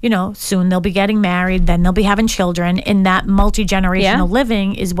 because, soon they'll be getting married, then they'll be having children, and that multi-generational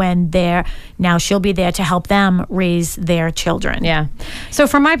living is when she'll be there to help them raise their children. Yeah. So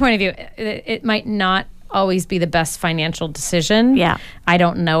from my point of view, it might not always be the best financial decision. Yeah. I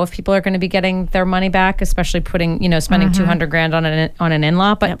don't know if people are going to be getting their money back, especially spending $200,000 on an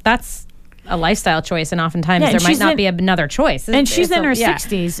in-law, but that's a lifestyle choice, and oftentimes there might not be another choice. And she's in her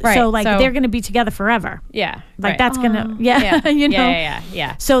 60s, right. so like they're going to be together forever. Yeah, like that's gonna, you know,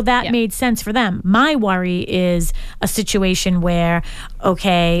 yeah. So that made sense for them. My worry is a situation where,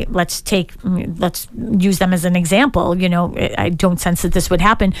 okay, let's use them as an example. You know, I don't sense that this would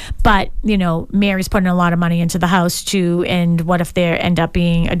happen, but you know, Mary's putting a lot of money into the house too, and what if there end up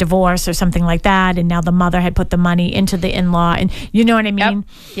being a divorce or something like that, and now the mother had put the money into the in-law, and you know what I mean?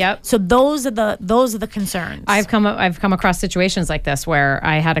 Yep. So those are the concerns. I've come across situations like this where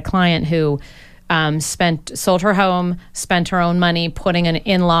I had a client who sold her home, spent her own money putting an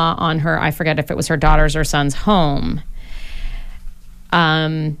in-law on her, I forget if it was her daughter's or son's home,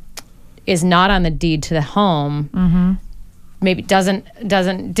 is not on the deed to the home. Maybe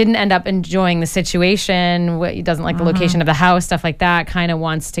didn't end up enjoying the situation, doesn't like the location of the house, stuff like that, kind of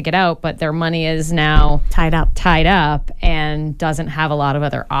wants to get out, but their money is now tied up and doesn't have a lot of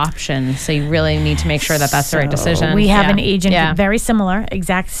other options. So you really need to make sure that that's the right decision. We have an agent very similar,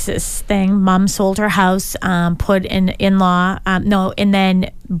 exact thing. Mom sold her house, put an in-law, and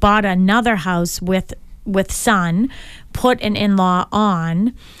then bought another house with son, put an in-law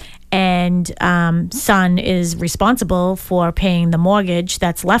on, and son is responsible for paying the mortgage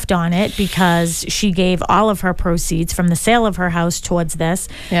that's left on it because she gave all of her proceeds from the sale of her house towards this.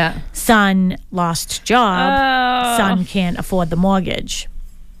 Yeah. Son lost job. Son can't afford the mortgage.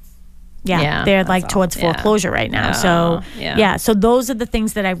 Yeah, they're like towards foreclosure right now. So so those are the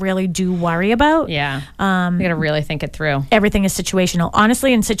things that I really do worry about. Yeah, you got to really think it through. Everything is situational.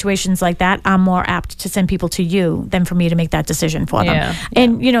 Honestly, in situations like that, I'm more apt to send people to you than for me to make that decision for them.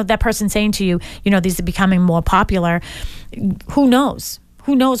 And you know, that person saying to you, you know, these are becoming more popular. Who knows?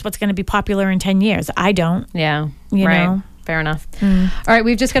 Who knows what's going to be popular in 10 years? I don't. Yeah, you know. Fair enough. All right,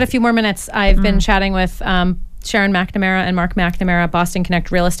 we've just got a few more minutes. I've been chatting with Sharon McNamara and Mark McNamara, Boston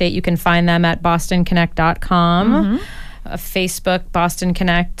Connect Real Estate. You can find them at bostonconnect.com. Facebook, Boston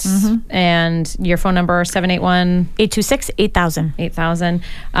Connect, and your phone number, 781-826-8000. 8000.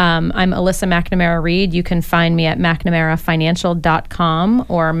 I'm Alyssa McNamara Reed. You can find me at McNamaraFinancial.com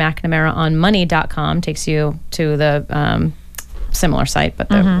or McNamaraOnMoney.com. Takes you to the similar site, but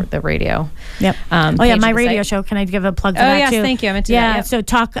the radio. Yep. My radio show. Can I give a plug for that too? Yes, thank you. I meant to. Yeah. So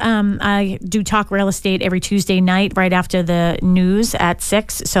I do talk real estate every Tuesday night right after the news at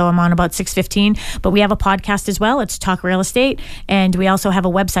 6. So I'm on about 6:15. But we have a podcast as well. It's Talk Real Estate, and we also have a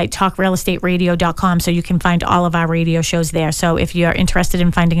website, talkrealestateradio.com. So you can find all of our radio shows there. So if you're interested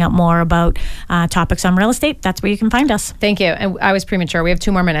in finding out more about topics on real estate, that's where you can find us. Thank you. And I was premature. We have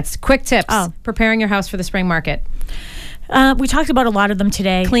 2 more minutes. Quick tips. Preparing your house for the spring market. We talked about a lot of them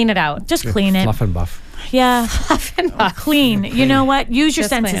today. Clean it out. Just clean it. Fluff and buff. Yeah. Clean. You know what? Use your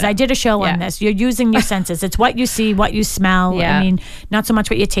senses. I did a show on this. You're using your senses. It's what you see, what you smell. Yeah. I mean, not so much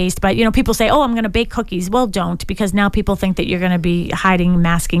what you taste, but you know, people say, "Oh, I'm going to bake cookies." Well, don't, because now people think that you're going to be hiding,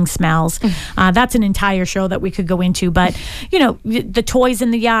 masking smells. That's an entire show that we could go into. But you know, the toys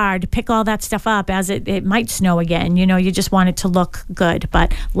in the yard, pick all that stuff up as it might snow again. You know, you just want it to look good,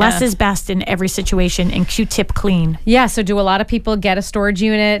 but less is best in every situation. And Q-tip clean. Yeah. So do a lot of people get a storage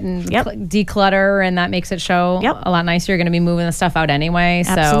unit and declutter, and that makes it show a lot nicer? You're going to be moving the stuff out anyway.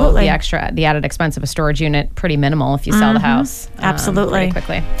 Absolutely. So the added expense of a storage unit, pretty minimal if you sell the house. Absolutely. Pretty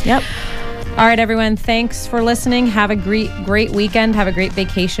quickly. Yep. All right, everyone. Thanks for listening. Have a great weekend. Have a great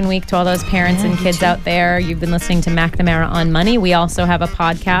vacation week to all those parents and kids out there. You've been listening to McNamara on Money. We also have a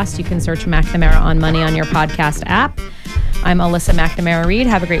podcast. You can search McNamara on Money on your podcast app. I'm Alyssa McNamara Reed.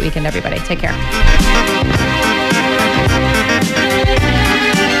 Have a great weekend, everybody. Take care.